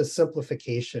thumb. That's a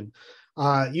simplification.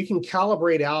 You can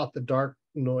calibrate out the dark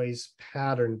noise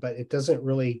pattern, but it doesn't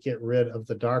really get rid of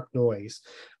the dark noise.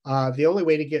 The only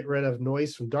way to get rid of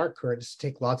noise from dark current is to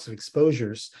take lots of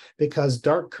exposures, because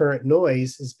dark current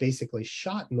noise is basically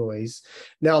shot noise.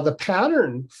 Now, the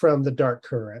pattern from the dark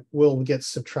current will get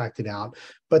subtracted out,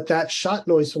 but that shot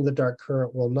noise from the dark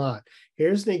current will not.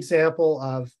 Here's an example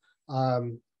of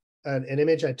an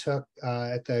image I took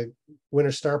at the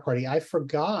Winter Star Party. I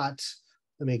forgot,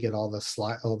 let me get all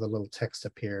the little text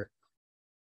up here.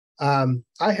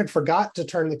 I had forgot to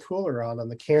turn the cooler on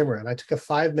the camera, and I took a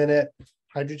 5-minute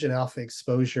hydrogen alpha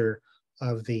exposure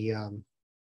of the,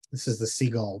 this is the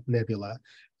Seagull Nebula.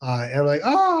 And I'm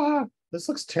like, this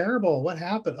looks terrible. What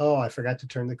happened? Oh, I forgot to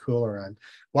turn the cooler on.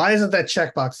 Why isn't that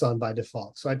checkbox on by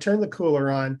default? So I turned the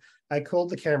cooler on. I cooled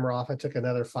the camera off. I took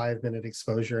another 5-minute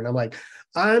exposure, and I'm like,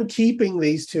 I'm keeping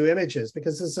these two images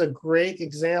because this is a great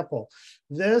example.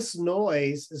 This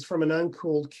noise is from an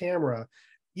uncooled camera.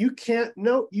 You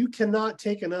cannot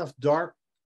take enough dark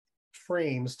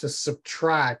frames to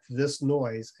subtract this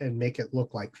noise and make it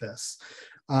look like this.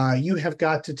 You have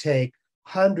got to take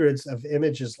hundreds of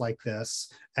images like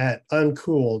this at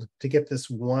uncooled to get this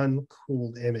one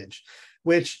cooled image,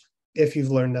 which, if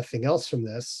you've learned nothing else from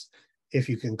this, if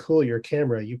you can cool your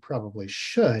camera, you probably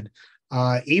should.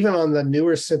 Even on the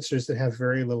newer sensors that have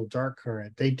very little dark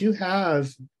current, they do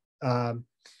have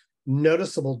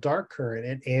noticeable dark current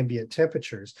at ambient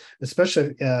temperatures,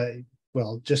 especially,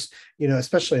 well, just,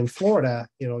 especially in Florida,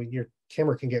 your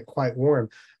camera can get quite warm.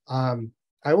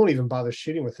 I won't even bother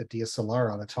shooting with a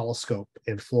DSLR on a telescope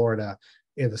in Florida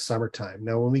in the summertime.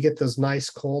 Now, when we get those nice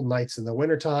cold nights in the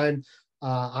wintertime,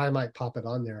 I might pop it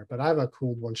on there, but I have a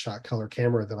cooled one-shot color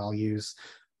camera that I'll use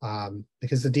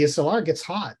because the DSLR gets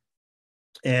hot,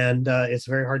 and it's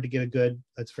very hard to get a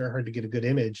good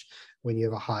image when you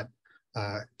have a hot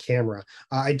camera.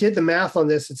 I did the math on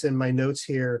this. It's in my notes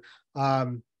here.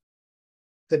 The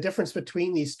difference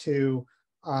between these two,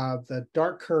 the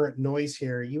dark current noise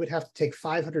here, you would have to take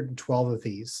 512 of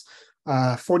these,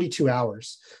 42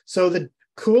 hours. So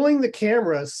cooling the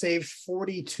camera saved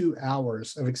 42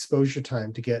 hours of exposure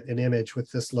time to get an image with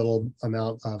this little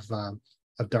amount of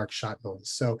dark shot noise.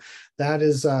 So that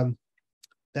is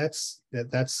that's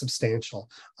substantial.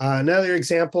 Another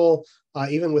example,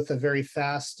 even with a very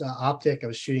fast optic, I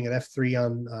was shooting at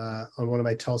f3 on one of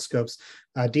my telescopes.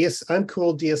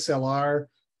 Uncooled DSLR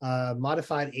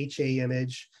modified HA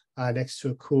image next to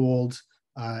a cooled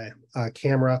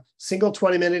camera, single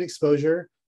 20-minute exposure.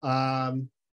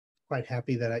 Quite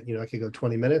happy that I could go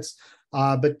 20 minutes.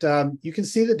 But you can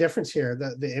see the difference here.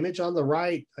 The image on the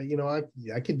right,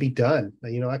 I could be done.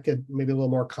 I could maybe a little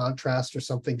more contrast or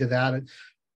something to that.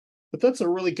 But that's a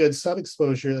really good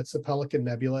sub-exposure. That's the Pelican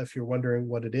Nebula, if you're wondering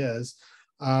what it is.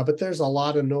 But there's a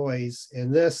lot of noise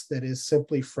in this that is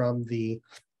simply from the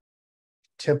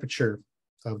temperature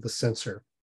of the sensor.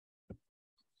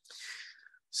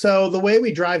 So the way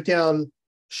we drive down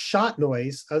shot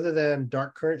noise, other than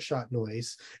dark current shot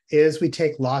noise, is we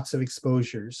take lots of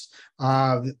exposures.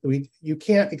 You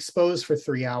can't expose for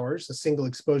 3 hours, a single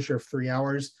exposure of 3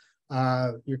 hours.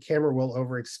 Your camera will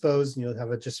overexpose and you'll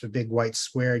have just a big white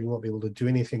square and you won't be able to do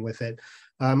anything with it,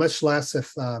 much less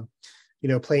if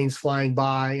planes flying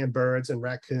by and birds and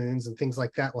raccoons and things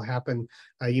like that will happen.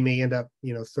 You may end up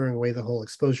throwing away the whole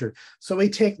exposure. So we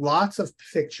take lots of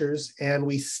pictures and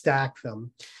we stack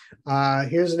them.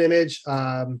 Here's an image,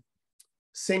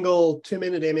 single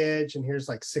 2-minute image, and here's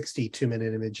like 60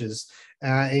 2-minute images.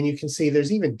 And you can see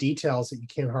there's even details that you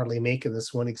can't hardly make in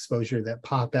this one exposure that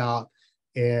pop out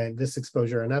in this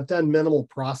exposure. And I've done minimal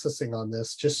processing on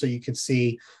this just so you can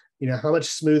see, how much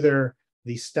smoother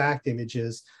the stacked image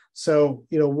is. So,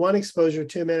 one exposure,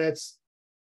 2 minutes,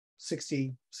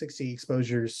 60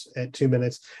 exposures at 2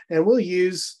 minutes. And we'll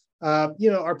use,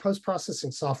 our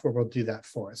post-processing software will do that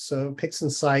for us. So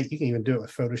PixInsight, you can even do it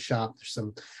with Photoshop. There's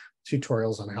some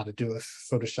tutorials on how to do it with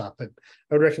Photoshop, but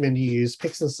I would recommend you use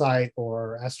PixInsight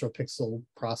or AstroPixel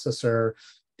processor,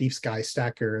 Deep Sky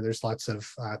Stacker. There's lots of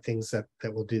things that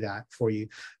will do that for you.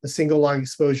 A single long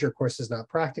exposure, of course, is not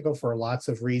practical for lots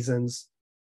of reasons.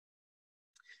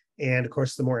 And of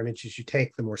course, the more images you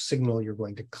take, the more signal you're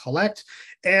going to collect.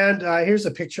 And here's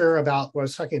a picture about what I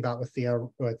was talking about with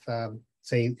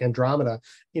say Andromeda.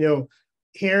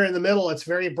 Here in the middle, it's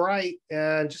very bright,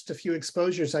 and just a few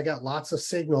exposures, I got lots of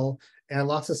signal, and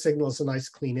lots of signal is a nice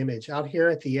clean image. Out here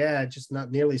at the edge, it's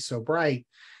not nearly so bright.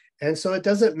 And so it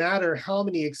doesn't matter how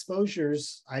many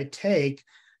exposures I take.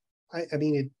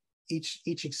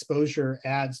 Each exposure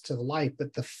adds to the light,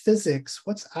 but the physics,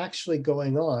 what's actually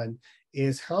going on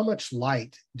is how much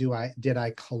light did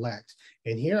I collect?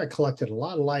 And here I collected a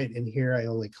lot of light, and here I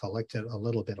only collected a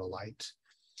little bit of light.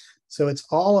 So it's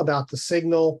all about the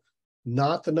signal,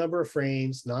 not the number of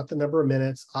frames, not the number of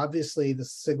minutes. Obviously, the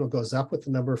signal goes up with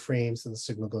the number of frames and the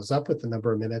signal goes up with the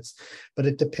number of minutes, but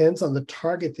it depends on the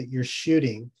target that you're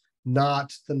shooting,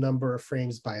 not the number of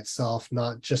frames by itself,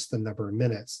 not just the number of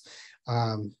minutes.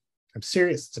 I'm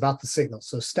serious, it's about the signal.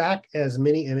 So stack as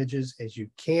many images as you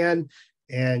can,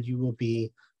 and you will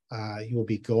be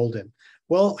golden.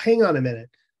 Well, hang on a minute.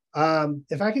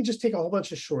 If I can just take a whole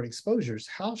bunch of short exposures,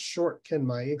 how short can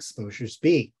my exposures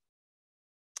be?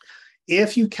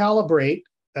 If you calibrate,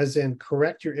 as in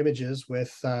correct your images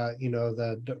with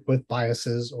with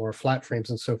biases or flat frames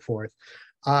and so forth,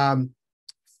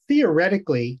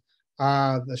 theoretically,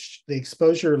 the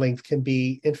exposure length can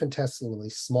be infinitesimally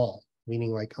small,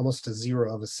 meaning like almost a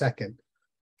 0 of a second,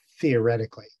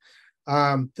 theoretically.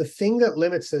 The thing that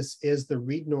limits us is the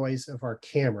read noise of our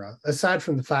camera, aside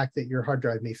from the fact that your hard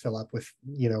drive may fill up with,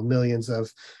 millions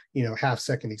of,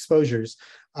 half-second exposures.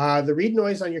 The read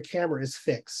noise on your camera is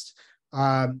fixed.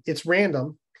 It's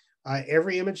random.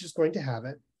 Every image is going to have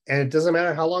it. And it doesn't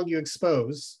matter how long you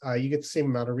expose, you get the same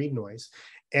amount of read noise.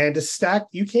 And to stack,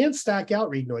 you can stack out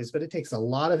read noise, but it takes a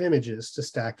lot of images to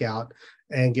stack out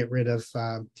and get rid of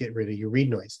your read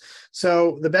noise.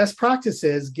 So the best practice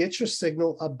is get your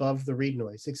signal above the read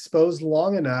noise, expose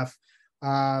long enough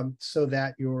so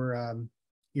that you're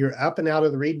up and out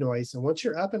of the read noise. And once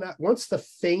you're up and out, once the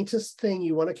faintest thing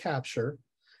you want to capture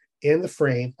in the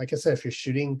frame, like I said, if you're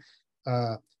shooting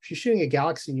a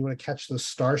galaxy and you want to catch those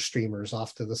star streamers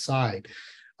off to the side,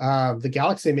 the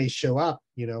galaxy may show up,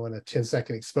 in a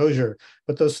 10-second exposure,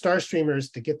 but those star streamers,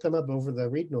 to get them up over the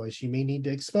read noise, you may need to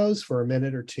expose for a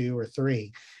minute or 2 or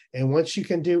 3. And once you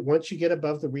get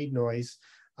above the read noise,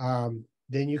 then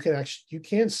you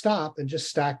can stop and just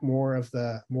stack more of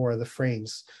the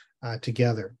frames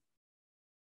together.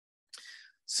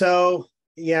 So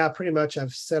yeah, pretty much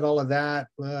I've said all of that.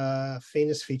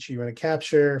 Faintest feature you want to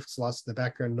capture, if it's lost in the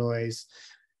background noise.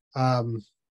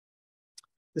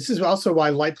 This is also why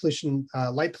light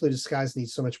polluted skies need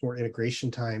so much more integration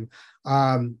time.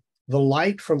 The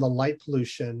light from the light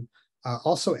pollution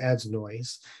also adds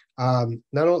noise. If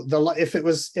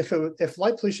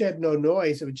light pollution had no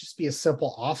noise, it would just be a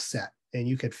simple offset, and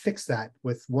you could fix that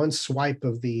with one swipe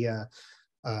of the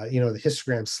the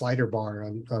histogram slider bar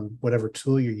on whatever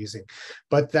tool you're using.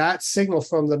 But that signal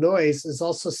from the noise is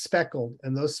also speckled,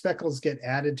 and those speckles get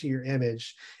added to your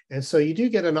image. And so you do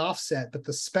get an offset, but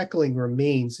the speckling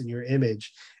remains in your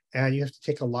image, and you have to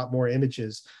take a lot more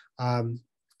images. I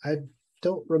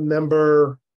don't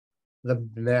remember the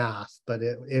math, but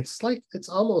it's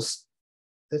almost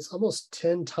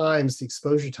 10 times the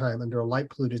exposure time under a light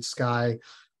polluted sky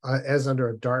as under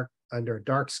a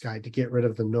dark sky to get rid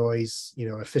of the noise,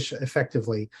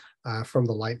 effectively from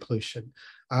the light pollution.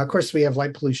 Of course, we have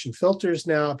light pollution filters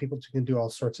now. People can do all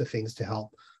sorts of things to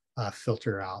help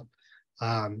filter out.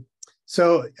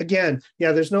 So again,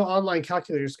 yeah, there's no online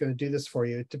calculator that's going to do this for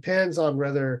you. It depends on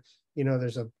whether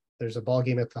there's a ball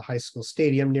game at the high school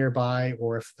stadium nearby,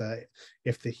 or if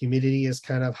the humidity is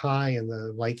kind of high and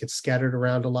the light gets scattered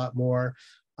around a lot more.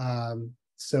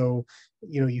 So,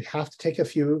 you have to take a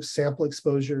few sample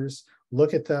exposures,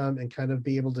 look at them, and kind of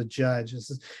be able to judge.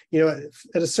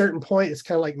 At a certain point, it's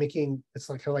kind of like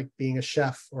being a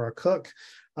chef or a cook.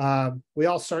 We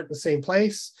all start in the same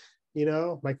place,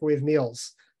 microwave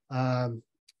meals.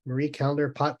 Marie Callender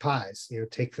pot pies,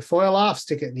 take the foil off,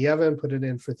 stick it in the oven, put it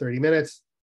in for 30 minutes.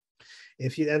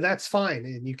 And that's fine.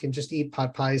 And you can just eat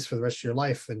pot pies for the rest of your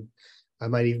life. And I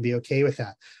might even be okay with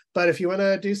that. But if you want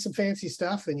to do some fancy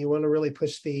stuff and you want to really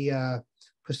push the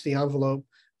envelope,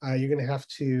 you're going to have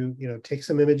to, take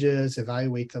some images,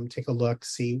 evaluate them, take a look,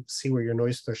 see where your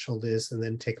noise threshold is, and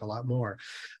then take a lot more.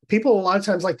 People a lot of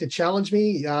times like to challenge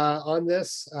me on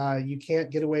this. You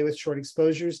can't get away with short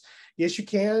exposures. Yes, you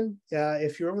can.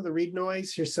 If you're over the read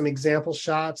noise, here's some example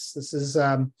shots. This is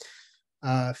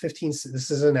 15.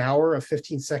 This is an hour of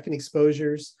 15-second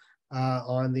exposures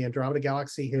on the Andromeda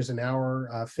Galaxy. Here's an hour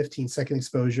of 15-second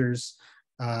exposures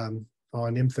on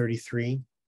M33.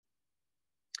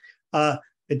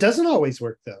 It doesn't always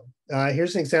work though.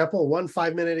 Here's an example: 1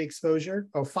 5-minute exposure,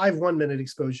 5 1-minute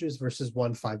exposures versus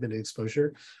 1 5-minute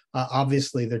exposure.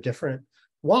 Obviously, they're different.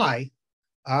 Why?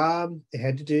 It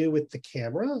had to do with the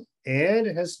camera, and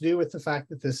it has to do with the fact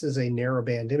that this is a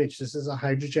narrowband image. This is a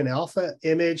hydrogen alpha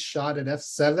image shot at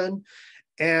f7,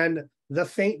 and the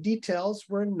faint details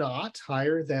were not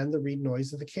higher than the read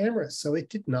noise of the camera, so it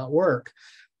did not work.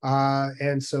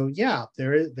 And so, yeah,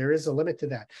 there is a limit to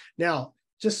that. Now,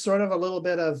 just sort of a little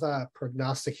bit of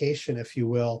prognostication, if you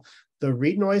will. The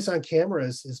read noise on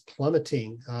cameras is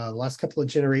plummeting. The last couple of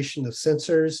generations of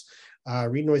sensors,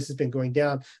 read noise has been going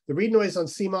down. The read noise on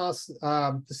CMOS,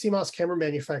 the CMOS camera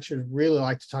manufacturers really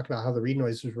like to talk about how the read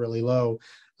noise was really low.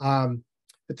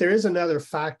 But there is another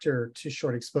factor to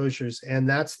short exposures, and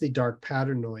that's the dark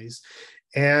pattern noise.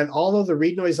 And although the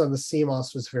read noise on the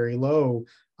CMOS was very low,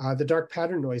 the dark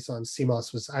pattern noise on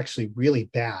CMOS was actually really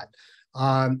bad.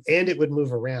 And it would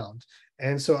move around.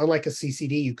 And so unlike a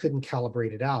CCD, you couldn't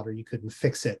calibrate it out or you couldn't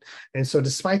fix it. And so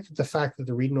despite the fact that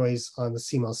the read noise on the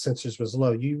CMOS sensors was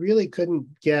low, you really couldn't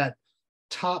get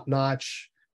top-notch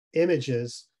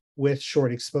images with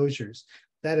short exposures.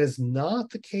 That is not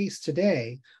the case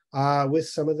today with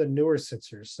some of the newer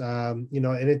sensors. And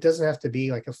it doesn't have to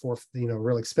be like a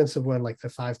real expensive one like the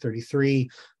 533,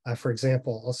 for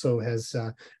example, also has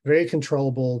very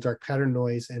controllable dark pattern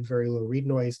noise and very low read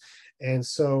noise. And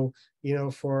so,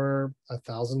 for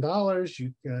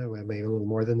 $1,000, maybe a little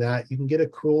more than that, you can get a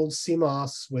cooled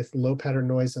CMOS with low pattern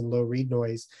noise and low read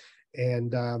noise,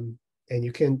 and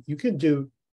you can do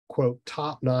quote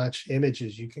top-notch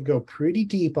images. You can go pretty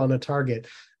deep on a target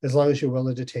as long as you're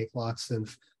willing to take lots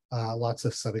of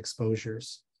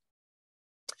sub-exposures.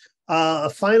 A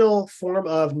final form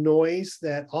of noise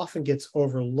that often gets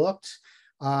overlooked,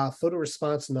 photo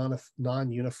response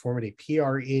non-uniformity,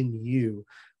 PRNU.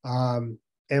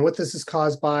 And what this is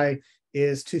caused by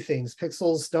is two things.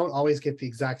 Pixels don't always get the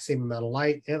exact same amount of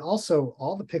light, and also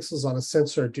all the pixels on a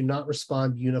sensor do not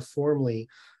respond uniformly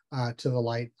to the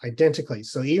light identically.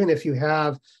 So even if you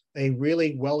have a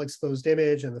really well-exposed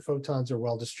image and the photons are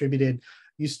well distributed,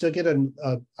 you still get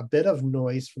a bit of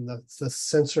noise from the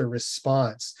sensor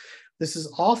response. This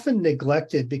is often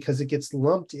neglected because it gets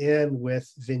lumped in with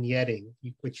vignetting,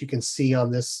 which you can see on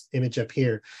this image up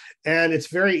here. And it's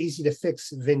very easy to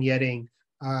fix vignetting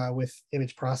with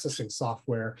image processing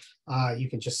software. You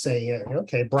can just say,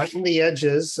 okay, brighten the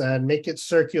edges and make it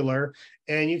circular,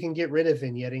 and you can get rid of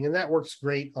vignetting. And that works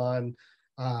great on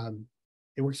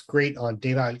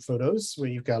daylight photos where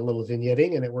you've got a little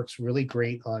vignetting, and it works really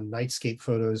great on nightscape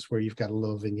photos where you've got a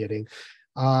little vignetting.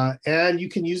 And you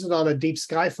can use it on a deep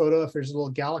sky photo if there's a little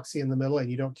galaxy in the middle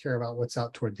and you don't care about what's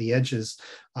out toward the edges.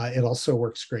 It also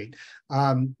works great.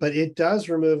 But it does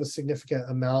remove a significant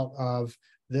amount of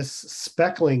this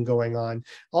speckling going on.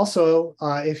 Also,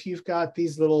 if you've got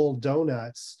these little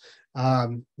donuts,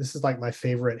 this is like my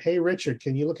favorite. Hey, Richard,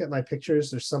 can you look at my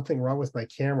pictures? There's something wrong with my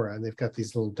camera. And they've got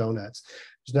these little donuts.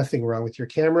 There's nothing wrong with your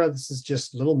camera. This is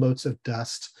just little motes of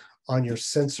dust on your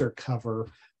sensor cover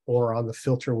or on the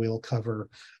filter wheel cover.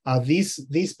 These,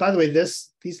 by the way,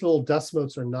 these little dust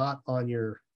motes are not on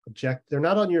your object. They're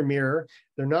not on your mirror.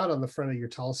 They're not on the front of your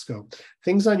telescope.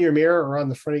 Things on your mirror or on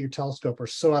the front of your telescope are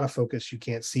so out of focus you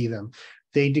can't see them.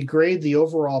 They degrade the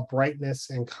overall brightness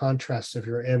and contrast of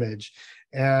your image,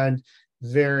 and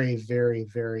very, very,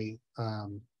 very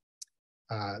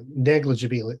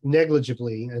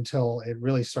negligibly until it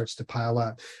really starts to pile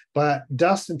up. But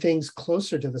dust and things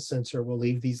closer to the sensor will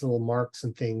leave these little marks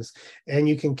and things, and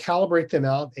you can calibrate them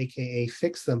out, aka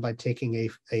fix them, by taking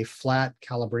a flat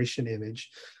calibration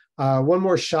image. One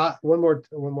more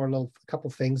little couple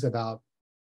things about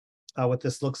what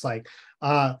this looks like.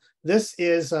 This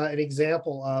is an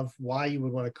example of why you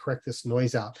would want to correct this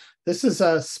noise out. This is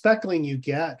a speckling you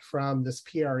get from this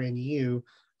PRNU,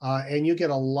 and you get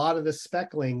a lot of this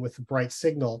speckling with the bright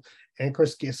signal. And of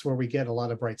course, guess where we get a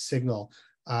lot of bright signal?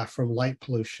 From light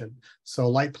pollution. So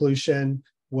light pollution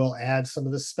will add some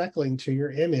of the speckling to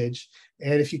your image.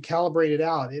 And if you calibrate it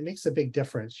out, it makes a big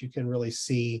difference. You can really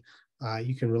see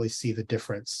the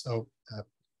difference. So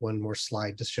one more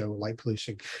slide to show light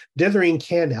pollution. Dithering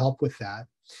can help with that.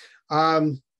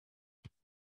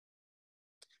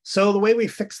 So the way we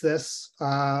fix this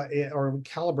or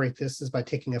calibrate this is by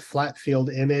taking a flat field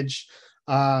image.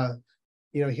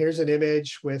 Here's an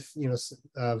image with,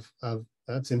 of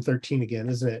that's M13 again,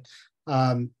 isn't it?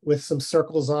 With some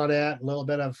circles on it, a little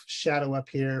bit of shadow up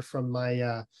here from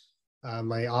my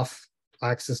my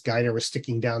off-axis guider was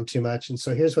sticking down too much. And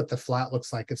so here's what the flat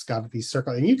looks like. It's got these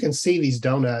circles, and you can see these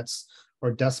donuts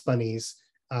or dust bunnies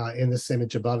in this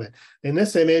image above it. In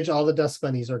this image, all the dust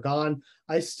bunnies are gone.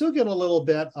 I still get a little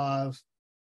bit of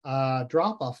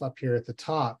drop off up here at the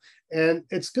top, and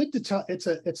it's good to tell. It's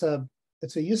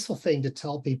a useful thing to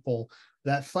tell people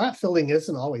that flat filling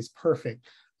isn't always perfect.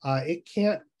 It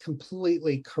can't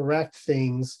completely correct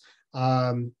things,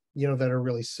 that are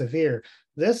really severe.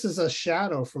 This is a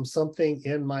shadow from something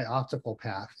in my optical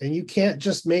path, and you can't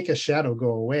just make a shadow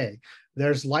go away.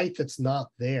 There's light that's not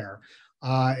there.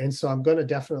 And so I'm going to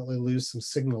definitely lose some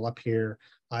signal up here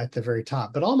at the very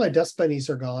top. But all my dust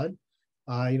bunnies are gone.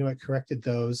 I corrected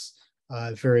those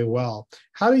very well.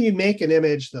 How do you make an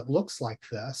image that looks like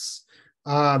this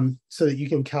so that you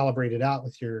can calibrate it out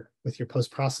with your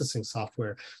post-processing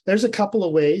software? There's a couple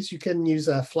of ways. You can use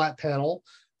a flat panel,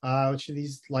 which are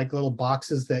these like little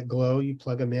boxes that glow. You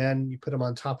plug them in, you put them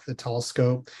on top of the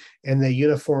telescope, and they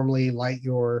uniformly light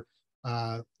your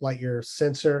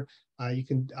sensor.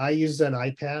 I use an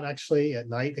iPad actually at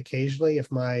night occasionally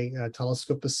if my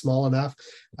telescope is small enough.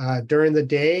 During the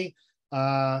day,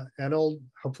 an old,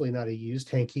 hopefully not a used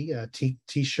hanky, a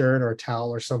t-shirt or a towel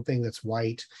or something that's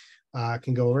white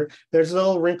can go over it. There's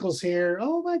little wrinkles here.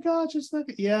 Oh my gosh, it's not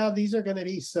good. Yeah, these are going to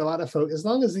be so out of focus. As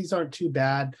long as these aren't too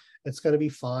bad, it's going to be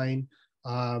fine.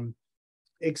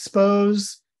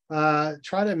 Expose,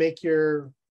 try to make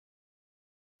your,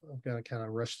 I'm going to kind of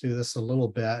rush through this a little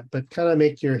bit, but kind of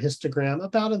make your histogram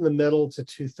about in the middle to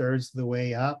 2/3 of the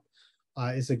way up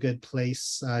is a good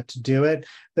place to do it.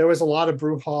 There was a lot of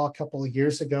brouhaha a couple of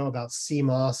years ago about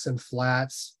CMOS and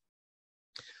flats.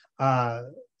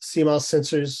 CMOS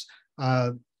sensors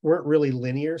weren't really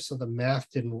linear, so the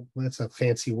math didn't, that's a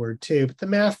fancy word too, but the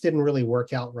math didn't really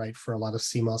work out right for a lot of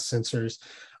CMOS sensors.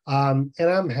 And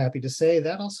I'm happy to say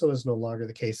that also is no longer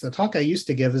the case. The talk I used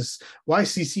to give is why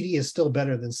CCD is still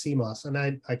better than CMOS, and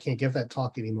I can't give that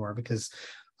talk anymore because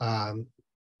none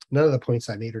of the points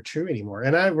I made are true anymore.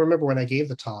 And I remember when I gave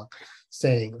the talk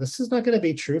saying, this is not going to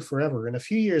be true forever. In a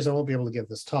few years, I won't be able to give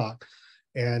this talk.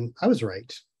 And I was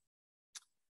right.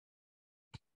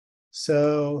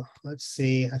 So let's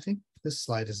see, I think this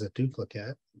slide is a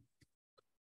duplicate.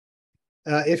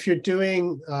 If you're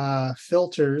doing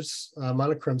filters,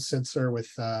 monochrome sensor with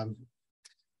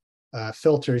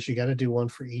filters, you got to do one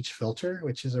for each filter,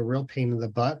 which is a real pain in the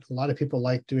butt. A lot of people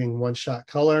like doing one-shot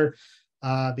color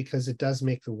because it does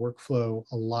make the workflow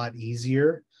a lot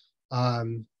easier.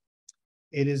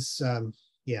 It is,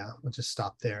 yeah, we'll just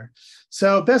stop there.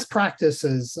 So best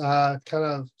practices, kind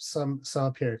of some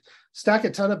up here. Stack a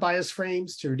ton of bias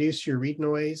frames to reduce your read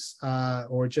noise,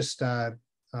 or just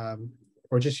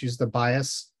use the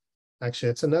bias. Actually,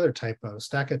 it's another typo.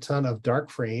 Stack a ton of dark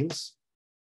frames.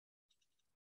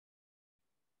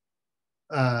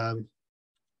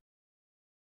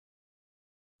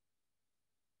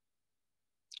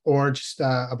 Or just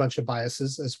a bunch of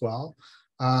biases as well.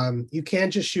 You can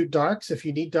just shoot darks. If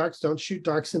you need darks, don't shoot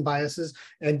darks and biases,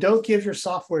 and don't give your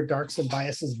software darks and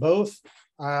biases both.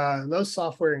 Most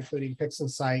software, including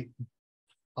PixInsight,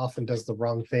 often does the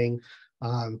wrong thing.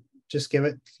 Just give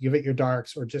it your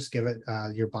darks, or just give it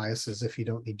your biases if you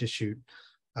don't need to shoot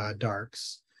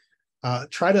darks.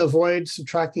 Try to avoid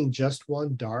subtracting just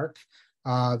one dark.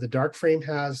 The dark frame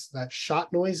has that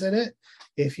shot noise in it.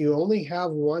 If you only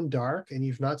have one dark and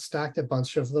you've not stacked a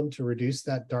bunch of them to reduce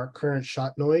that dark current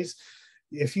shot noise,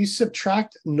 if you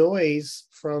subtract noise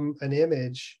from an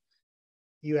image,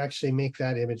 you actually make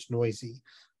that image noisy.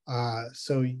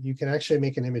 So you can actually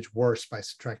make an image worse by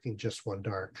subtracting just one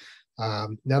dark.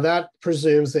 Now that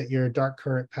presumes that your dark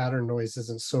current pattern noise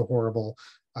isn't so horrible,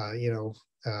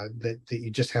 that you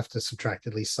just have to subtract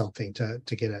at least something to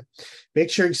get it. Make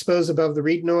sure you expose above the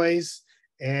read noise,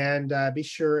 and be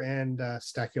sure and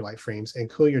stack your light frames and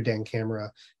cool your den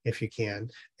camera if you can.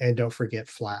 And don't forget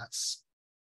flats.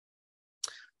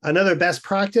 Another best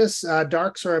practice,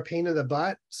 darks are a pain in the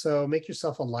butt. So make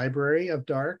yourself a library of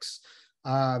darks,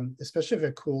 especially if you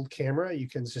have a cooled camera. You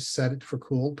can just set it for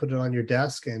cooled, put it on your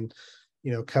desk, and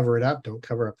cover it up. Don't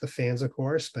cover up the fans, of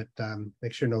course, but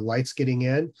make sure no light's getting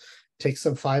in. Take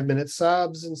some 5-minute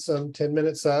subs and some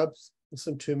 10-minute subs and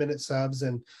some 2-minute subs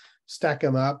and stack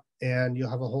them up, and you'll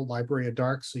have a whole library of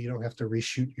darks, so you don't have to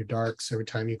reshoot your darks every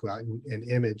time you go out and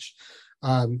image.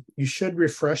 You should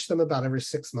refresh them about every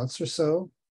 6 months or so.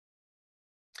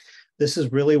 This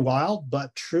is really wild,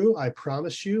 but true, I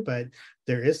promise you, but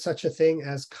there is such a thing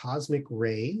as cosmic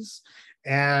rays,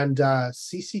 and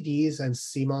CCDs and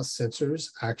CMOS sensors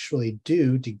actually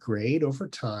do degrade over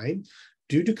time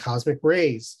due to cosmic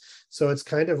rays. So it's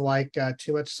kind of like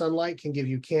too much sunlight can give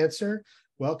you cancer.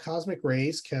 Well, cosmic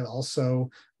rays can also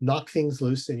knock things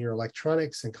loose in your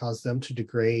electronics and cause them to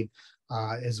degrade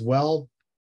as well.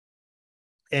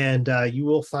 And you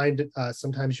will find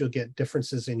sometimes you'll get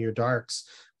differences in your darks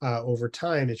over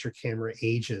time as your camera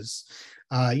ages.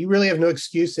 You really have no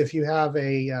excuse if you have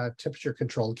a temperature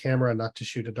controlled camera not to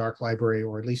shoot a dark library,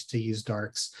 or at least to use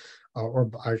darks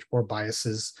or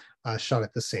biases shot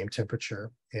at the same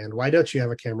temperature. And why don't you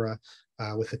have a camera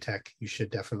with a tech? You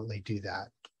should definitely do that.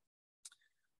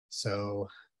 So,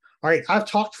 all right, I've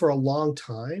talked for a long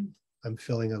time. I'm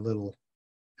feeling a little,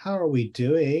 how are we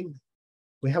doing?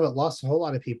 We haven't lost a whole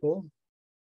lot of people.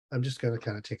 I'm just going to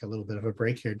kind of take a little bit of a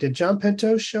break here. Did John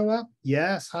Pinto show up?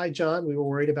 Yes. Hi, John. We were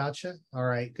worried about you. All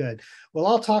right, good. Well,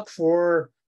 I'll talk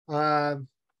for,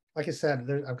 like I said,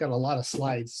 I've got a lot of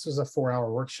slides. This was a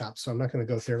 4-hour workshop, so I'm not going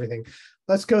to go through everything.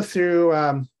 Let's go through,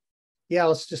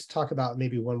 let's just talk about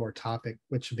maybe one more topic,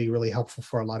 which would be really helpful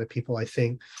for a lot of people, I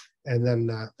think. And then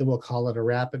we'll call it a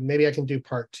wrap. And maybe I can do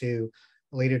part 2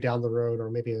 later down the road, or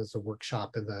maybe as a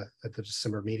workshop at the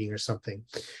December meeting or something.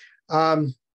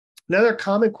 Another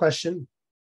common question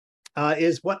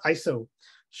is, what ISO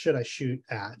should I shoot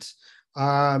at?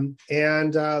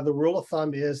 The rule of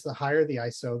thumb is the higher the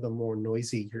ISO, the more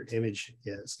noisy your image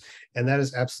is. And that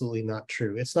is absolutely not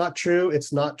true. It's not true.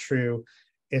 It's not true.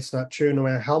 It's not true, no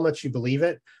matter how much you believe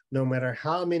it, no matter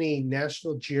how many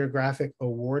National Geographic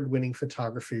award-winning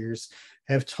photographers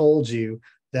have told you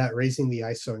that raising the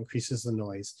ISO increases the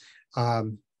noise.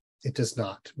 It does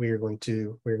not. We're going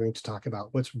to talk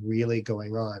about what's really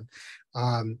going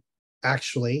on.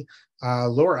 Actually,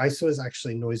 lower ISO is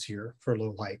actually noisier for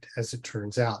low light, as it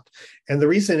turns out. And the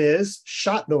reason is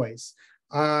shot noise.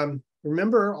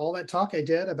 Remember all that talk I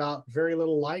did about very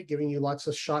little light giving you lots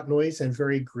of shot noise and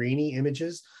very grainy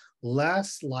images?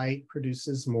 Less light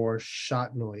produces more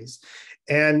shot noise.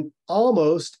 And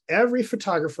almost every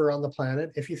photographer on the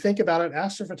planet, if you think about it,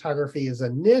 astrophotography is a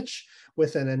niche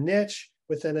within a niche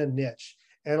within a niche.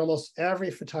 And almost every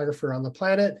photographer on the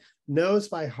planet knows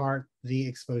by heart the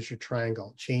exposure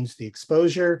triangle. Change the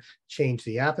exposure, change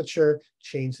the aperture,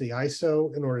 change the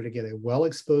ISO in order to get a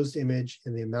well-exposed image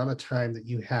in the amount of time that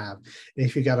you have. And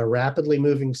if you've got a rapidly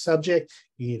moving subject,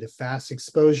 you need a fast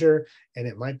exposure, and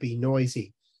it might be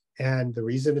noisy. And the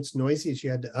reason it's noisy is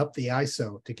you had to up the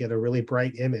ISO to get a really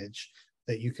bright image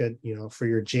that you could, for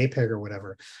your JPEG or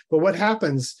whatever. But what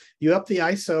happens, you up the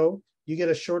ISO, you get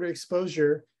a shorter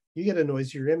exposure, you get a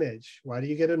noisier image. Why do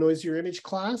you get a noisier image,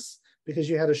 class? Because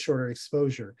you had a shorter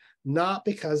exposure, not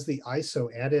because the ISO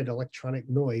added electronic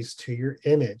noise to your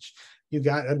image. You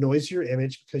got a noisier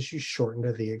image because you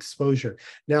shortened the exposure.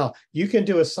 Now, you can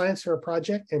do a science fair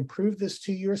project and prove this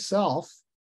to yourself,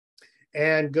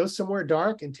 and go somewhere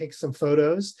dark and take some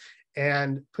photos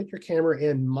and put your camera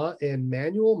in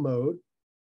manual mode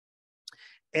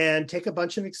and take a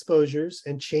bunch of exposures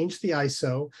and change the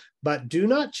ISO, but do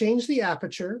not change the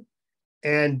aperture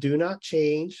and do not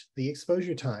change the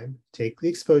exposure time. Take the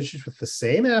exposures with the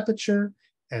same aperture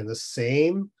and the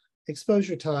same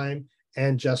exposure time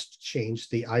and just change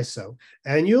the ISO.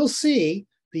 And you'll see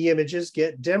the images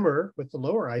get dimmer with the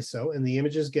lower ISO and the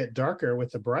images get darker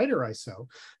with the brighter ISO.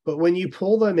 But when you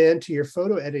pull them into your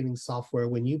photo editing software,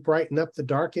 when you brighten up the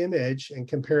dark image and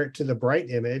compare it to the bright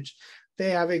image,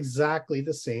 they have exactly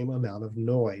the same amount of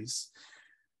noise.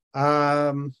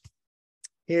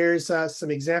 Here's some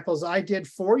examples I did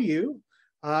for you.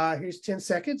 Here's 10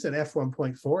 seconds at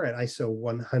f1.4 at ISO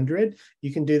 100.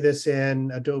 You can do this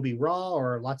in Adobe RAW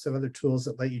or lots of other tools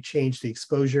that let you change the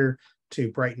exposure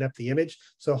to brighten up the image.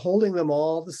 So holding them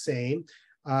all the same,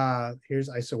 here's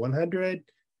ISO 100,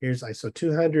 here's ISO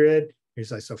 200,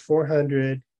 here's ISO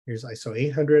 400, here's ISO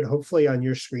 800. Hopefully on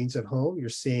your screens at home, you're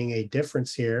seeing a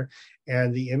difference here,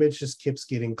 and the image just keeps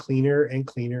getting cleaner and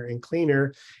cleaner and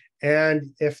cleaner.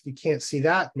 And if you can't see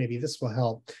that, maybe this will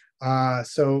help.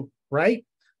 Right,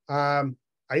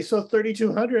 ISO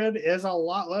 3200 is a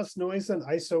lot less noise than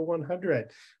ISO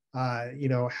 100. You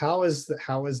know, how is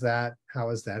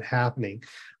that happening?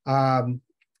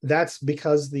 That's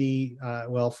because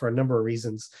well, for a number of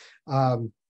reasons.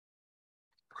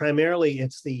 Primarily,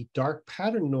 it's the dark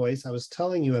pattern noise I was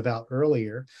telling you about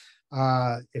earlier.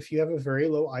 If you have a very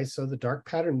low ISO, the dark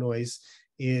pattern noise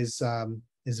is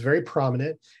very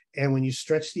prominent. And when you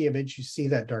stretch the image, you see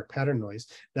that dark pattern noise.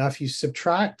 Now, if you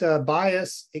subtract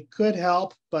bias, it could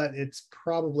help, but it's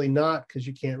probably not, because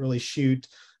you can't really shoot.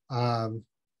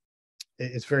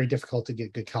 It's very difficult to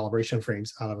get good calibration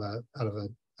frames out of a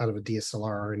DSLR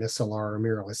or an SLR or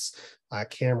mirrorless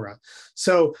camera.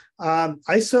 So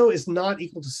ISO is not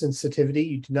equal to sensitivity.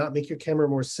 You do not make your camera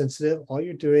more sensitive. All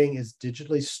you're doing is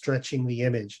digitally stretching the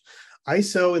image.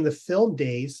 ISO in the film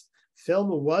days, film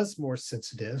was more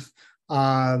sensitive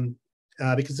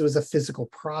because it was a physical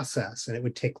process, and it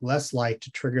would take less light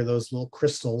to trigger those little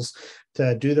crystals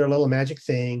to do their little magic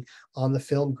thing on the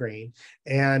film grain.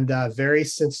 And very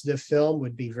sensitive film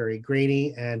would be very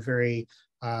grainy, and very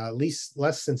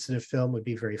less sensitive film would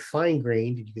be very fine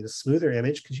grained. You get a smoother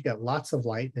image because you got lots of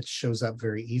light that shows up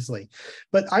very easily.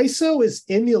 But ISO is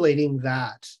emulating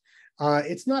that.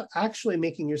 It's not actually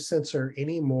making your sensor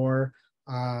any more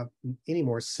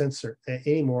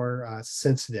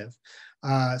sensitive.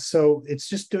 So it's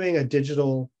just doing a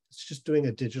digital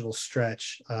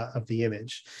stretch of the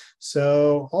image.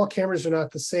 So all cameras are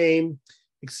not the same.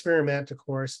 Experiment, of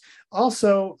course.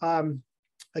 Also,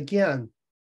 again,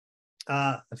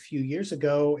 a few years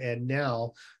ago and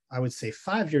now, I would say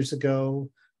 5 years ago,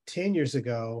 10 years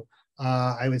ago,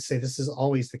 I would say this is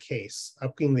always the case.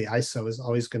 Upping the ISO is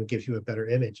always going to give you a better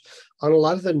image. On a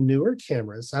lot of the newer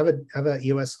cameras, I have a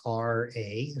EOS RA.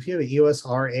 If you have an EOS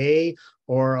RA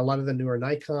or a lot of the newer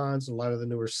Nikons, a lot of the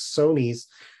newer Sonys,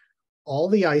 all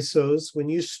the ISOs, when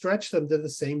you stretch them to the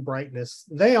same brightness,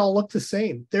 they all look the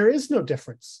same. There is no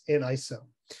difference in ISO.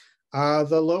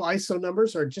 The low ISO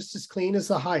numbers are just as clean as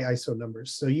the high ISO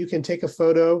numbers. So you can take a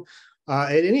photo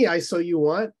at any ISO you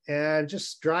want and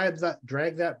just drag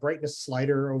that brightness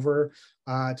slider over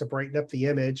to brighten up the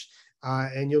image,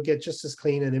 and you'll get just as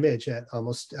clean an image at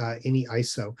almost any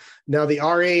ISO. Now, the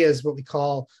RA is what we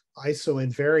call ISO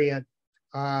invariant,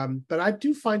 but I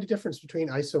do find a difference between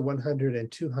ISO 100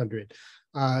 and 200.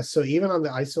 So even on the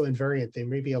ISO invariant, there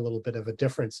may be a little bit of a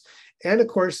difference. And of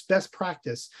course, best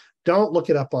practice, don't look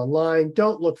it up online.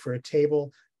 Don't look for a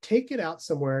table. Take it out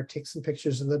somewhere, take some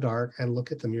pictures in the dark and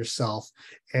look at them yourself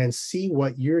and see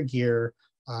what your gear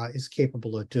is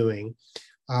capable of doing.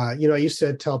 You know, I used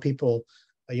to tell people,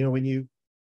 you know, when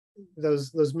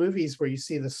those movies where you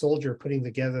see the soldier putting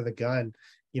together the gun,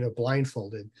 you know,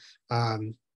 blindfolded,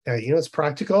 you know, it's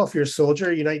practical. If you're a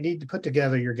soldier, you might need to put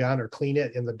together your gun or clean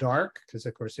it in the dark, because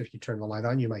of course, if you turn the light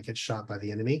on, you might get shot by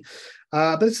the enemy.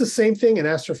 But it's the same thing in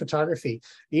astrophotography.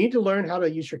 You need to learn how to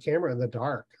use your camera in the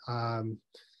dark.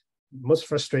 Most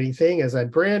frustrating thing is a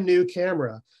brand new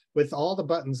camera with all the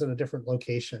buttons in a different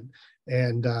location.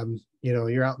 And, you know,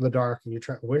 you're out in the dark and you're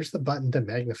trying, where's the button to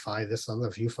magnify this on the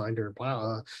viewfinder?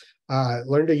 Wow.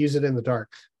 Learn to use it in the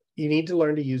dark. You need to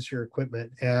learn to use your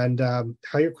equipment, and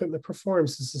how your equipment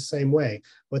performs is the same way.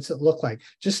 What's it look like?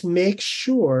 Just make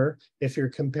sure if you're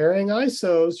comparing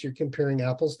ISOs, you're comparing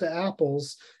apples to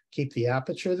apples. Keep the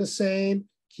aperture the same.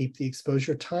 Keep the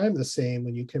exposure time the same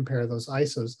when you compare those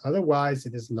ISOs. Otherwise,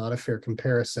 it is not a fair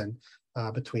comparison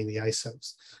between the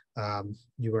ISOs.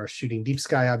 You are shooting deep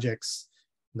sky objects,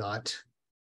 not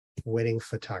wedding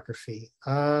photography.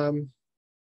 All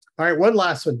right, one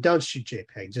last one. Don't shoot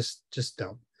JPEG. Just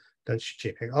don't. Don't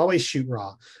shoot JPEG. Always shoot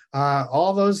RAW.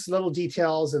 All those little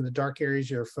details in the dark areas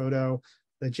of your photo,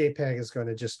 the JPEG is going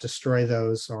to just destroy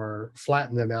those or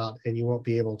flatten them out, and you won't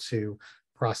be able to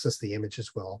process the image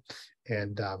as well.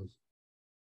 And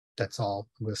that's all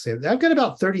I'm going to say. I've got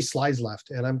about 30 slides left,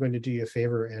 and I'm going to do you a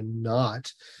favor and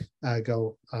not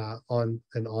go on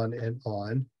and on and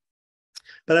on.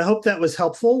 But I hope that was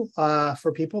helpful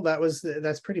for people.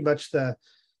 That's pretty much the.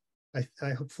 I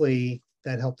hopefully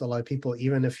that helped a lot of people,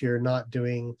 even if you're not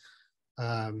doing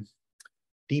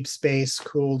deep space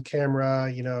cooled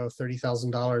camera,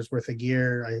 $30,000 worth of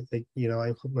gear. I think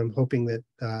I'm hoping that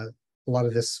a lot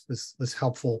of this was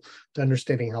helpful to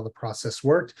understanding how the process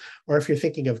worked. Or if you're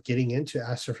thinking of getting into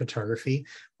astrophotography,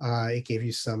 it gave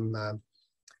you some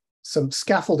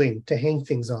scaffolding to hang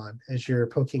things on as you're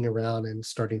poking around and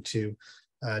starting to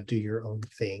do your own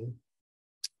thing.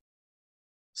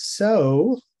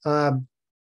 So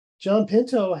John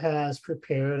Pinto has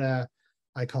prepared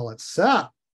I call it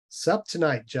Sup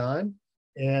tonight, John,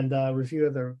 and a review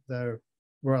of the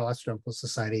Royal Astronomical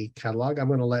Society catalog. I'm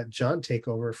going to let John take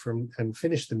over and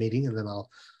finish the meeting, and then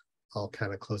I'll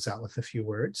kind of close out with a few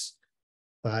words.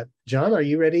 But John, are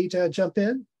you ready to jump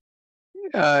in?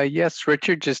 Yes,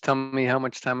 Richard, just tell me how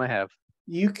much time I have.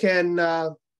 You can,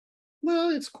 well,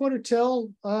 it's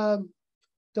 1:45.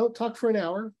 Don't talk for an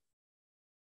hour.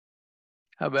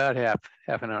 How about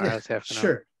half an hour? How's half an hour?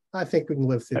 Sure. I think we can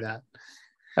live through that.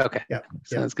 Okay. Yeah.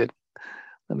 Sounds good.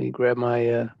 Let me grab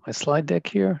my my slide deck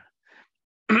here.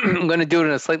 I'm going to do it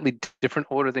in a slightly different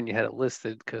order than you had it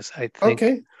listed, because I think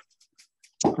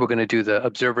we're going to do the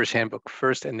Observer's Handbook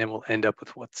first, and then we'll end up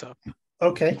with what's up.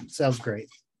 Okay, sounds great.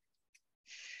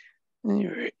 All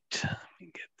right, let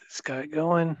me get this guy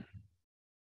going.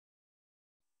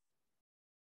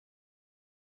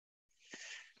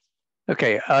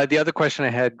 Okay, the other question I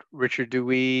had, Richard, do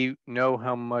we know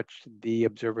how much the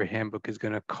Observer Handbook is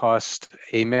going to cost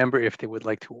a member if they would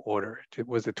like to order it?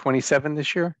 Was it 27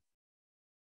 this year?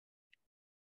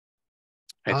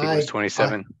 I think it was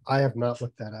 27. I have not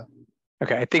looked that up.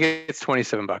 Okay, I think it's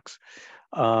 27 bucks.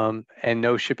 And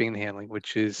no shipping and handling,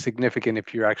 which is significant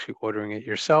if you're actually ordering it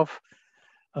yourself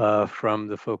from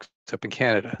the folks up in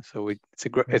Canada. So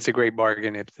it's a great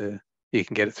bargain if you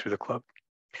can get it through the club.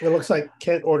 It looks like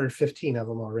Kent ordered 15 of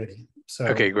them already. So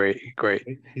okay, great.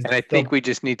 And I think we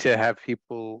just need to have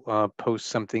people post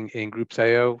something in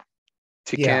Groups.io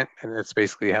to Kent, and that's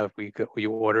basically how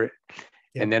you order it.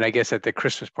 Yeah. And then I guess at the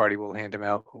Christmas party, we'll hand them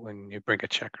out when you bring a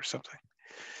check or something.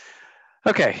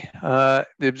 Okay,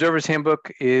 the Observer's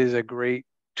Handbook is a great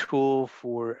tool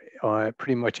for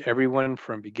pretty much everyone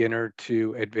from beginner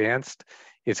to advanced.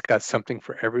 It's got something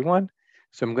for everyone.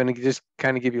 So I'm going to just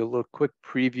kind of give you a little quick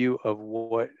preview of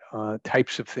what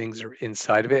types of things are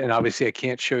inside of it. And obviously I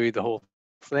can't show you the whole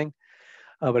thing,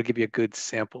 but I'll give you a good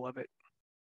sample of it.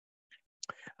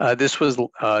 This was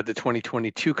the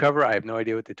 2022 cover. I have no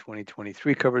idea what the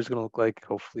 2023 cover is going to look like.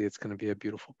 Hopefully it's going to be a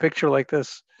beautiful picture like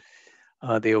this.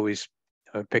 They always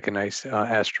pick a nice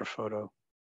astro photo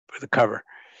for the cover.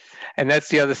 And that's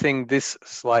the other thing. This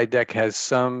slide deck has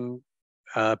some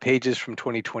pages from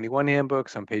 2021 handbook,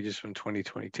 some pages from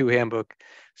 2022 handbook.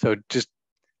 So just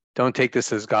don't take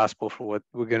this as gospel for what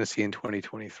we're going to see in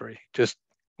 2023. Just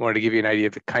wanted to give you an idea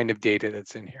of the kind of data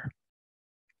that's in here.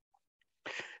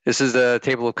 This is the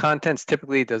table of contents.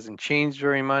 Typically, it doesn't change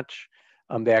very much.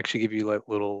 They actually give you like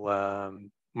little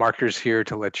markers here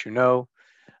to let you know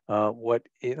let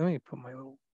me put my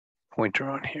little pointer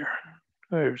on here.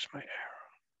 Where's my arrow?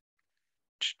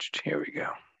 Here we go.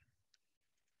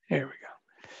 There we go.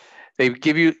 They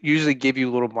usually give you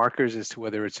little markers as to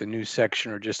whether it's a new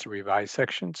section or just a revised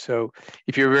section. So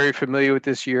if you're very familiar with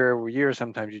this year over year,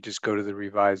 sometimes you just go to the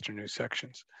revised or new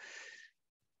sections.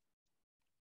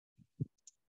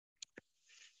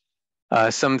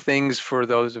 Some things for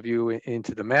those of you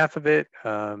into the math of it.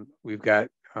 We've got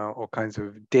all kinds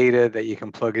of data that you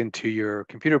can plug into your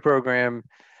computer program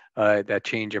that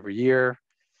change every year,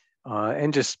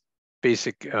 and just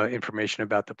basic information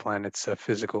about the planet's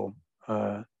physical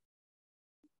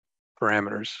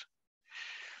parameters.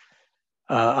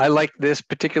 I like this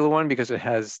particular one because it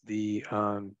has the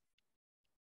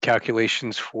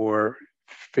calculations for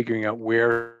figuring out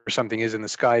where something is in the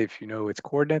sky if you know its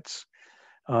coordinates.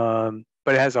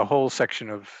 But it has a whole section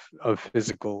of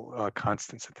physical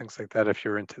constants and things like that if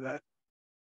you're into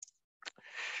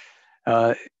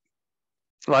that.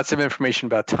 Lots of information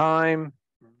about time.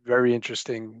 Very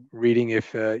interesting reading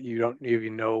if you don't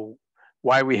even know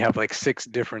why we have like 6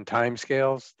 different time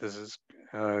scales. This is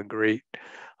a great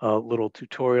little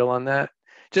tutorial on that.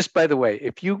 Just by the way,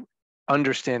 if you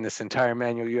understand this entire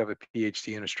manual, you have a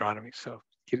PhD in astronomy. So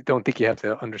you don't think you have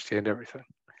to understand everything.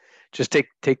 Just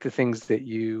take the things that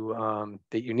you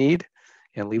need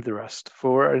and leave the rest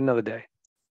for another day.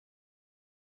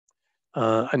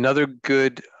 Another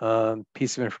good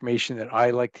piece of information that I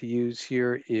like to use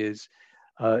here is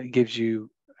it gives you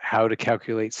how to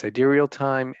calculate sidereal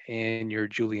time and your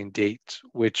Julian dates,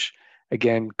 which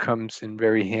again comes in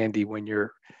very handy when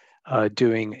you're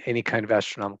doing any kind of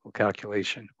astronomical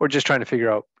calculation or just trying to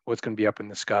figure out what's going to be up in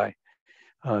the sky.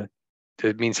 The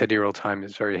mean sidereal time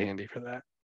is very handy for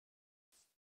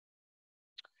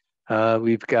that.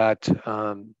 We've got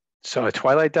so a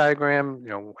twilight diagram,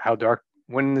 how dark,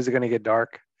 when is it going to get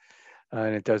dark?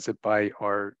 And it does it by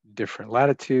our different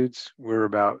latitudes. We're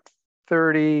about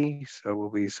 30, so we'll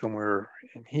be somewhere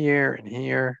in here and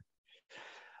here.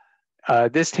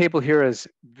 This table here is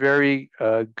very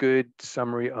good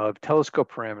summary of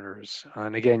telescope parameters.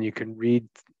 And again, you can read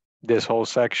this whole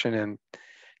section and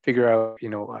figure out,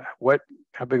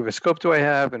 how big of a scope do I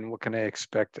have and what can I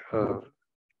expect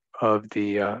of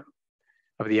the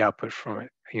output from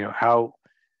it. How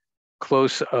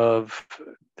close of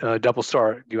double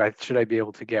star should I be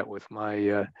able to get with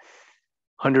my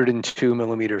 102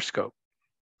 millimeter scope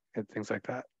and things like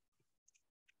that.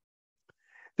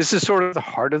 This is sort of the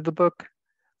heart of the book.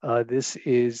 This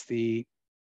is the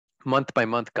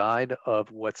month-by-month guide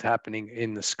of what's happening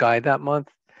in the sky that month.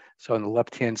 So on the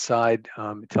left-hand side,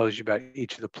 it tells you about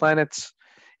each of the planets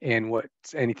and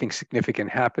what's anything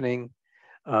significant happening.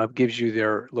 Gives you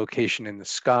their location in the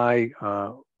sky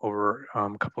over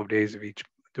a couple of days of each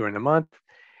during the month.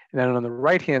 And then on the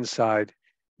right-hand side,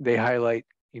 they highlight,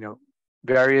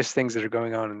 various things that are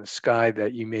going on in the sky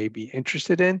that you may be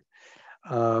interested in.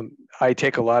 I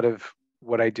take a lot of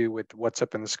what I do with what's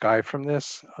up in the sky from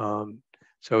this.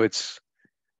 So it's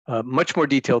much more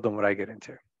detailed than what I get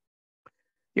into.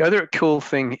 The other cool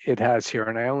thing it has here,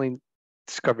 and I only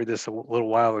discovered this a little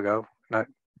while ago, not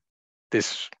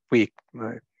this week,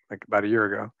 like about a year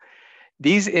ago,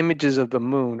 these images of the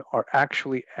moon are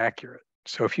actually accurate.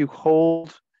 So if you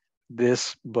hold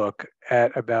this book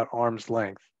at about arm's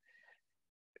length,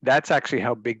 that's actually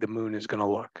how big the moon is going to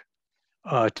look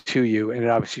to you. And it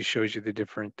obviously shows you the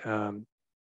different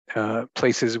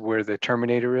places where the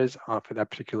terminator is for that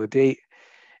particular date.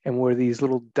 And where these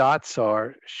little dots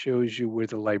are shows you where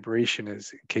the libration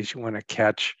is in case you want to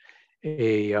catch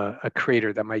a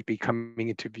crater that might be coming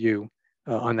into view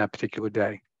on that particular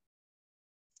day.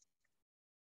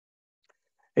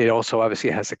 It also obviously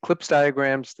has eclipse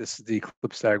diagrams. This is the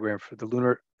eclipse diagram for the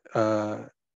lunar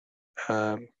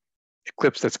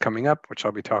eclipse that's coming up, which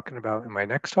I'll be talking about in my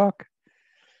next talk.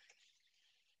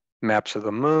 Maps of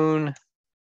the moon,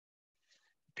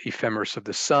 ephemeris of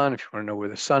the sun, if you want to know where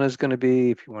the sun is going to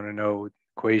be, if you want to know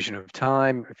equation of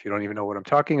time, if you don't even know what I'm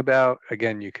talking about,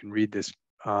 again, you can read this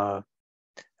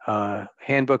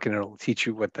handbook and it'll teach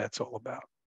you what that's all about.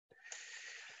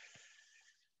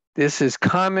 This is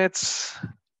comets,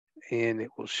 and it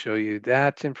will show you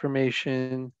that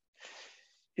information.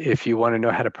 If you want to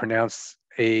know how to pronounce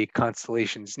a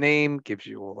constellation's name, gives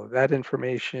you all of that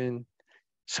information.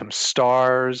 Some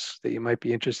stars that you might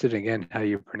be interested in, again, how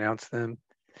you pronounce them.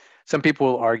 Some people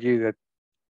will argue that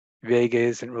Vega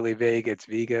isn't really Vega, it's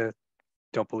Vega.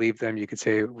 Don't believe them. You could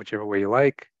say it whichever way you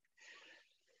like.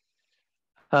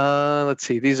 Let's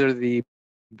see, these are the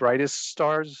brightest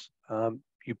stars.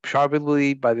 You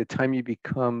probably, by the time you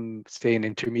become, say, an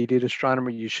intermediate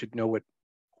astronomer, you should know what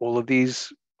all of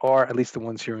these are, at least the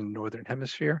ones here in the Northern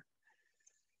Hemisphere.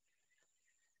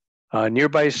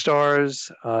 Nearby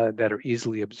stars that are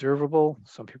easily observable.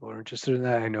 Some people are interested in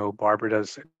that. I know Barbara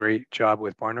does a great job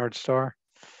with Barnard Star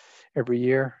every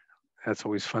year. That's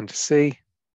always fun to see.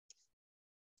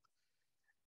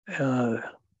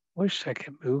 Wish I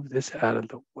could move this out of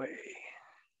the way.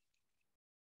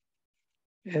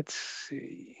 Let's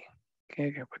see. Okay,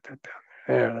 I can put that down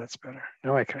there. That's better.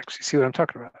 Now I can actually see what I'm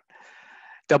talking about.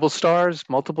 Double stars,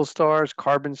 multiple stars,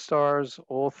 carbon stars,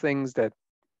 all things that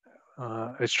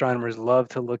astronomers love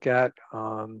to look at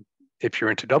if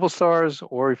you're into double stars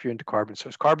or if you're into carbon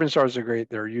stars. Carbon stars are great.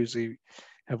 They're usually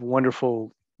have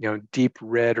wonderful, deep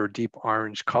red or deep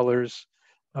orange colors.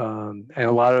 And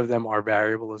a lot of them are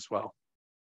variable as well.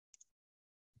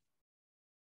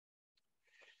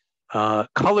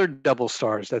 Colored double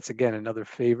stars, that's again another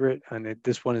favorite. And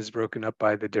this one is broken up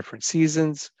by the different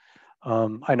seasons.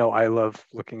 I know I love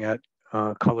looking at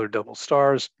colored double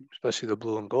stars, especially the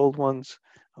blue and gold ones,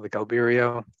 like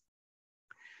Albireo.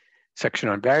 Section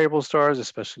on variable stars,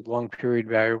 especially long period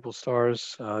variable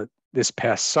stars. This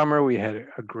past summer, we had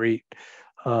a great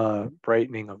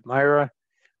brightening of Myra,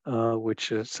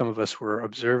 which some of us were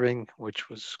observing, which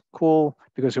was cool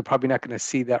because we're probably not going to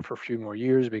see that for a few more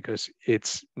years because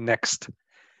its next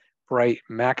bright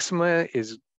maxima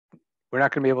is, we're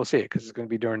not going to be able to see it because it's going to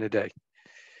be during the day,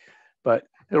 but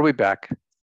it'll be back.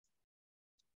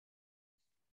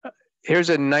 Here's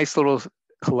a nice little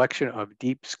collection of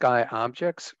deep sky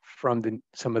objects from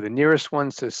some of the nearest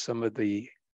ones to some of the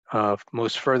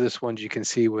most furthest ones you can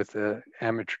see with the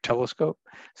amateur telescope.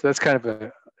 So that's kind of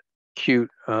a cute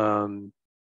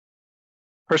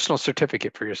personal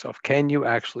certificate for yourself. Can you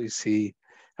actually see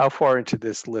how far into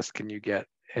this list can you get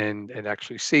and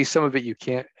actually see? Some of it you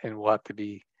can't and will have to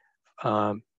be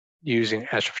using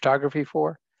astrophotography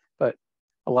for, but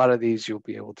a lot of these you'll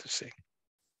be able to see.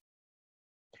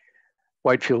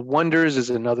 Whitefield Wonders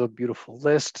is another beautiful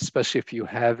list, especially if you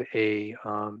have a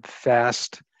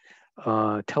fast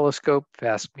telescope,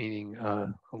 fast meaning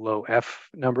a low F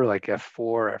number like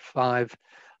F4, F5,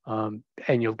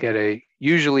 and you'll get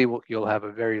usually you'll have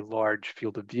a very large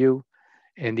field of view,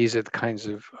 and these are the kinds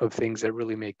of things that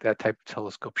really make that type of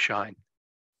telescope shine.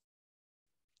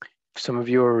 If some of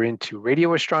you are into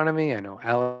radio astronomy, I know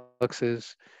Alex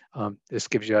is, this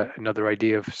gives you another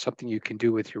idea of something you can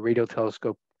do with your radio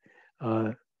telescope,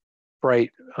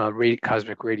 bright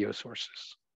cosmic radio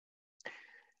sources.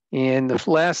 And the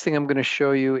last thing I'm going to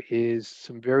show you is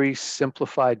some very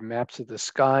simplified maps of the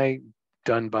sky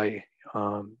done by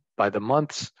the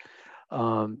months.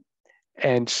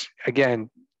 And again,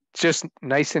 just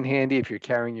nice and handy if you're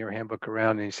carrying your handbook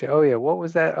around and you say, oh yeah, what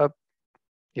was that up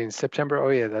in September? Oh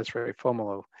yeah, that's right,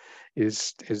 FOMO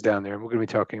is down there. And we're going to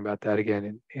be talking about that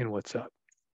again in What's Up.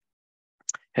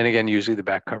 And again, usually the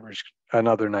back cover is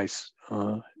another nice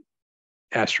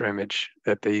astro image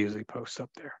that they usually post up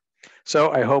there.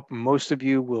 So I hope most of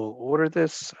you will order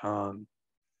this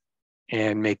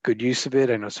and make good use of it.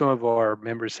 I know some of our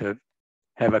members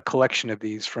have a collection of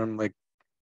these from like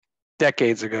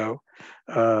decades ago,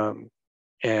 and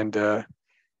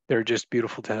they're just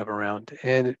beautiful to have around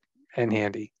and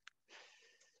handy.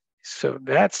 So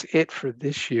that's it for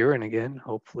this year. And again,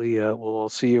 hopefully we'll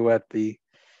see you at the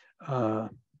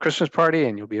Christmas party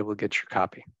and you'll be able to get your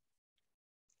copy.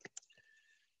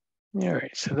 All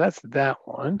right, so that's that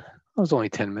one. That was only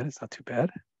 10 minutes, not too bad.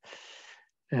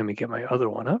 And let me get my other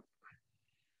one up.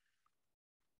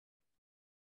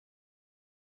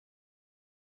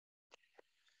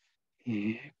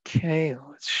 Okay,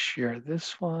 let's share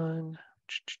this one.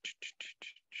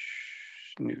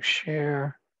 New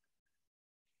share.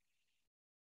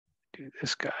 Do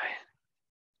this guy.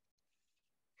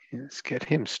 Let's get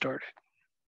him started.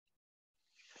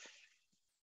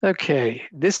 Okay,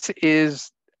 this is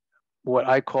what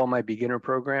I call my beginner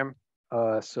program.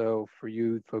 So for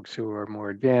you folks who are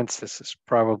more advanced, this is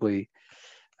probably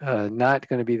not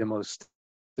going to be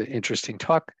the interesting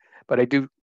talk, but I do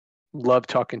love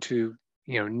talking to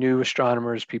new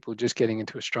astronomers, people just getting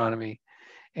into astronomy,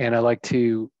 and I like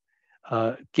to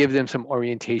give them some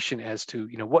orientation as to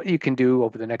what you can do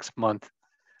over the next month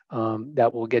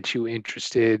that will get you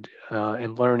interested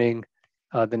in learning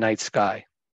the night sky.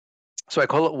 So I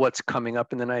call it what's coming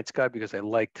up in the night sky because I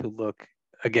like to look,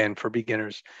 again, for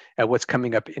beginners, at what's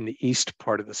coming up in the east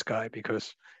part of the sky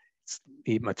because it's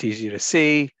much easier to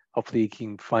see. Hopefully you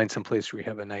can find some place where you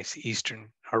have a nice eastern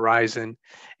horizon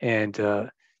and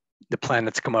the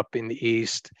planets come up in the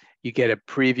east. You get a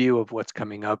preview of what's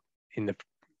coming up in the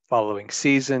following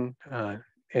season,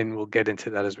 and we'll get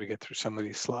into that as we get through some of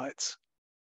these slides.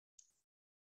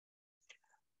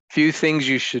 Few things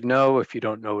you should know if you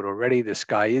don't know it already. The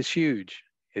sky is huge.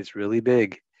 It's really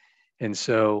big. And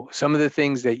so some of the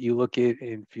things that you look at,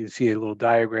 if you see a little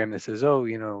diagram that says, oh,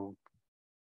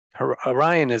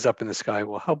 Orion is up in the sky.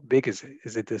 Well, how big is it?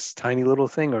 Is it this tiny little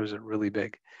thing or is it really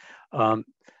big?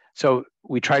 So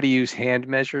we try to use hand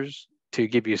measures to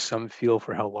give you some feel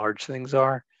for how large things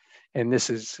are. And this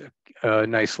is a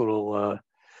nice little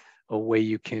a way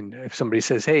you can, if somebody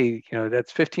says, hey,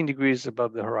 that's 15 degrees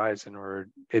above the horizon, or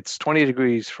it's 20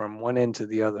 degrees from one end to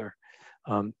the other.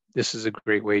 This is a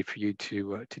great way for you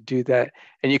to do that.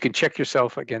 And you can check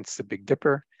yourself against the Big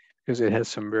Dipper because it has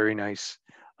some very nice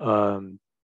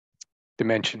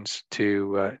dimensions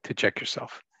to check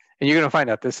yourself. And you're going to find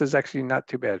out this is actually not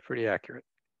too bad, pretty accurate.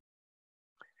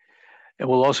 And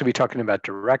we'll also be talking about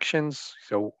directions.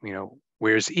 So,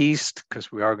 where's east?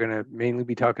 Because we are going to mainly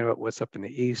be talking about what's up in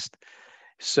the east.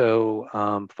 So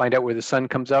find out where the sun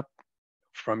comes up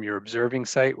from your observing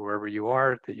site, wherever you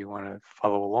are that you want to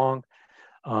follow along.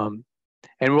 And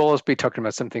we'll also be talking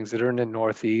about some things that are in the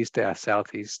northeast, the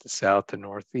southeast, the south, the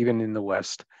north, even in the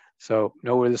west. So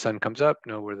know where the sun comes up,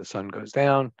 know where the sun goes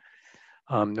down,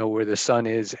 know where the sun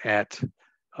is at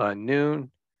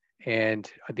noon, and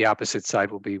the opposite side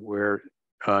will be where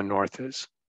north is.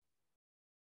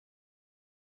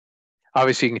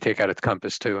 Obviously, you can take out its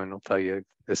compass too, and it'll tell you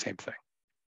the same thing.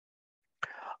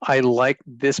 I like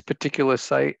this particular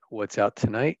site, What's Out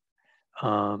Tonight,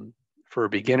 for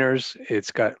beginners.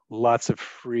 It's got lots of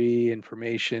free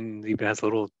information. It even has a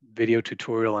little video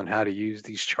tutorial on how to use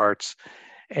these charts.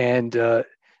 And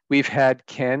we've had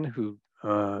Ken, who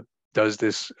does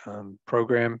this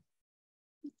program,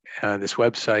 this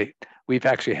website. We've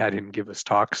actually had him give us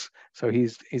talks. So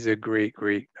he's a great,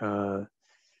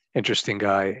 interesting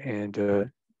guy,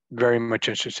 and very much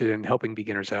interested in helping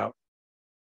beginners out.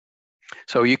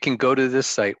 So you can go to this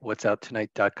site,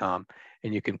 whatsoutTonight.com,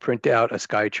 and you can print out a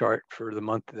sky chart for the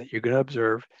month that you're going to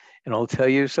observe, and I'll tell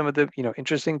you some of the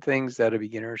interesting things that a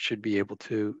beginner should be able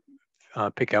to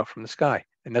pick out from the sky,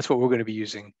 and that's what we're going to be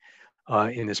using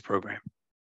in this program.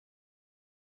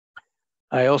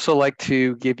 I also like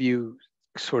to give you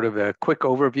sort of a quick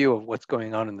overview of what's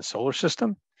going on in the solar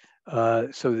system, so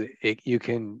that you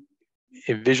can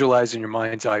visualize in your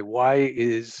mind's eye, why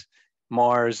is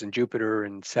Mars and Jupiter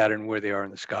and Saturn where they are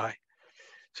in the sky.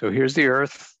 So here's the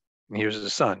Earth and here's the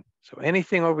sun. So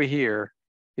anything over here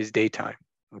is daytime.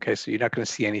 Okay, so you're not going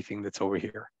to see anything that's over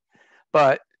here.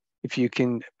 But if you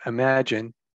can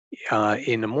imagine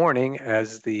in the morning,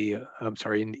 in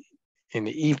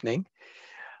the evening,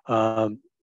 the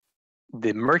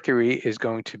Mercury is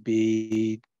going to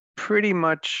be pretty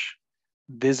much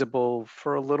visible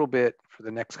for a little bit for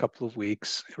the next couple of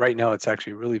weeks. Right now, it's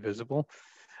actually really visible.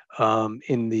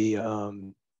 In the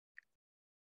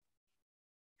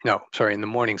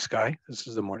morning sky. This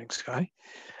is the morning sky.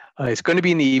 It's going to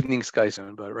be in the evening sky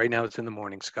soon, but right now it's in the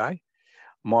morning sky.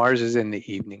 Mars is in the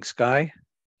evening sky,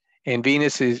 and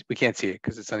Venus is, we can't see it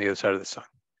because it's on the other side of the sun,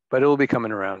 but it will be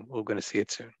coming around. We're going to see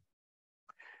it soon.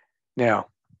 Now,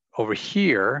 over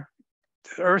here,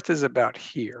 the Earth is about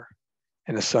here,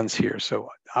 and the sun's here. So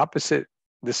opposite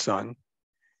the sun,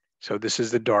 so this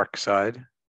is the dark side.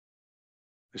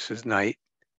 This is night.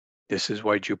 This is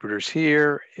why Jupiter's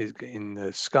here, is in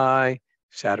the sky.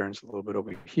 Saturn's a little bit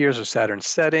over here. So Saturn's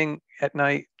setting at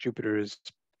night. Jupiter is,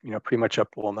 pretty much up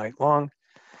all night long.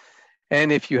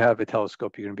 And if you have a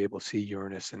telescope, you're going to be able to see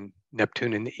Uranus and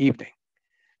Neptune in the evening.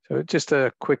 So just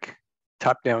a quick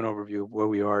top-down overview of where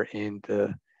we are in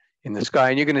the sky.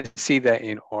 And you're going to see that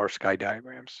in our sky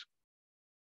diagrams.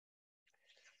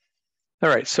 All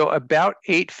right, so about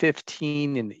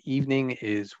 8:15 in the evening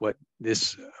is what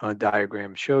this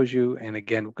diagram shows you. And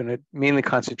again, we're going to mainly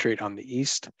concentrate on the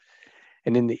east.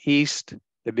 And in the east,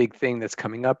 the big thing that's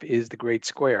coming up is the Great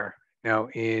Square. Now,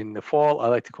 in the fall, I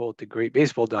like to call it the Great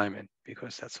Baseball Diamond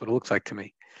because that's what it looks like to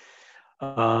me.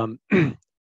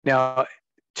 Now,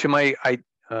 to my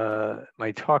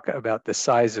talk about the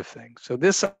size of things. So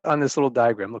this on this little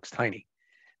diagram looks tiny.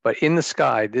 But in the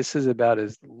sky, this is about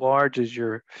as large as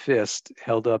your fist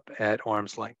held up at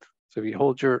arm's length. So if you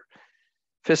hold your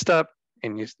fist up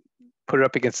and you put it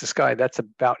up against the sky, that's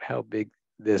about how big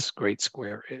this great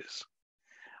square is.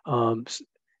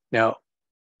 Now,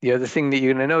 the other thing that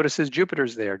you're going to notice is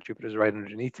Jupiter's there. Jupiter's right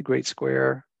underneath the great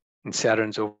square, and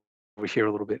Saturn's over here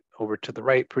a little bit over to the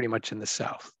right, pretty much in the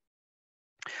south.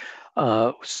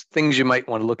 Things you might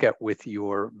want to look at with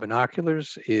your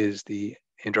binoculars is the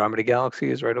Andromeda Galaxy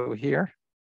is right over here.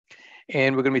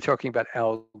 And we're going to be talking about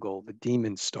Algol, the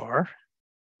demon star.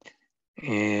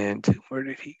 And where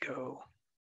did he go?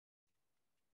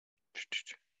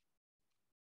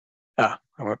 I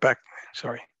went back.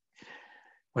 Sorry.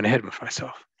 Went ahead of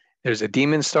myself. There's a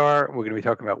demon star. We're going to be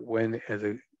talking about when is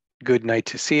a good night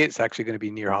to see it. It's actually going to be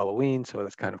near Halloween, so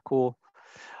that's kind of cool.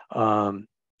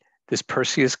 This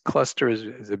Perseus cluster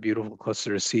is a beautiful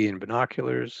cluster to see in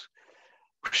binoculars.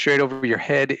 Straight over your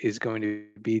head is going to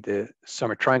be the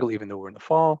summer triangle, even though we're in the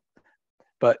fall.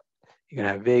 But you're going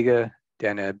to have Vega,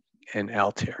 Deneb, and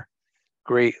Altair.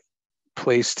 Great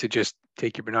place to just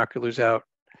take your binoculars out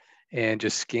and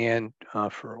just scan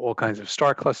for all kinds of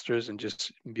star clusters and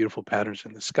just beautiful patterns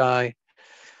in the sky.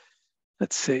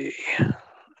 Let's see.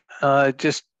 I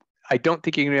don't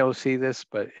think you're going to be able to see this,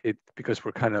 but because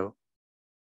we're kind of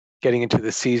getting into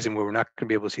the season where we're not going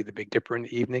to be able to see the Big Dipper in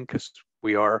the evening because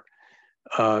we are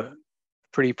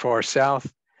pretty far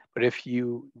south. But if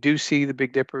you do see the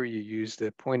Big Dipper, you use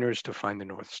the pointers to find the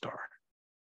North Star.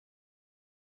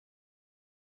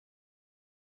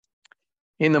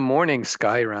 In the morning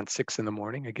sky, around 6 in the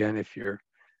morning, again, if you're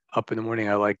up in the morning,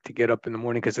 I like to get up in the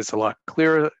morning because it's a lot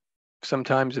clearer.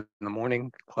 Sometimes in the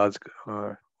morning, clouds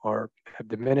have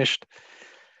diminished.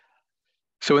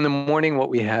 So in the morning, what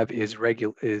we have is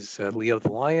Leo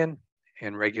the Lion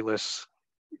and Regulus,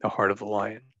 the heart of the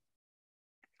lion.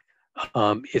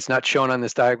 It's not shown on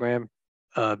this diagram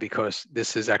because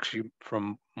this is actually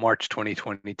from March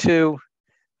 2022.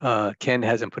 Ken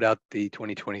hasn't put out the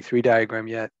 2023 diagram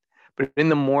yet. But in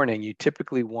the morning, you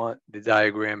typically want the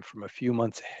diagram from a few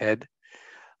months ahead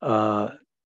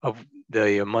of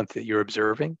the month that you're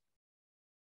observing.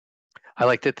 I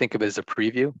like to think of it as a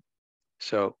preview.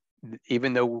 So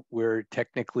even though we're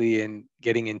technically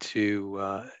getting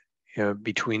into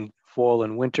between fall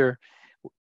and winter,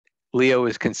 Leo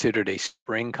is considered a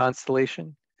spring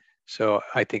constellation. So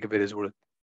I think of it as we're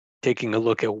taking a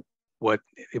look at what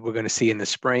we're going to see in the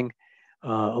spring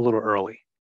a little early.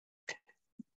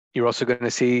 You're also going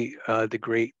to see the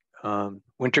great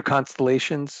winter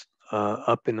constellations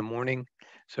up in the morning.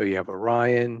 So you have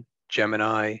Orion,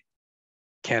 Gemini,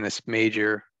 Canis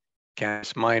Major,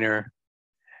 Canis Minor,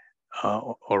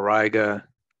 Auriga,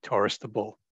 Taurus the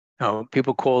Bull. Now,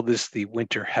 people call this the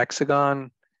winter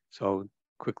hexagon. So I'll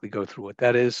quickly go through what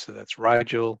that is. So that's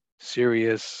Rigel,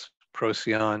 Sirius,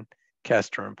 Procyon,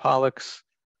 Castor and Pollux,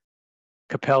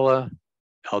 Capella,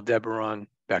 Aldebaran,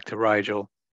 back to Rigel,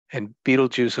 and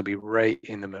Betelgeuse will be right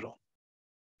in the middle.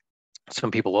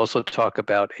 Some people also talk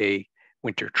about a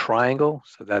winter triangle.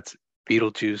 So that's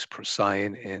Betelgeuse,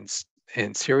 Procyon,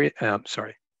 and Sirius.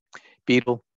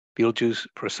 Betelgeuse,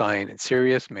 Procyon, and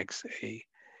Sirius makes a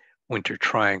winter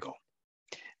triangle.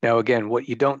 Now, again, what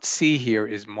you don't see here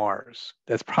is Mars.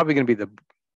 That's probably going to be the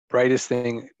brightest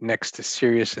thing next to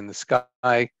Sirius in the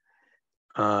sky.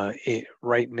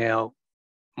 Right now,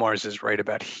 Mars is right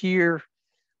about here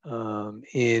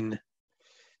in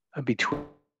between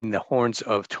the horns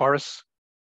of Taurus.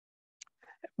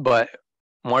 But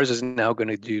Mars is now going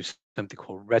to do something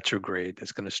called retrograde.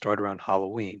 That's going to start around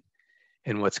Halloween.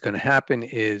 And what's going to happen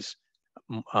is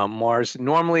Mars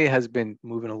normally has been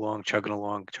moving along, chugging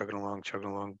along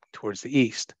towards the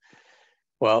east.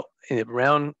 Well,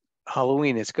 around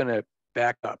Halloween, it's going to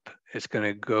back up. It's going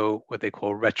to go what they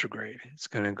call retrograde. It's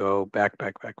going to go back.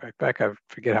 I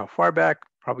forget how far back,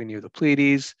 probably near the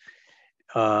Pleiades.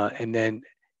 And then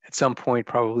at some point,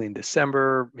 probably in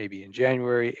December, maybe in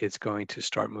January, it's going to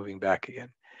start moving back again.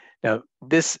 Now,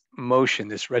 this motion,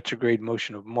 this retrograde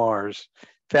motion of Mars,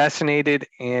 fascinated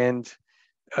and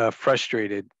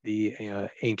frustrated the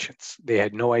ancients. They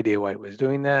had no idea why it was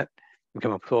doing that. They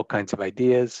came up with all kinds of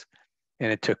ideas.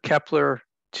 And it took Kepler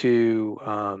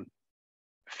to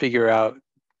figure out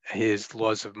his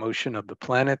laws of motion of the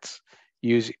planets,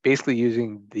 basically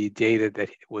using the data that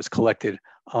was collected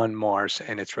on Mars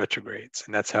and its retrogrades.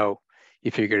 And that's how he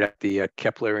figured out the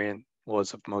Keplerian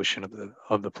laws of motion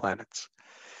of the planets.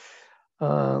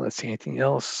 Let's see, anything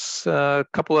else? A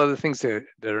couple other things that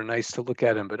are nice to look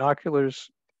at in binoculars.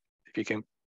 If you can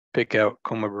pick out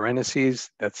Coma Berenices,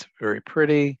 that's very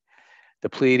pretty. The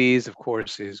Pleiades, of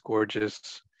course, is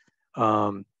gorgeous.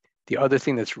 The other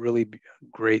thing that's really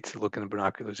great to look in the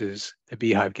binoculars is the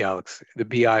Beehive Galaxy, the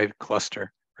Beehive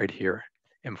cluster right here,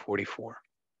 M44.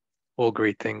 All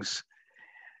great things.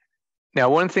 Now,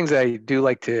 one of the things I do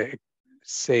like to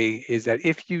say is that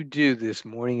if you do this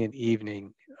morning and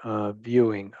evening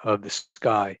viewing of the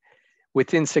sky,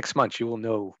 within 6 months, you will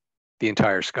know the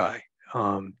entire sky.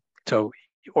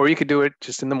 Or you could do it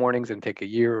just in the mornings and take a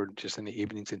year, or just in the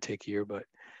evenings and take a year. But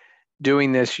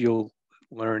doing this, you'll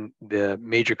learn the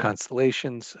major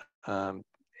constellations, and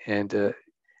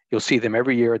you'll see them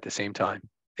every year at the same time.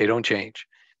 They don't change.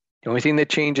 The only thing that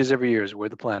changes every year is where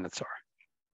the planets are.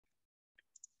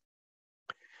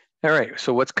 All right,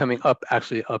 so what's coming up,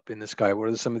 actually up in the sky? What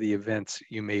are some of the events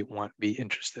you may be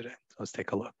interested in? Let's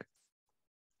take a look.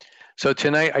 So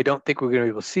tonight, I don't think we're going to be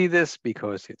able to see this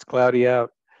because it's cloudy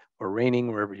out or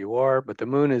raining wherever you are, but the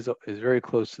moon is very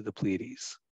close to the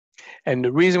Pleiades. And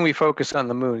the reason we focus on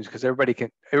the moon is because everybody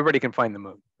can find the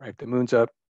moon, right? If the moon's up,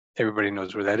 everybody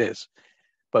knows where that is.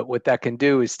 But what that can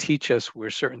do is teach us where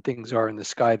certain things are in the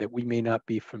sky that we may not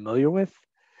be familiar with.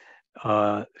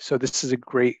 So this is a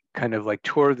great kind of like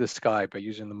tour of the sky by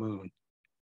using the moon.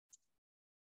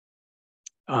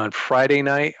 On Friday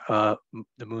night, the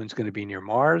moon's going to be near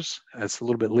Mars. That's a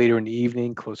little bit later in the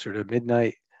evening, closer to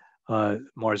midnight.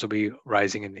 Mars will be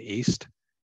rising in the east.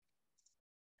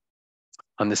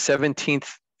 On the 17th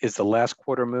is the last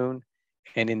quarter moon,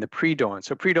 and in the pre-dawn.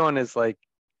 So pre-dawn is like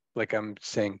I'm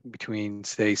saying, between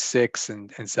say 6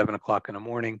 and 7 o'clock in the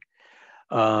morning.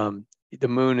 The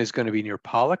moon is going to be near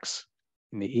Pollux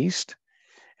in the east,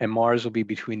 and Mars will be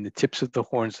between the tips of the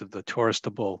horns of the Taurus the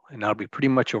Bull, and that'll be pretty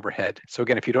much overhead. So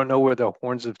again, if you don't know where the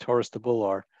horns of Taurus the Bull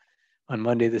are, on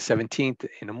Monday the 17th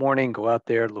in the morning, go out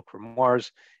there, look for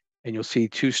Mars, and you'll see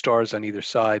 2 stars on either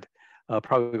side,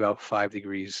 probably about 5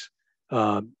 degrees.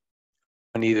 On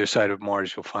either side of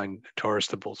Mars, you'll find Taurus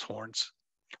the Bull's horns.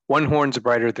 One horn's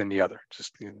brighter than the other,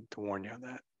 just to warn you on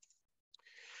that.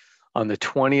 On the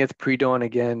 20th, pre-dawn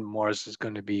again, Mars is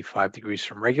going to be 5 degrees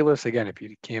from Regulus. Again, if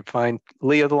you can't find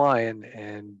Leo the Lion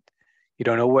and you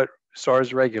don't know what star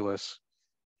is Regulus,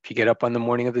 If you get up on the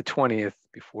morning of the 20th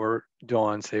before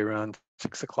dawn, say around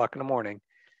 6 o'clock in the morning,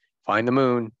 find the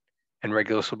moon, and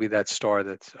Regulus will be that star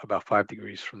that's about 5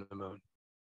 degrees from the moon.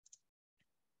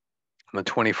 On the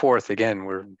 24th, again,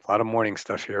 we're a lot of morning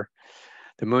stuff here.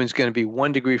 The moon's going to be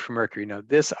 1 degree from Mercury. Now,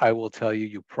 this I will tell you,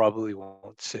 you probably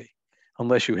won't see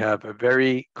unless you have a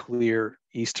very clear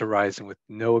east horizon with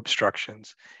no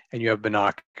obstructions and you have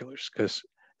binoculars, because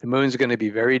the moon's going to be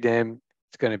very dim.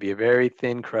 It's going to be a very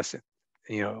thin crescent,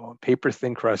 paper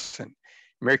thin crescent.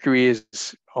 Mercury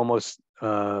is almost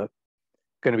going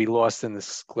to be lost in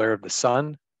the glare of the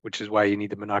sun, which is why you need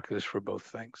the binoculars for both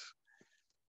things.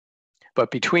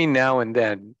 But between now and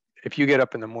then, if you get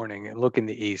up in the morning and look in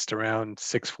the east around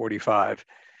 6:45,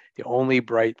 the only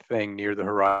bright thing near the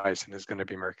horizon is going to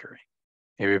be Mercury,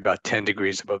 maybe about 10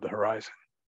 degrees above the horizon.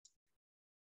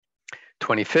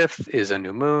 25th is a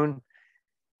new moon.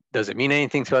 Doesn't mean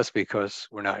anything to us because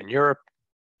we're not in Europe.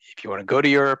 If you want to go to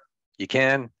Europe, you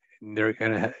can. They're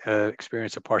going to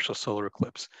experience a partial solar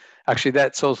eclipse. Actually,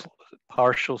 that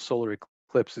partial solar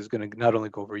eclipse is going to not only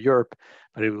go over Europe,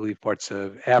 but it will leave parts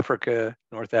of Africa,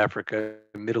 North Africa,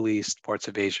 Middle East, parts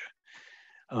of Asia.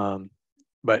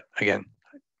 But again,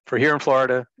 for here in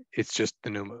Florida, it's just the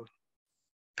new moon.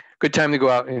 Good time to go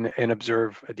out and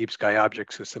observe a deep sky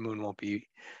object, so the moon won't be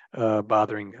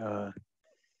bothering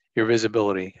your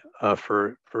visibility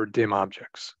for dim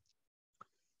objects.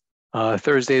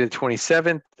 Thursday the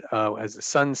 27th, as the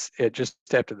sun's just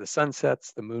after the sun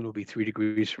sets, the moon will be 3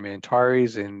 degrees from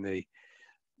Antares in the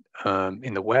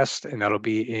west, and that'll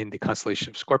be in the constellation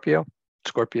of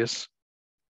Scorpius.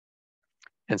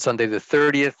 And Sunday the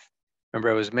 30th,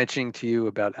 remember I was mentioning to you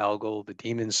about Algol, the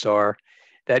demon star.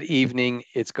 That evening,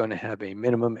 it's going to have a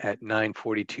minimum at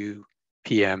 9:42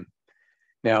 p.m.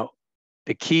 Now,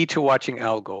 the key to watching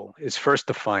Algol is first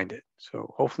to find it.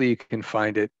 So hopefully you can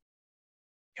find it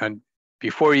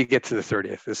before you get to the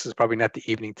 30th. This is probably not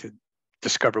the evening to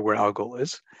discover where Algol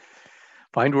is.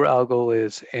 Find where Algol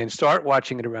is and start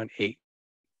watching it around 8.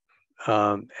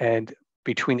 And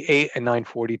between 8 and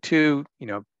 9:42,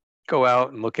 go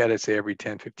out and look at it, say every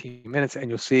 10, 15 minutes, and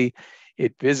you'll see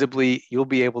it visibly. You'll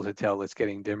be able to tell it's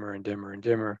getting dimmer and dimmer and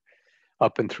dimmer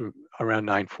up and through around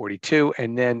 9:42.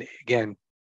 And then again,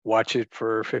 watch it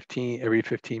for every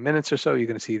 15 minutes or so. You're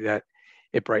going to see that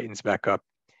it brightens back up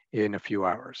in a few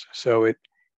hours. So it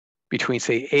between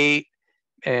say 8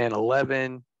 and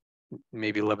 11,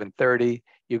 maybe 11:30,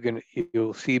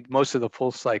 you'll see most of the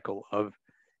full cycle of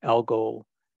Algol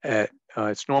at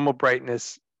its normal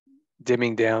brightness,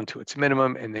 dimming down to its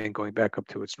minimum, and then going back up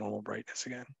to its normal brightness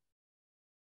again.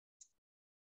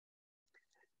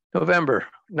 November,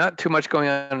 not too much going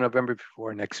on in November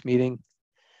before our next meeting.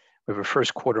 We have a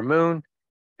first quarter moon,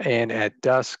 and at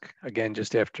dusk, again,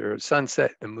 just after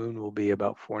sunset, the moon will be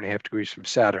about 4.5 degrees from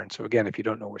Saturn. So again, if you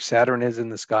don't know where Saturn is in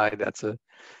the sky, that's a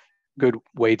good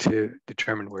way to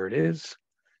determine where it is.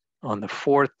 On the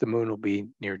 4th, the moon will be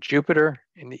near Jupiter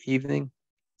in the evening.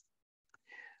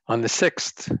 On the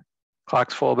 6th,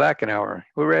 clocks fall back an hour.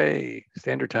 Hooray!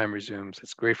 Standard time resumes.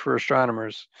 It's great for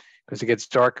astronomers because it gets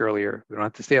dark earlier. We don't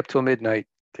have to stay up till midnight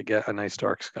to get a nice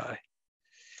dark sky.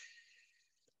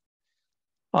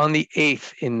 On the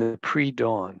 8th, in the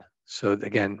pre-dawn, so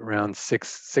again, around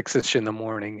 6-ish in the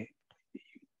morning,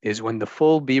 is when the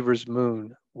full Beaver's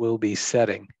moon will be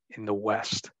setting in the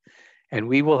west. And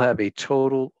we will have a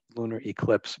total lunar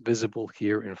eclipse visible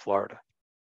here in Florida.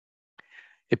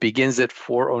 It begins at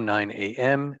 4:09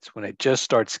 a.m. It's when it just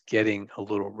starts getting a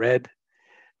little red.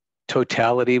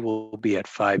 Totality will be at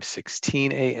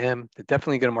 5:16 a.m. They're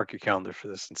definitely going to mark your calendar for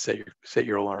this and set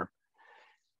your alarm.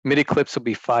 Mid eclipse will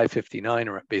be 5:59,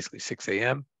 or basically 6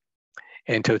 a.m.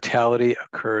 And totality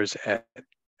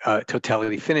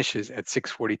finishes at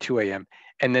 6:42 a.m.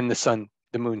 And then the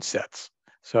moon sets.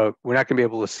 So we're not going to be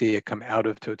able to see it come out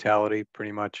of totality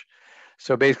pretty much.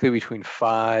 So basically between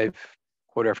 5,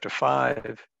 quarter after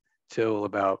 5 till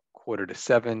about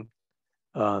 6:45,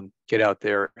 get out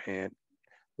there and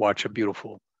watch a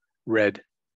beautiful red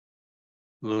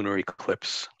lunar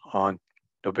eclipse on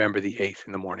November the 8th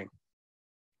in the morning.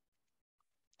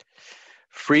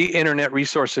 Free internet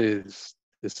resources.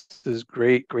 This is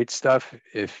great stuff.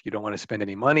 If you don't want to spend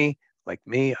any money, like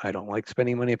me, I don't like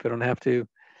spending money if I don't have to.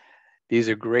 These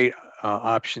are great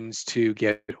options to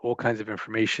get all kinds of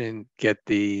information, get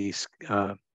the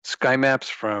sky maps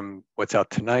from What's Out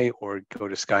Tonight, or go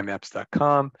to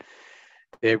skymaps.com.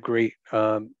 They have great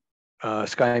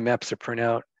sky maps to print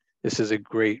out. This is a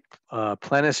great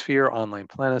planisphere, online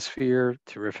planisphere,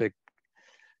 terrific.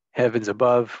 Heavens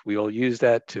above, we all use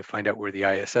that to find out where the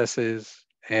ISS is,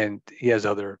 and he has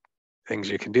other things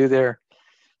you can do there.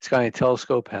 Sky and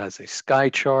Telescope has a sky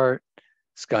chart.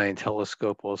 Sky and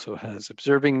Telescope also has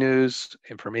observing news,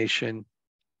 information.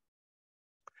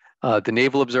 The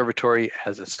Naval Observatory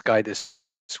has a Sky This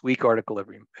Week article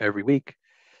every week.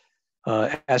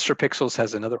 Astropixels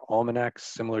has another almanac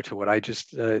similar to what I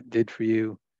just did for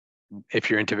you.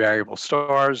 If you're into variable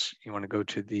stars, you want to go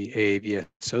to the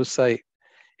AAVSO site.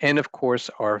 And of course,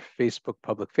 our Facebook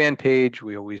public fan page.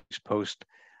 We always post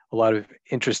a lot of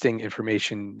interesting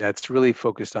information that's really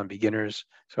focused on beginners.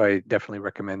 So I definitely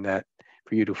recommend that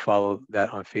for you to follow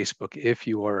that on Facebook if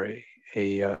you are a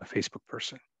Facebook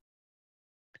person.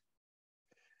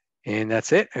 And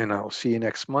that's it. And I'll see you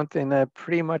next month. And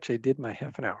pretty much I did my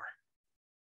half an hour.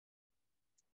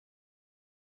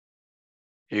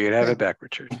 You can have it back,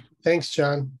 Richard. Thanks,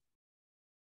 John.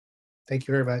 Thank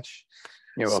you very much.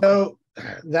 You're welcome. So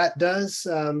that does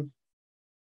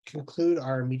conclude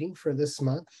our meeting for this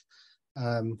month.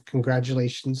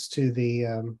 Congratulations to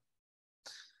the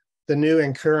new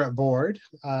and current board,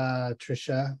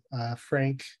 Tricia,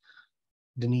 Frank,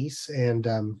 Denise, and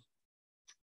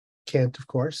Kent, of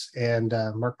course, and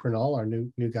Mark Pernall, our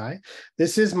new guy.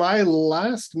 This is my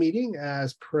last meeting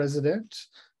as president.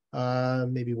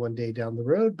 Maybe one day down the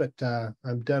road, but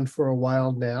I'm done for a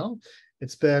while now.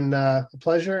 It's been a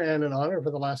pleasure and an honor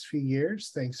for the last few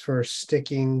years. Thanks for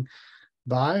sticking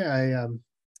by. I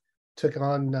took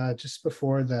on just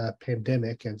before the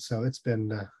pandemic, and so it's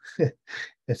been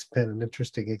it's been an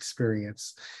interesting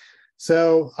experience.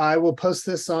 So I will post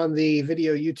this on the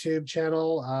video YouTube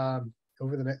channel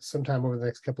sometime over the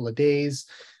next couple of days.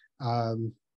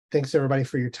 Thanks everybody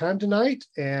for your time tonight,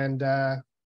 and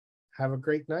have a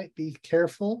great night. Be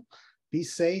careful, be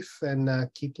safe, and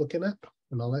keep looking up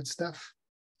and all that stuff.